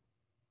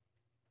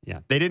 Yeah,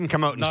 they didn't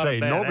come out and Not a say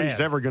bad nobody's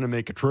ad. ever going to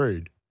make a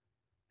trade.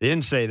 They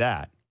didn't say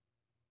that.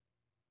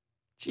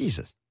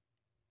 Jesus.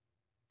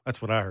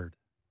 That's what I heard.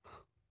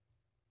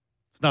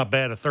 It's not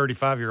bad, a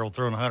 35-year-old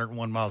throwing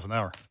 101 miles an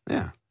hour.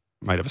 Yeah,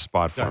 might have a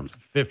spot for him.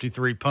 Got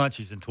 53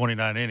 punches in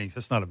 29 innings.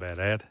 That's not a bad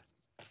ad.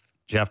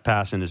 Jeff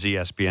Passan is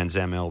ESPN's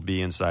MLB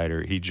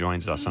insider. He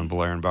joins us on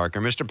Blair and Barker.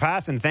 Mr.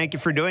 Passan, thank you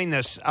for doing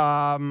this.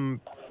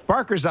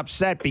 Barker's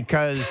upset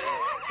because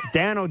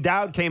Dan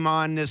O'Dowd came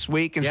on this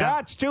week and said,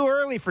 it's too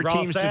early for Ross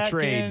teams to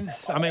trade.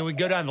 Atkins. I mean, we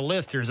go down the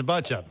list. There's a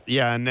bunch of them.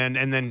 Yeah, and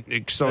then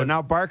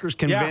now Barker's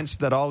convinced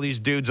that all these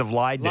dudes have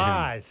lied to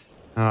Lies.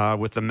 him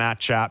with the Matt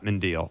Chapman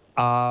deal.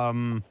 Or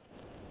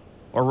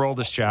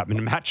Aroldis Chapman.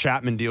 The Matt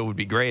Chapman deal would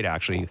be great,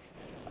 actually.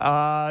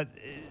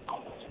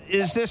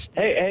 Is this...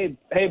 Hey,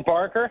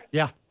 Barker.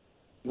 Yeah.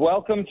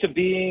 Welcome to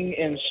being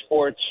in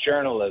sports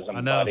journalism,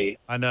 I know. buddy.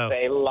 I know.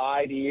 They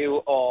lie to you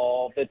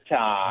all the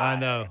time. I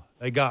know.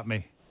 They got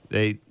me.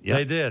 They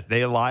did.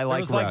 They lie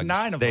like was rugs. like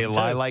 9 of they them,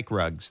 lie too. like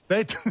rugs.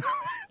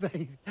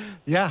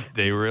 Yeah.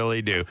 They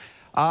really do.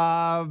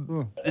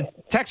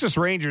 Texas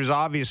Rangers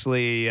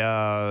obviously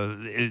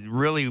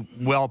really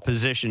well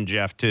positioned,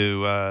 Jeff,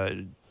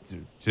 to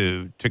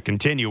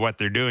continue what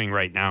they're doing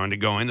right now and to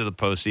go into the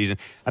postseason.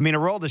 I mean,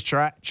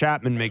 Aroldis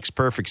Chapman makes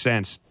perfect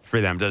sense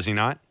for them, does he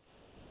not?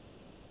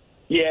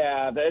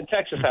 Yeah,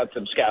 Texas had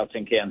some scouts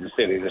in Kansas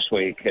City this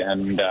week,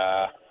 and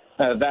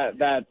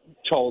that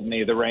told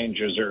me the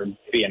Rangers are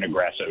being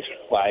aggressive.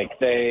 Like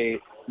they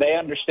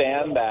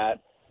understand that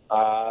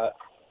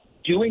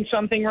doing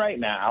something right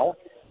now,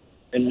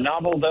 and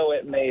novel though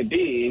it may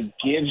be,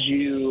 gives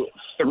you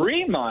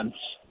 3 months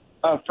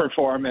of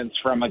performance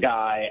from a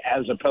guy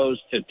as opposed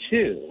to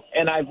 2.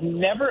 And I've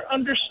never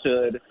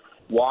understood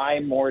why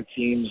more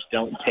teams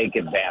don't take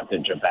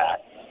advantage of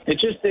that.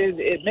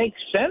 It makes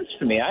sense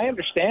to me. I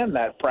understand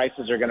that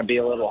prices are going to be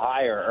a little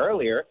higher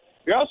earlier.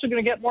 You're also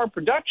going to get more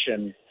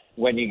production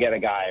when you get a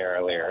guy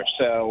earlier.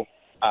 So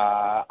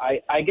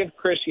I give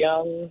Chris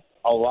Young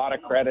a lot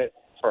of credit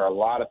for a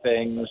lot of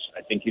things.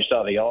 I think you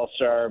saw the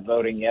All-Star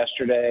voting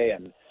yesterday,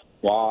 and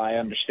while I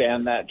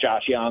understand that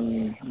Josh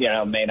Young,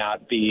 may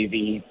not be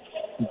the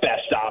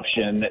best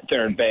option at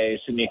third base,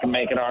 and you can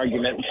make an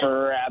argument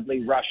for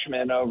Adley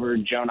Rutschman over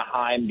Jonah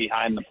Heim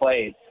behind the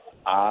plate,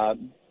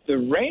 the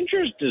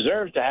Rangers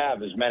deserve to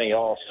have as many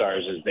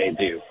All-Stars as they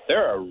do.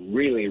 They're a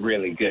really,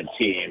 really good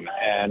team,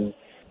 and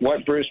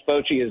what Bruce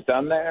Bochy has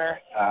done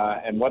there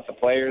and what the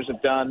players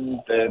have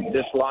done,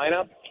 this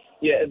lineup,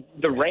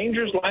 the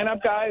Rangers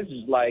lineup, guys,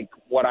 is like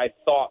what I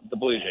thought the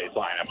Blue Jays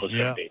lineup was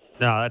going to be.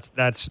 No,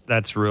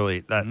 that's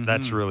really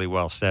that's really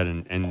well said,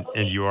 and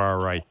you are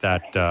right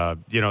that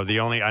the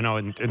only I know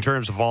in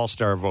terms of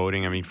All-Star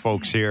voting, I mean,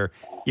 folks here,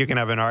 you can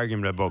have an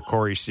argument about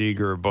Corey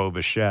Seager or Bo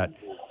Bichette,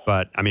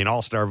 but I mean,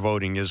 All-Star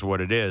voting is what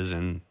it is,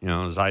 and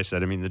as I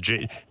said, I mean,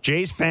 the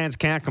Jays fans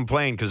can't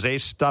complain because they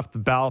stuffed the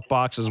ballot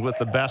boxes with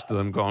the best of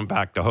them going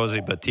back to Jose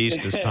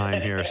Batista's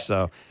time here,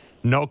 so.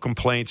 No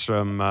complaints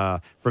from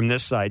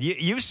this side.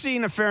 You've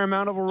seen a fair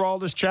amount of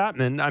Aroldis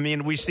Chapman. I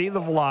mean, we see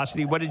the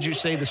velocity. What did you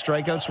say the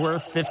strikeouts were?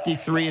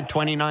 53 in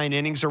 29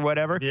 innings or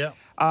whatever? Yeah.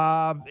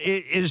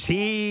 Is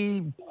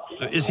he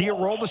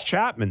Aroldis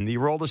Chapman, the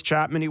Aroldis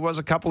Chapman he was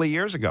a couple of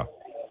years ago?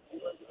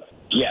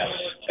 Yes.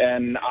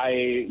 And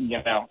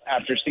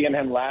after seeing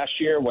him last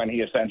year when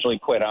he essentially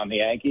quit on the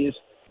Yankees,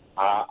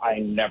 I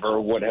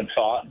never would have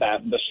thought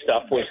that the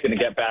stuff was going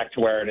to get back to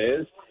where it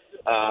is.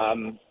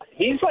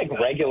 He's like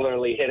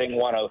regularly hitting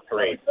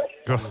 103.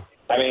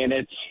 I mean,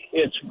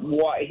 it's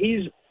what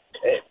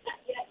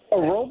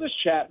Aroldis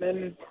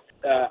Chapman,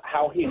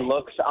 how he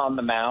looks on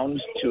the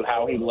mound to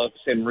how he looks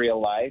in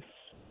real life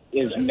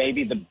is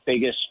maybe the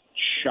biggest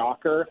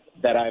shocker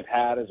that I've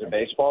had as a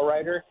baseball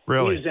writer.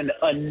 Really? He's an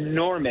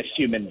enormous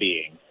human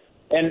being.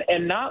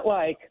 And not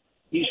like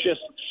he's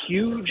just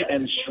huge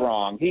and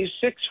strong. He's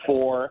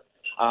 6'4".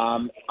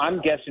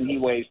 I'm guessing he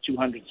weighs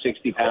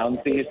 260 pounds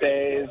these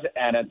days,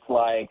 and it's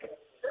like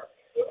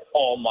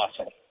all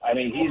muscle. I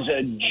mean, he's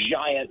a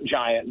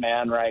giant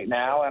man right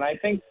now, and I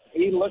think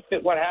he looked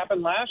at what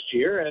happened last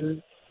year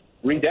and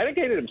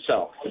rededicated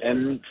himself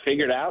and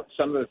figured out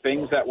some of the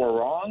things that were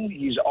wrong.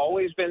 He's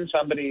always been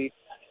somebody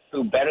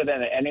who, better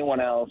than anyone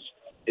else,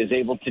 is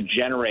able to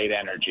generate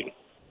energy.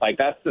 Like,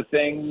 that's the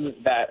thing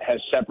that has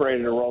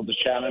separated Aroldis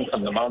Chapman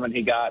from the moment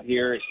he got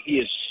here. He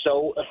is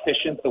so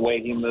efficient the way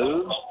he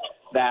moves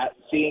that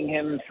seeing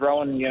him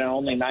throwing,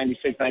 only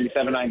 96,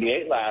 97,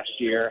 98 last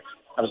year,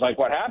 I was like,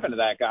 what happened to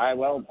that guy?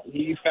 Well,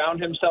 he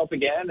found himself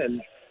again,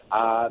 and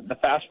the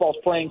fastball's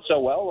playing so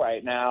well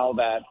right now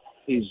that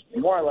he's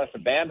more or less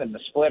abandoned the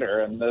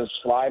splitter, and the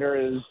slider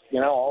is,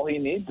 all he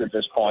needs at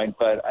this point.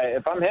 But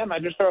if I'm him, I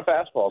just throw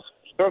fastballs.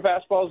 Throw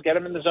fastballs, get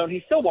him in the zone.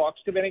 He still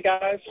walks too many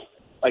guys.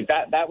 Like,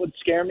 that would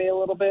scare me a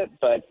little bit,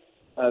 but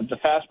the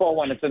fastball,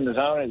 when it's in the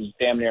zone, is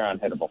damn near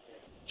unhittable.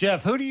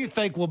 Jeff, who do you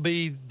think will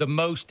be the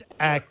most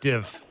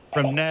active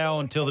from now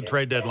until the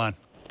trade deadline?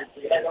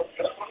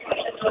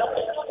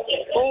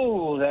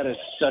 Oh, that is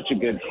such a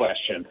good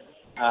question.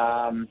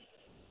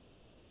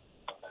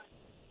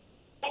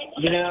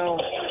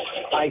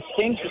 I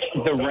think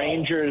the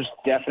Rangers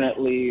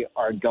definitely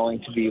are going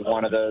to be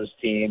one of those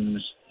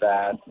teams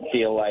that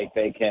feel like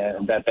they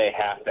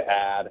have to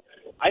add.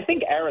 I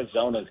think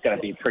Arizona is going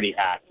to be pretty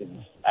active,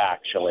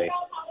 actually.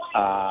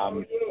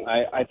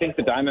 I think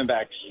the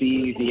Diamondbacks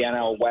see the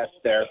NL West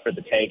there for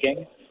the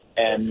taking,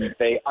 and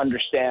they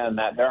understand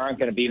that there aren't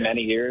going to be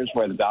many years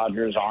where the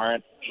Dodgers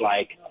aren't,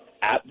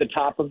 at the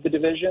top of the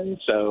division.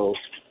 So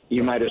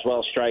you might as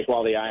well strike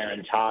while the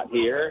iron's hot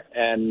here.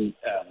 And,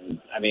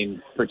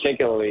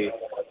 particularly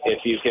if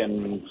you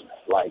can,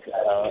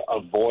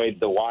 avoid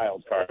the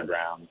wild card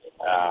round.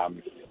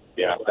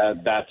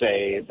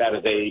 That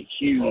is a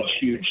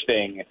huge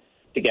thing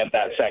to get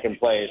that second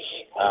place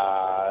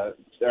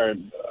or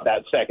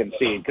that second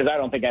seed, because I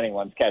don't think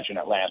anyone's catching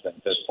Atlanta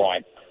at this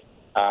point.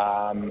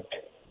 I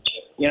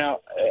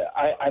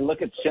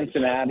look at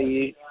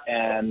Cincinnati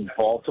and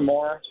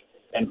Baltimore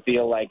and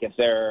feel like if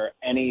there are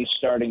any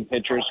starting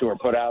pitchers who are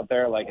put out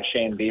there, like a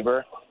Shane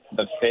Bieber,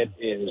 the fit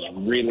is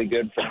really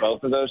good for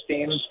both of those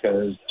teams,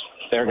 because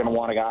they're going to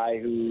want a guy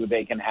who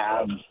they can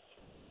have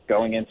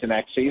going into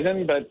next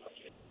season. But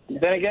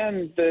then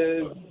again,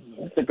 the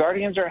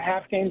Guardians are a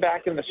half game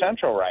back in the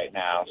Central right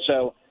now.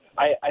 So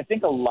I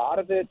think a lot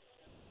of it,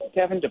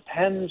 Kevin,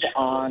 depends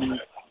on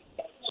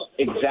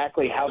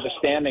exactly how the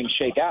standings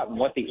shake out and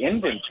what the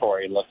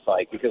inventory looks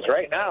like, because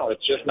right now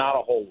it's just not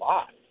a whole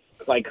lot.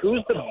 Like,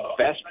 who's the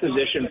best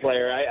position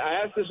player?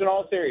 I ask this in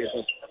all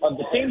seriousness. Of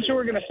the teams who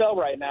are going to sell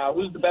right now,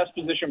 who's the best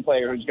position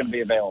player who's going to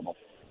be available?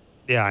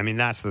 Yeah,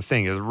 that's the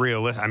thing. Is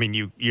real.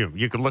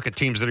 You could look at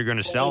teams that are going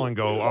to sell and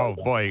go, oh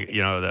boy,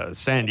 the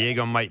San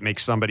Diego might make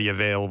somebody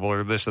available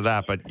or this or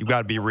that, but you've got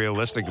to be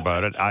realistic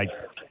about it.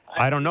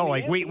 I don't know.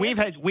 We've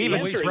had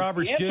Luis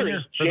Roberts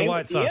Jr. for the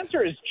White Sox. The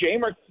answer is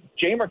Jeimer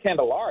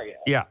Candelario.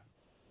 Yeah.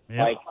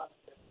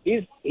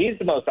 He's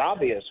the most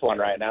obvious one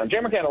right now. And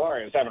Jeimer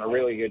Candelario is having a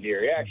really good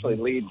year. He actually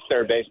leads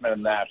third baseman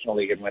in the National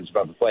League in wins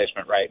above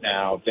replacement right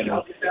now. Been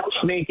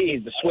sneaky.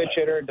 He's a switch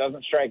hitter.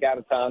 Doesn't strike out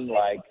a ton.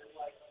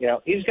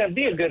 He's going to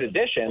be a good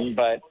addition,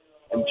 but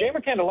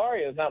Jeimer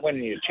Candelario is not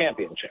winning you a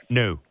championship.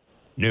 No,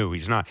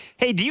 he's not.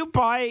 Hey, do you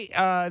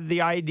buy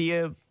the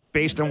idea,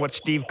 based on what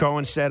Steve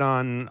Cohen said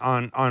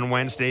on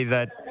Wednesday,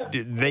 that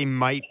they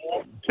might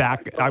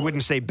I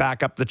wouldn't say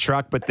back up the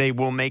truck, but they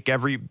will make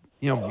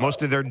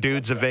most of their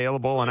dudes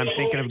available? And I'm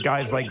thinking of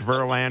guys like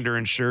Verlander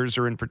and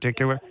Scherzer in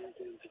particular.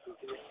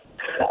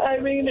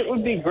 It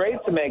would be great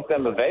to make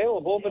them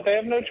available, but they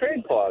have no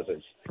trade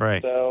clauses.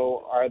 Right.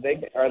 So are they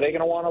going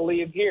to want to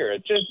leave here?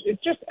 It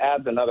just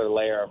adds another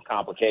layer of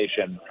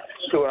complication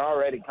to an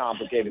already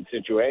complicated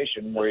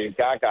situation where you've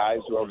got guys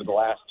who over the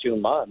last 2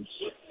 months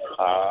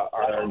are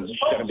going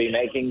to be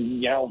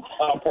making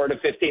upward of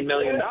 $15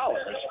 million.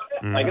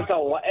 Mm.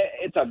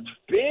 It's a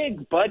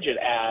big budget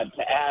add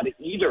to add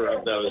either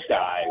of those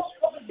guys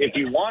if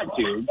you want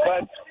to,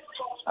 but.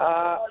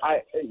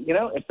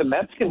 If the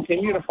Mets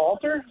continue to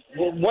falter,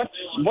 well,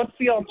 what's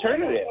the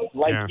alternative?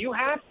 You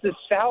have to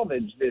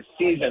salvage this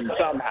season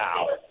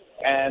somehow,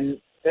 and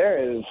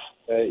there's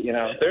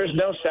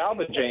no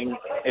salvaging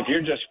if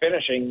you're just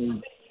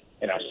finishing,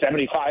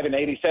 75 and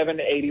 87,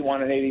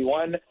 81 and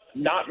 81,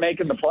 not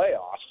making the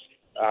playoffs.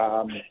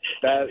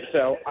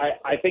 So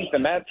I think the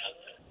Mets,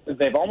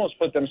 they've almost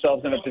put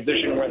themselves in a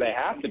position where they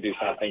have to do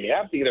something. You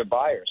have to either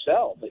buy or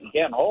sell, but you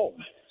can't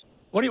hold.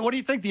 What do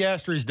you think the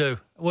Astros do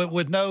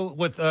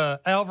with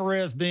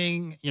Alvarez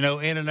being in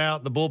and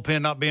out, the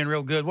bullpen not being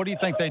real good? What do you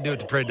think they do at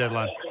the trade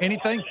deadline?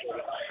 Anything?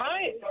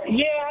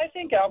 I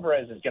think think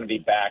Alvarez is going to be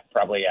back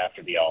probably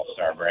after the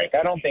All-Star break.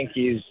 I don't think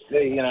he's,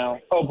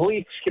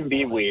 obliques can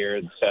be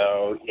weird.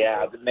 So,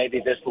 yeah,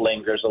 maybe this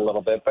lingers a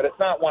little bit. But it's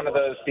not one of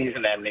those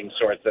season-ending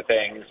sorts of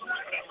things.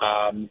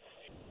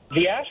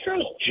 The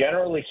Astros,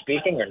 generally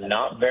speaking, are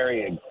not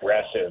very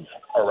aggressive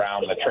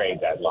around the trade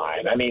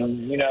deadline. I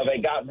mean,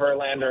 they got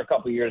Verlander a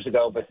couple years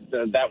ago, but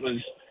that was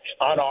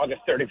on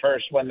August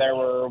 31st when there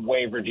were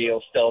waiver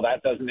deals still.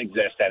 That doesn't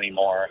exist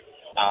anymore.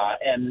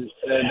 And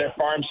their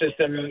farm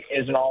system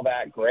isn't all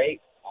that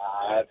great.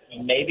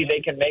 Maybe they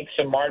can make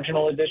some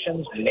marginal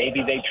additions.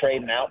 Maybe they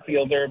trade an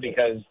outfielder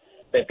because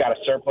they've got a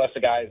surplus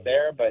of guys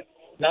there, but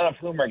none of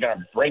whom are going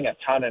to bring a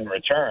ton in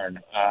return.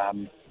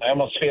 I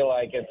almost feel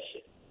like it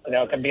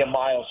can be a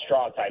Miles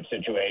Straw type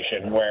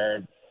situation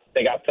where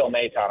they got Phil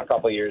Maton a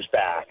couple of years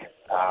back.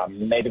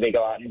 Maybe they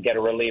go out and get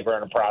a reliever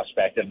and a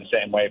prospect in the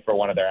same way for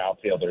one of their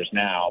outfielders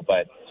now.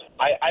 But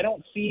I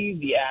don't see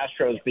the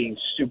Astros being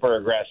super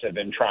aggressive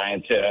in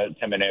trying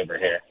to maneuver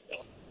here.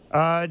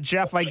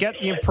 Jeff, I get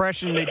the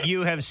impression that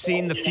you have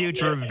seen the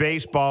future of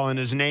baseball, and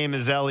his name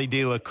is Elly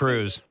De La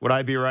Cruz. Would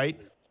I be right?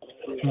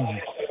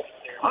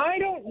 I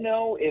don't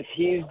know if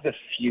he's the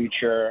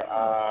future,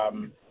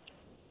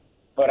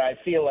 but I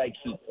feel like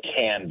he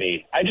can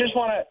be. I just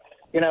want to,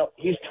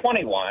 he's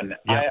 21.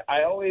 Yeah.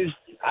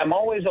 I'm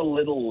always a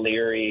little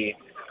leery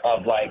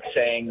of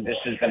saying this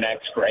is the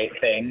next great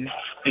thing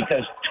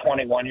because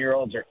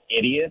 21-year-olds are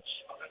idiots.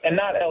 And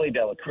not Elly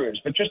De La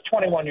Cruz, but just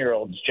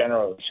 21-year-olds,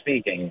 generally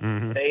speaking.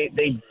 Mm-hmm.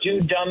 They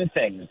do dumb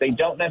things. They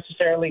don't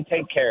necessarily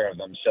take care of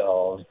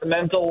themselves. The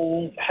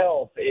mental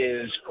health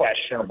is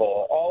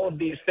questionable. All of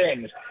these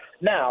things.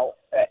 Now,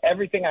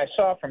 everything I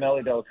saw from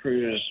Elly De La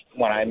Cruz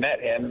when I met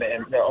him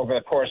and over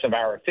the course of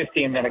our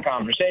 15-minute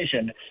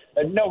conversation,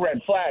 no red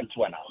flags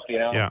went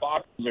up.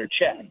 Boxes are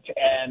checked.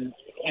 And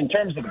in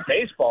terms of the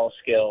baseball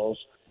skills,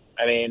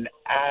 I mean,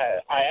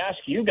 I ask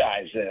you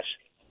guys this.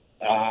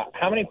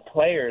 How many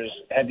players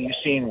have you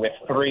seen with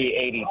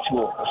 380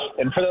 tools?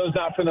 And for those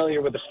not familiar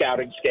with the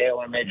scouting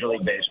scale in Major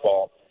League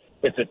Baseball,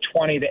 it's a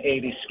 20 to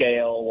 80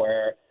 scale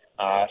where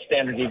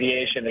standard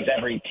deviation is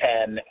every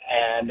 10,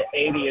 and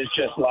 80 is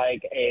just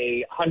like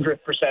a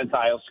 100th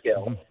percentile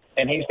skill. Mm-hmm.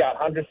 And he's got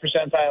 100th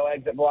percentile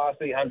exit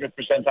velocity, 100th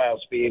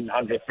percentile speed, and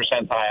 100th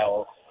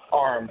percentile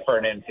arm for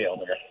an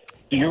infielder.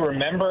 Do you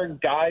remember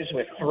guys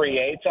with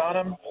 3.8s on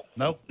them?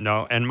 Nope.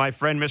 No, and my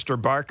friend Mr.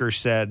 Barker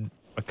said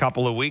a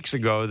couple of weeks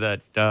ago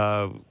that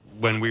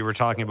when we were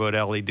talking about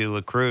Elly De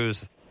La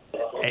Cruz,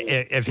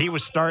 if he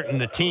was starting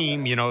the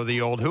team,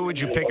 the old who would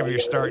you pick if you're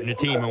starting a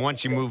team? And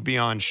once you move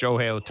beyond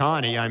Shohei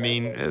Ohtani, I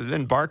mean,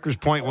 then Barker's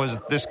point was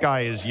this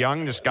guy is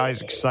young, this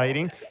guy's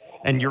exciting.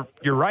 And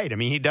you're right. I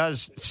mean,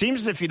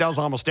 seems as if he does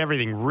almost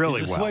everything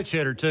really He's a well. Switch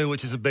hitter, too,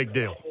 which is a big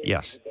deal.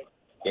 Yes.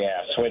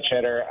 Yeah, switch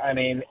hitter. I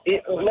mean,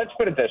 let's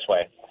put it this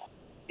way.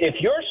 If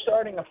you're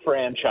starting a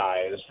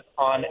franchise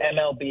on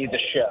MLB The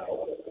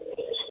Show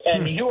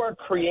and you are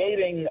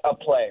creating a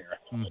player,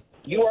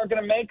 you are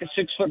going to make a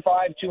 6'5",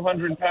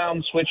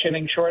 200-pound switch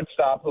hitting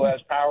shortstop who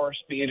has power,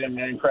 speed, and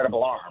an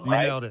incredible arm.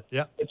 Right? You nailed it.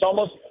 Yeah. It's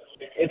almost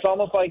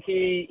like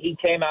he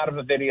came out of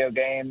a video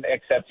game,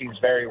 except he's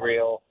very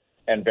real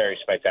and very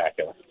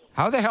spectacular.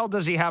 How the hell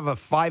does he have a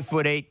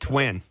 5'8"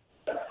 twin?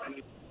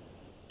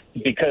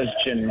 Because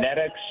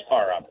genetics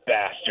are a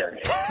bastard.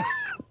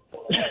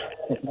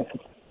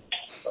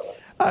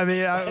 I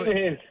mean,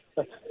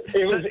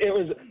 it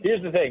was.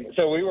 Here's the thing.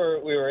 So we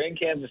were in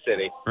Kansas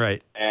City,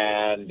 right?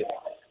 And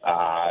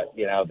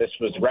this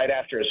was right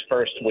after his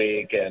first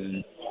week,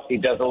 and he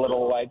does a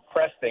little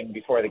press thing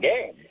before the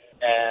game.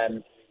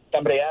 And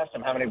somebody asked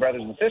him, "How many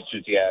brothers and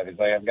sisters do you have?" He's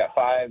like, "I've got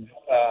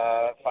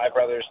five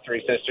brothers, 3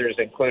 sisters,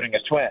 including a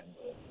twin."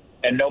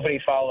 And nobody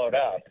followed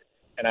up.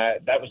 And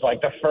that was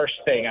the first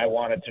thing I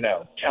wanted to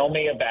know. Tell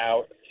me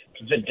about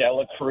the De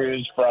La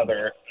Cruz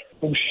brother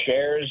who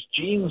shares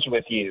genes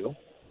with you.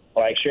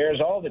 Shares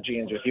all the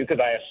genes with you, because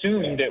I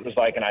assumed it was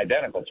an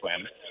identical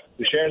twin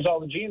who shares all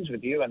the genes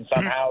with you and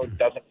somehow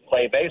doesn't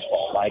play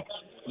baseball.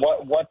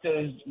 What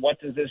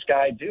does this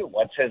guy do?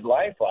 What's his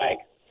life like?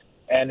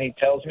 And he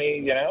tells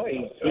me,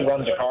 he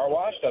runs a car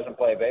wash, doesn't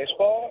play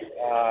baseball,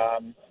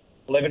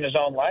 living his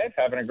own life,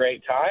 having a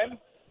great time.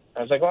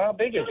 I was like, well, how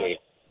big is he?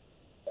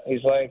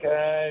 He's like,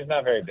 he's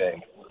not very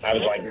big. I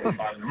was like,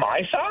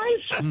 my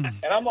size?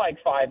 And I'm like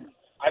 5'9".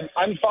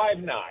 I'm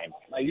 5'9".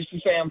 I used to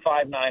say I'm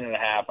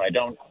 5'9.5". I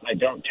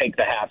don't take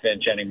the half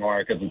inch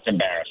anymore because it's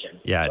embarrassing.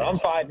 Yeah, so I'm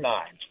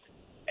 5'9".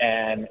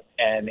 And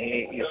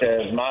he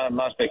says,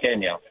 más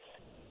pequeño,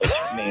 which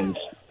means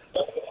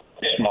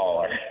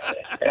smaller.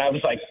 And I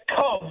was like,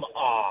 come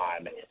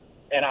on.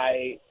 And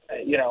I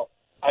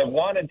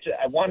wanted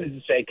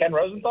to say Ken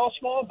Rosenthal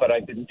small, but I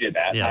didn't do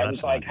that. Yeah, I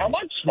was like, how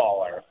much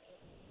smaller?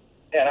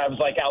 And I was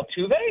like,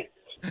 Altuve?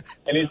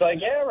 And he's like,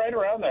 yeah, right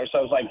around there. So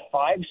I was like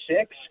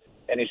 5'6",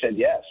 and he said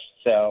yes.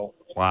 So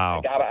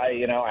wow.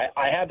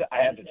 I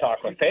had to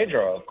talk with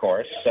Pedro, of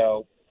course.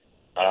 So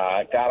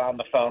I got on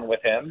the phone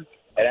with him,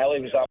 and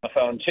Elly was on the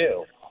phone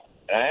too.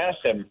 And I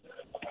asked him,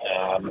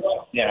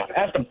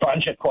 asked a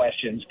bunch of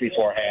questions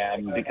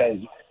beforehand because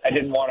I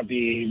didn't want to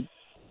be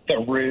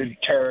the rude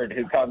turd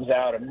who comes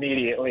out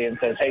immediately and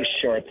says, "Hey,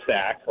 short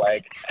stack,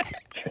 like,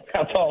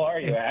 how tall are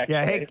you, actually?"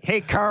 Yeah,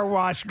 hey, car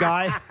wash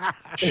guy,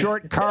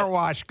 short car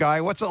wash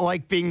guy. What's it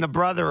like being the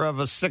brother of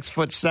a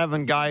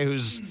 6'7" guy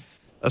who's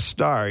a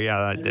star?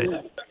 Yeah,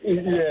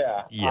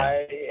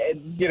 Yeah.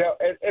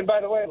 And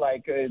by the way,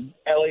 like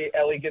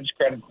Ellie gives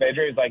credit to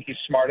Major. He's like, he's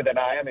smarter than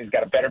I am. He's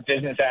got a better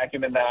business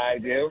acumen than I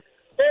do.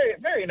 Very,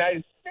 very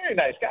nice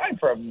guy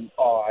from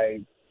all I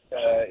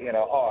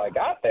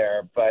got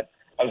there. But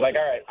I was like,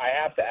 all right, I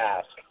have to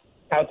ask,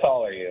 how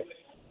tall are you?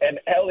 And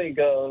Ellie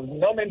goes,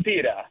 no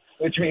mentira,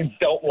 which means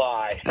don't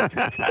lie.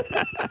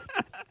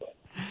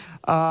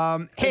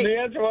 Hey, the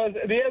answer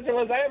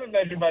was I haven't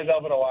measured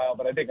myself in a while,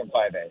 but I think I'm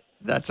 5'8".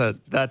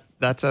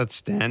 That's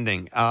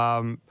outstanding.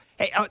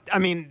 Hey, I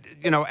mean,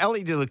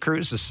 Ellie De La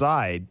Cruz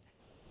aside,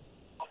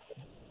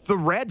 the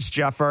Reds,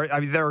 Jeff,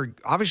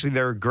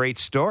 they're a great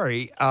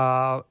story,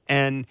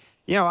 and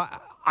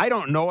I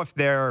don't know if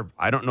they're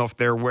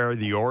where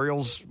the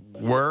Orioles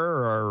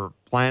were or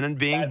plan on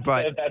being,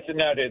 but that's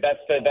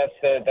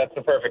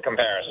the perfect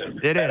comparison.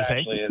 It that is,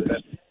 actually is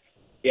it.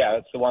 Yeah,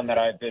 it's the one that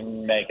I've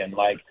been making.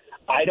 Like,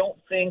 I don't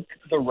think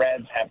the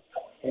Reds have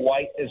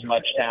quite as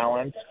much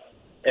talent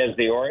as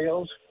the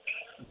Orioles,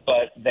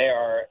 but they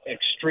are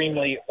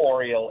extremely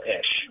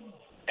Oriole-ish.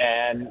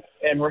 And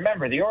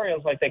remember, the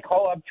Orioles, like, they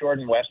call up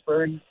Jordan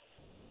Westburg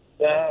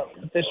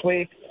this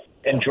week,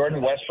 and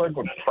Jordan Westburg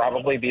would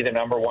probably be the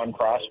number one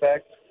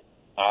prospect,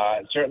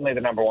 certainly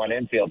the number one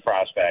infield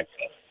prospect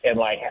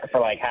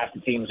for half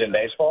the teams in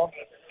baseball.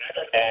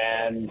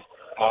 And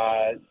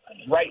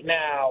right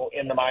now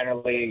in the minor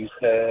leagues,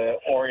 the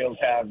Orioles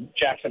have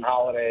Jackson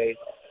Holliday,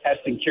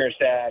 Heston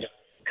Kjerstad,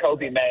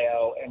 Kobe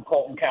Mayo, and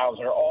Colton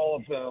Cowser, all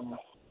of whom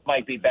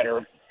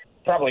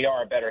probably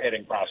are better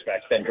hitting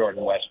prospects than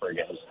Jordan Westburg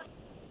is.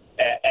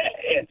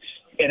 It's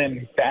an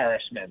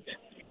embarrassment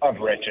of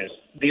riches.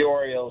 The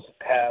Orioles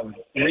have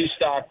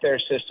restocked their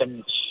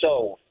system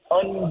so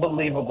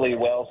unbelievably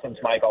well since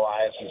Mike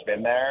Elias has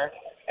been there,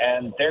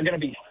 and they're going to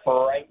be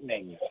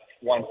frightening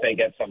once they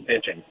get some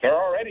pitching. They're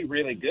already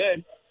really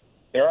good.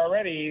 They're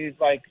already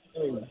 5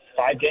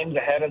 games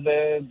ahead of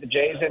the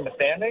Jays in the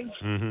standings,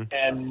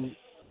 and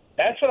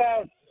that's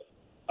without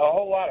a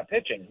whole lot of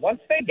pitching. Once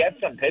they get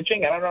some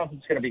pitching, I don't know if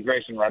it's going to be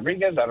Grayson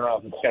Rodriguez. I don't know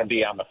if it's going to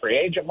be on the free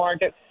agent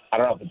market. I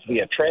don't know if it's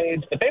via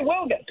trades, but they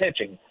will get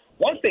pitching.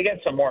 Once they get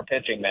some more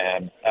pitching,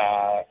 man,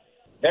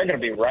 they're going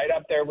to be right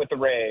up there with the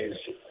Rays.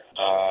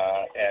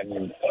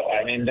 And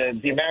I mean,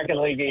 the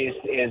American League East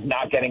is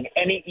not getting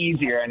any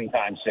easier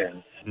anytime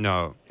soon.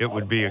 No, it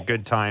would be a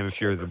good time if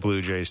you're the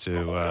Blue Jays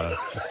to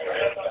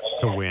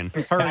win.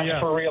 Ask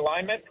for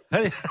realignment?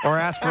 Or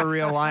ask for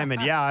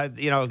realignment. Yeah,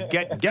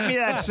 get me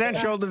that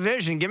Central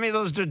Division. Give me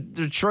those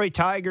Detroit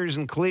Tigers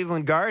and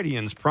Cleveland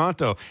Guardians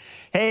pronto.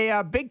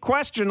 Hey, big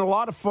question a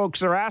lot of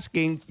folks are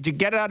asking, did you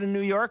get out of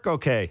New York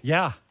okay?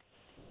 Yeah.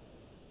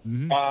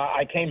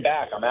 I came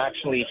back. I'm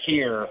actually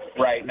here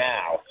right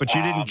now. But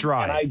you didn't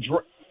drive.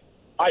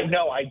 And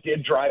I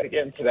did drive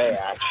again today,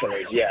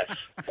 actually. Yes.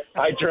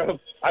 I drove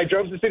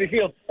to Citi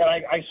Field, and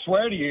I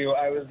swear to you,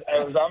 I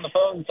was on the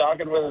phone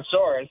talking with a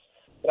source,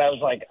 and I was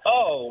like,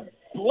 oh,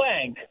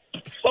 blank.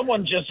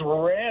 Someone just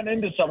ran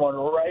into someone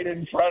right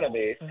in front of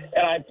me.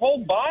 And I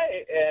pulled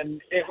by,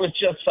 and it was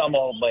just some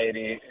old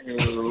lady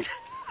who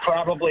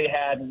probably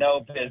had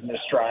no business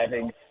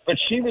driving. But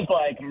she was,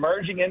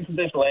 merging into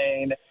this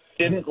lane,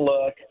 didn't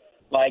look,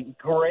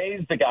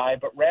 grazed the guy,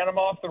 but ran him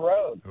off the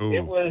road. Ooh.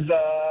 It was,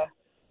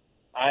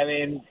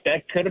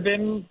 that could have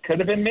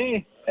been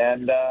me.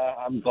 And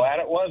I'm glad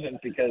it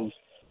wasn't, because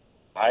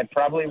I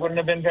probably wouldn't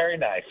have been very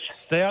nice.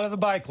 Stay out of the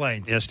bike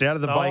lanes. Yeah, stay out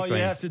of the bike lanes. All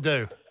you have to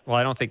do. Well,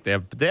 I don't think they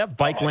have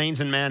bike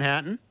lanes in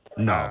Manhattan?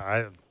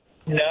 No.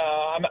 No,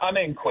 I'm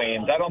in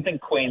Queens. I don't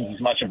think Queens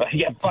is much of a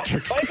bike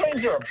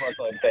lanes are a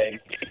Brooklyn thing.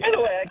 By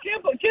the way,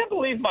 I can't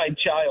believe my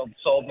child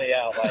sold me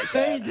out like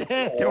that. They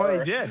did. Well,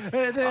 he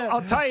did.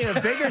 I'll tell you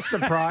the biggest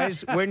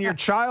surprise when your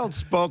child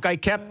spoke. I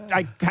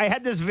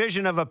had this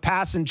vision of a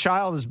passing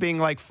child as being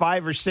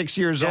 5 or 6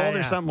 years old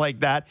or something like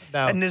that,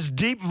 and this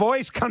deep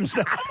voice comes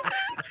out.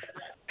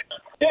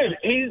 Dude,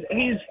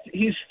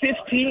 he's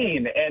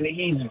 15 and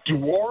he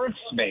dwarfs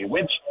me,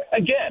 which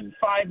again,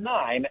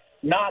 5'9",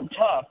 not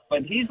tough,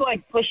 but he's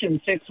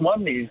pushing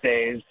 6'1" these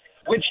days,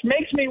 which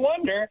makes me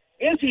wonder,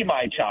 is he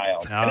my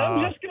child? And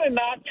I'm just gonna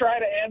not try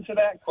to answer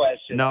that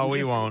question. No,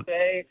 we won't.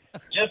 Say,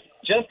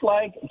 just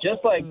like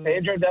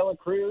Pedro De La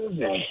Cruz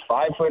is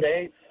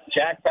 5'8",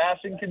 Jack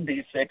Passon can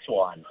be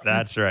 6'1".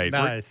 That's right.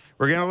 Nice.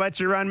 We're gonna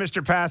let you run,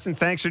 Mr. Passon.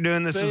 Thanks for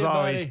doing this as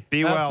always. Buddy. Be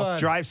Have well. fun.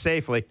 Drive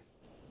safely.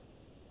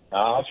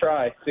 I'll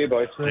try. See you,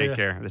 boys. Take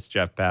care. This is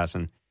Jeff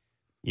Passon,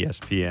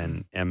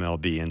 ESPN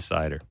MLB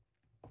insider.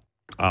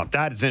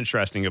 That is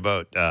interesting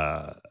about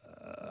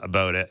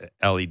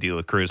Ellie De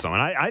La Cruz. And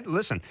I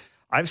listen.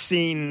 I've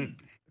seen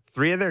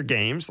 3 of their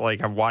games.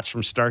 I've watched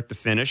from start to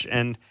finish,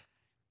 and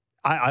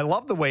I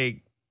love the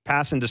way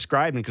Passon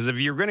described him, because if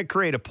you're going to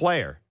create a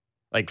player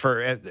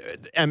for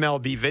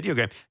MLB video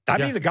game,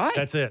 that'd be the guy.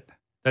 That's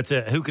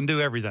it. Who can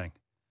do everything?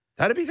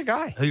 That'd be the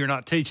guy. Who you're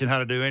not teaching how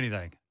to do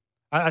anything.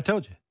 I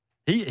told you.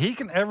 He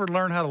can ever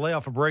learn how to lay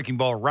off a breaking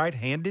ball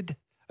right-handed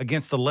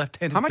against the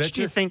left-handed How much pitcher.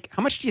 do you think?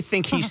 How much do you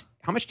think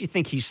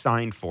he's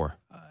signed for?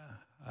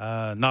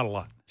 Not a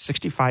lot.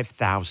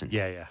 $65,000.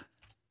 Yeah.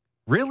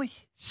 Really?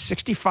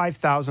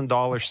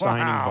 $65,000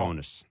 signing Wow.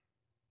 bonus.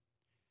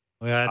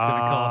 Well, that's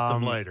going to cost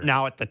him later.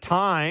 Now, at the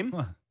time,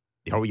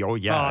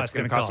 yeah, it's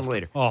going to cost him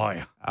later. Oh,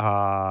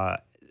 yeah.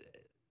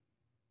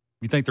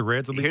 You think the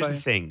Reds will be Here's paying?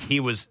 the thing. He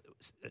was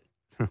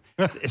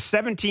a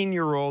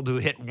 17-year-old who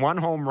hit one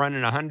home run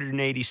in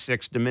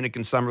 186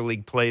 Dominican Summer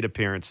League plate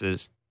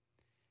appearances.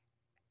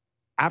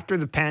 After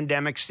the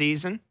pandemic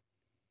season,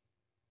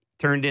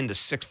 turned into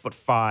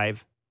 6'5", and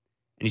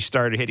he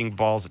started hitting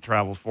balls that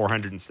traveled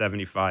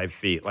 475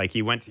 feet. Like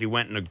he went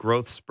in a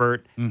growth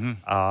spurt.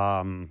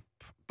 Mm-hmm.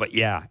 But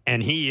yeah,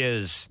 and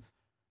he's.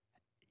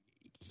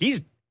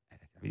 It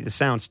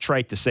sounds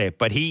trite to say it,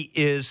 but he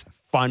is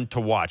fun to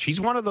watch.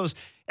 He's one of those.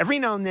 Every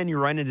now and then you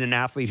run into an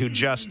athlete who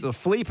just.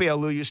 Felipe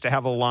Alou used to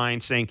have a line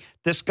saying,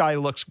 "This guy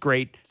looks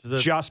great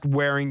just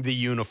wearing the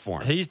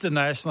uniform." He's the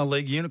National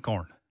League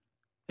unicorn.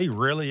 He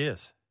really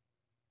is.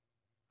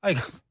 Like,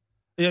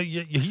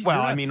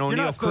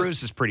 O'Neal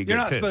Cruz is pretty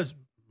good too.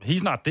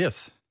 He's not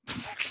this.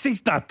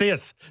 He's not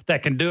this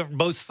that can do it from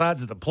both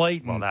sides of the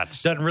plate. Well,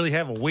 doesn't really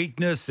have a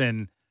weakness.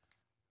 And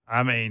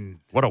I mean,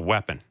 what a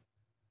weapon!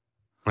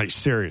 Like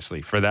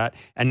seriously for that,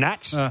 and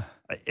that's.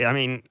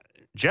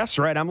 Jeff's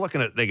right. I'm looking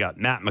at. They got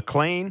Matt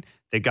McLean.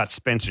 They've got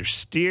Spencer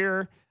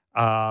Steer.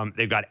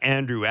 They've got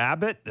Andrew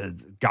Abbott, the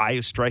guy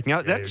who's striking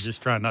out. You're That's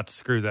just trying not to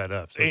screw that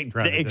up. So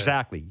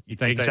exactly. You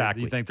think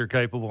exactly? You think they're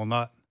capable of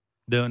not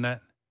doing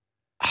that?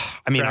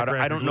 I mean,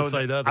 I don't know.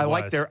 I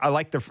like their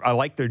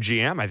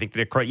GM. I think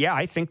they're correct. Yeah,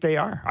 I think they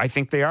are. I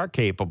think they are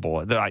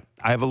capable. I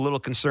have a little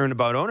concern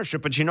about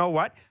ownership, but you know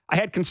what? I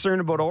had concern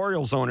about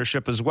Orioles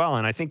ownership as well,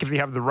 and I think if you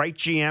have the right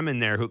GM in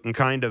there who can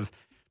kind of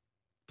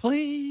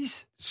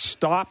please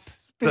stop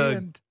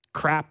the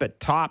crap at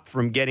top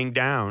from getting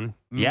down,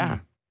 yeah.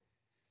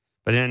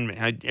 But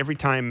then every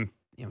time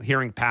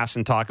hearing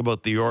Passan talk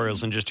about the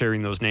Orioles and just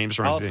hearing those names,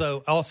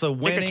 also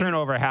winning, they could turn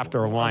over half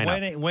their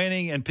lineup.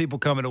 Winning, and people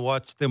coming to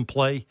watch them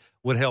play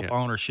would help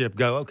ownership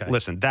go. Okay,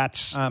 listen,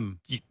 that's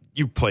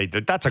you played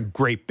that. That's a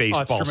great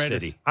baseball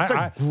city. It's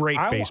a great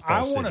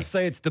baseball city. I want to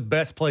say it's the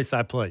best place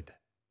I played.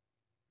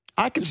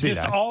 I can see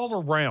just that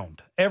all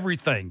around,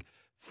 everything.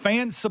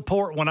 Fan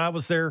support when I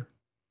was there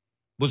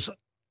was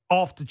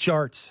off the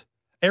charts.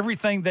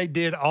 Everything they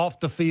did off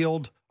the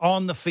field,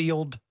 on the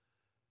field,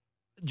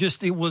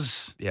 just it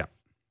was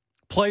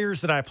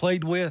players that I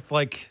played with.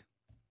 Like,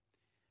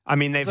 I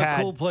mean, they've had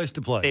a cool place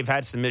to play. They've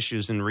had some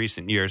issues in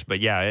recent years,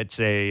 but yeah,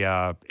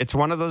 it's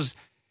one of those.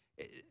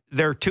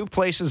 There are two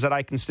places that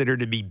I consider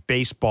to be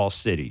baseball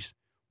cities.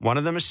 One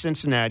of them is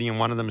Cincinnati, and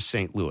one of them is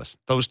St. Louis.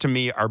 Those to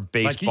me are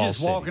baseball cities. Like you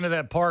just walk into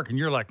that park, and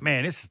you're like,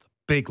 man, this is the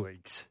big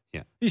leagues.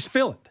 Yeah, you just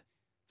feel it.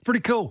 It's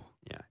pretty cool.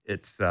 Yeah,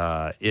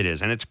 it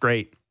is, and it's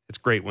great. It's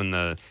great when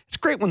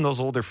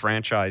those older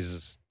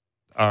franchises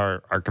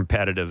are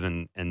competitive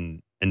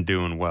and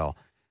doing well.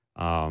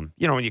 And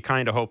you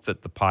kind of hope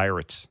that the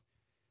Pirates,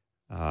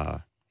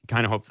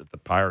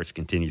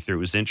 continue through. It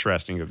was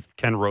interesting.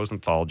 Ken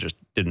Rosenthal just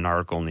did an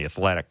article in The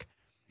Athletic,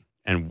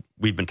 and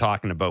we've been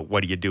talking about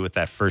what do you do with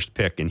that first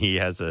pick, and he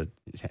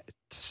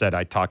said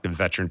I talked to a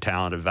veteran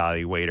talent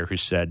evaluator who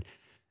said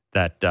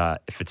that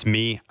if it's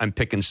me, I'm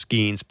picking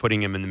Skeens,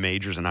 putting him in the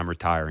majors, and I'm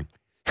retiring.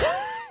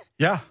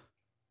 Yeah.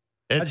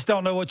 I just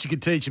don't know what you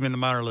could teach him in the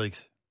minor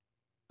leagues.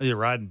 You're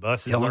riding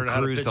buses, learning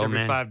how to pitch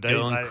every 5 days.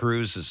 Dylan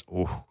Cruz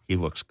he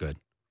looks good.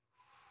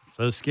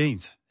 So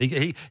Skeens.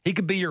 He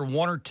could be your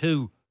 1 or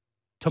 2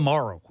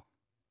 tomorrow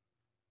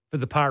for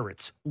the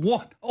Pirates.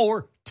 1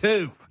 or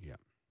 2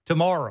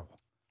 tomorrow.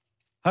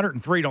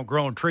 103 don't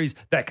grow on trees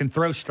that can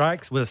throw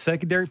strikes with a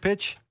secondary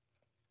pitch.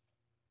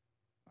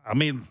 I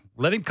mean,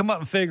 let him come up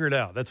and figure it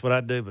out. That's what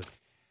I'd do, but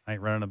I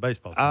ain't running a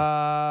baseball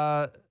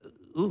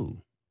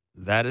team.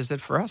 That is it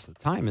for us. The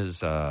time is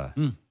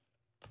time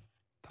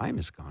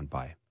has gone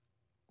by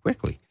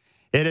quickly.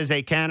 It is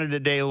a Canada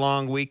Day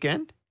long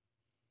weekend.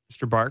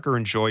 Mr. Barker,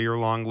 enjoy your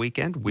long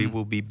weekend. We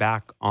will be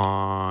back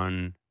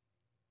on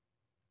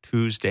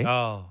Tuesday.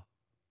 Oh.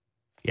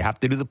 You have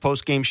to do the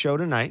post-game show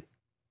tonight.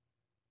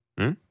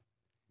 Yeah.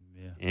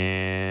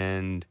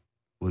 And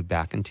we'll be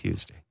back on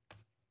Tuesday.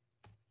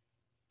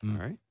 All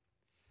right.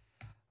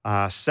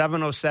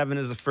 7:07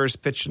 is the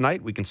first pitch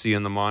tonight. We can see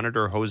on the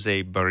monitor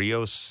Jose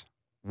Barrios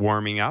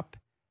warming up.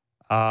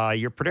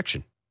 Your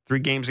prediction? 3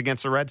 games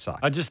against the Red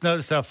Sox. I just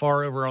noticed how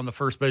far over on the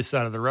first base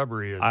side of the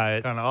rubber he is.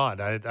 It's kind of odd.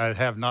 I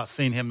have not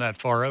seen him that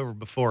far over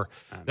before.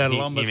 That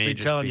alone must be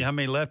telling you how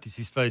many lefties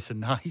he's facing.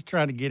 No, he's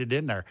trying to get it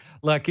in there.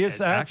 Like that's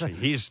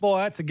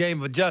a game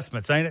of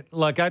adjustments, ain't it?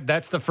 Like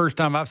that's the first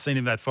time I've seen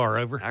him that far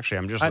over.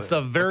 Actually, that's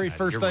the very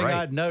first thing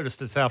I'd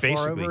noticed is how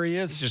far over he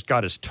is. He's just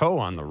got his toe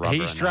on the rubber.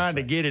 He's trying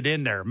to get it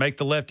in there, make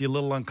the lefty a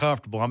little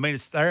uncomfortable. I mean,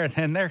 it's there,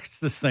 and there's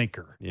the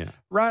sinker. Yeah,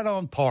 right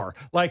on par.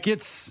 Like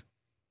it's.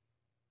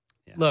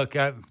 Yeah. Look,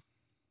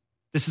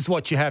 this is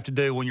what you have to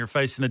do when you're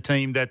facing a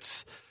team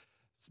that's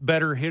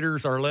better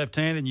hitters are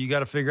left-handed, and you got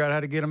to figure out how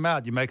to get them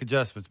out. You make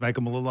adjustments, make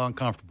them a little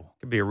uncomfortable.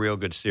 Could be a real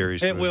good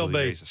series. It will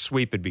be. A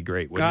sweep would be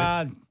great, wouldn't it?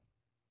 God,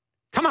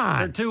 come on.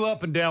 they're too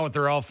up and down with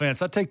their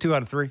offense. I'd take 2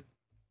 out of 3.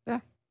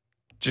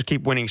 Just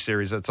keep winning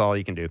series. That's all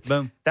you can do.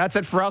 Boom. That's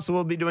it for us.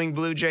 We'll be doing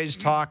Blue Jays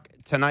talk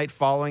tonight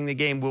following the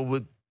game.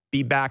 We'll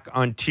be back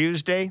on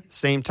Tuesday,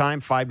 same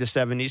time, 5 to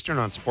 7 Eastern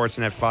on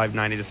Sportsnet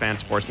 590, The Fan,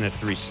 Sportsnet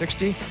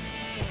 360.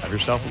 Have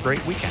yourself a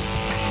great weekend.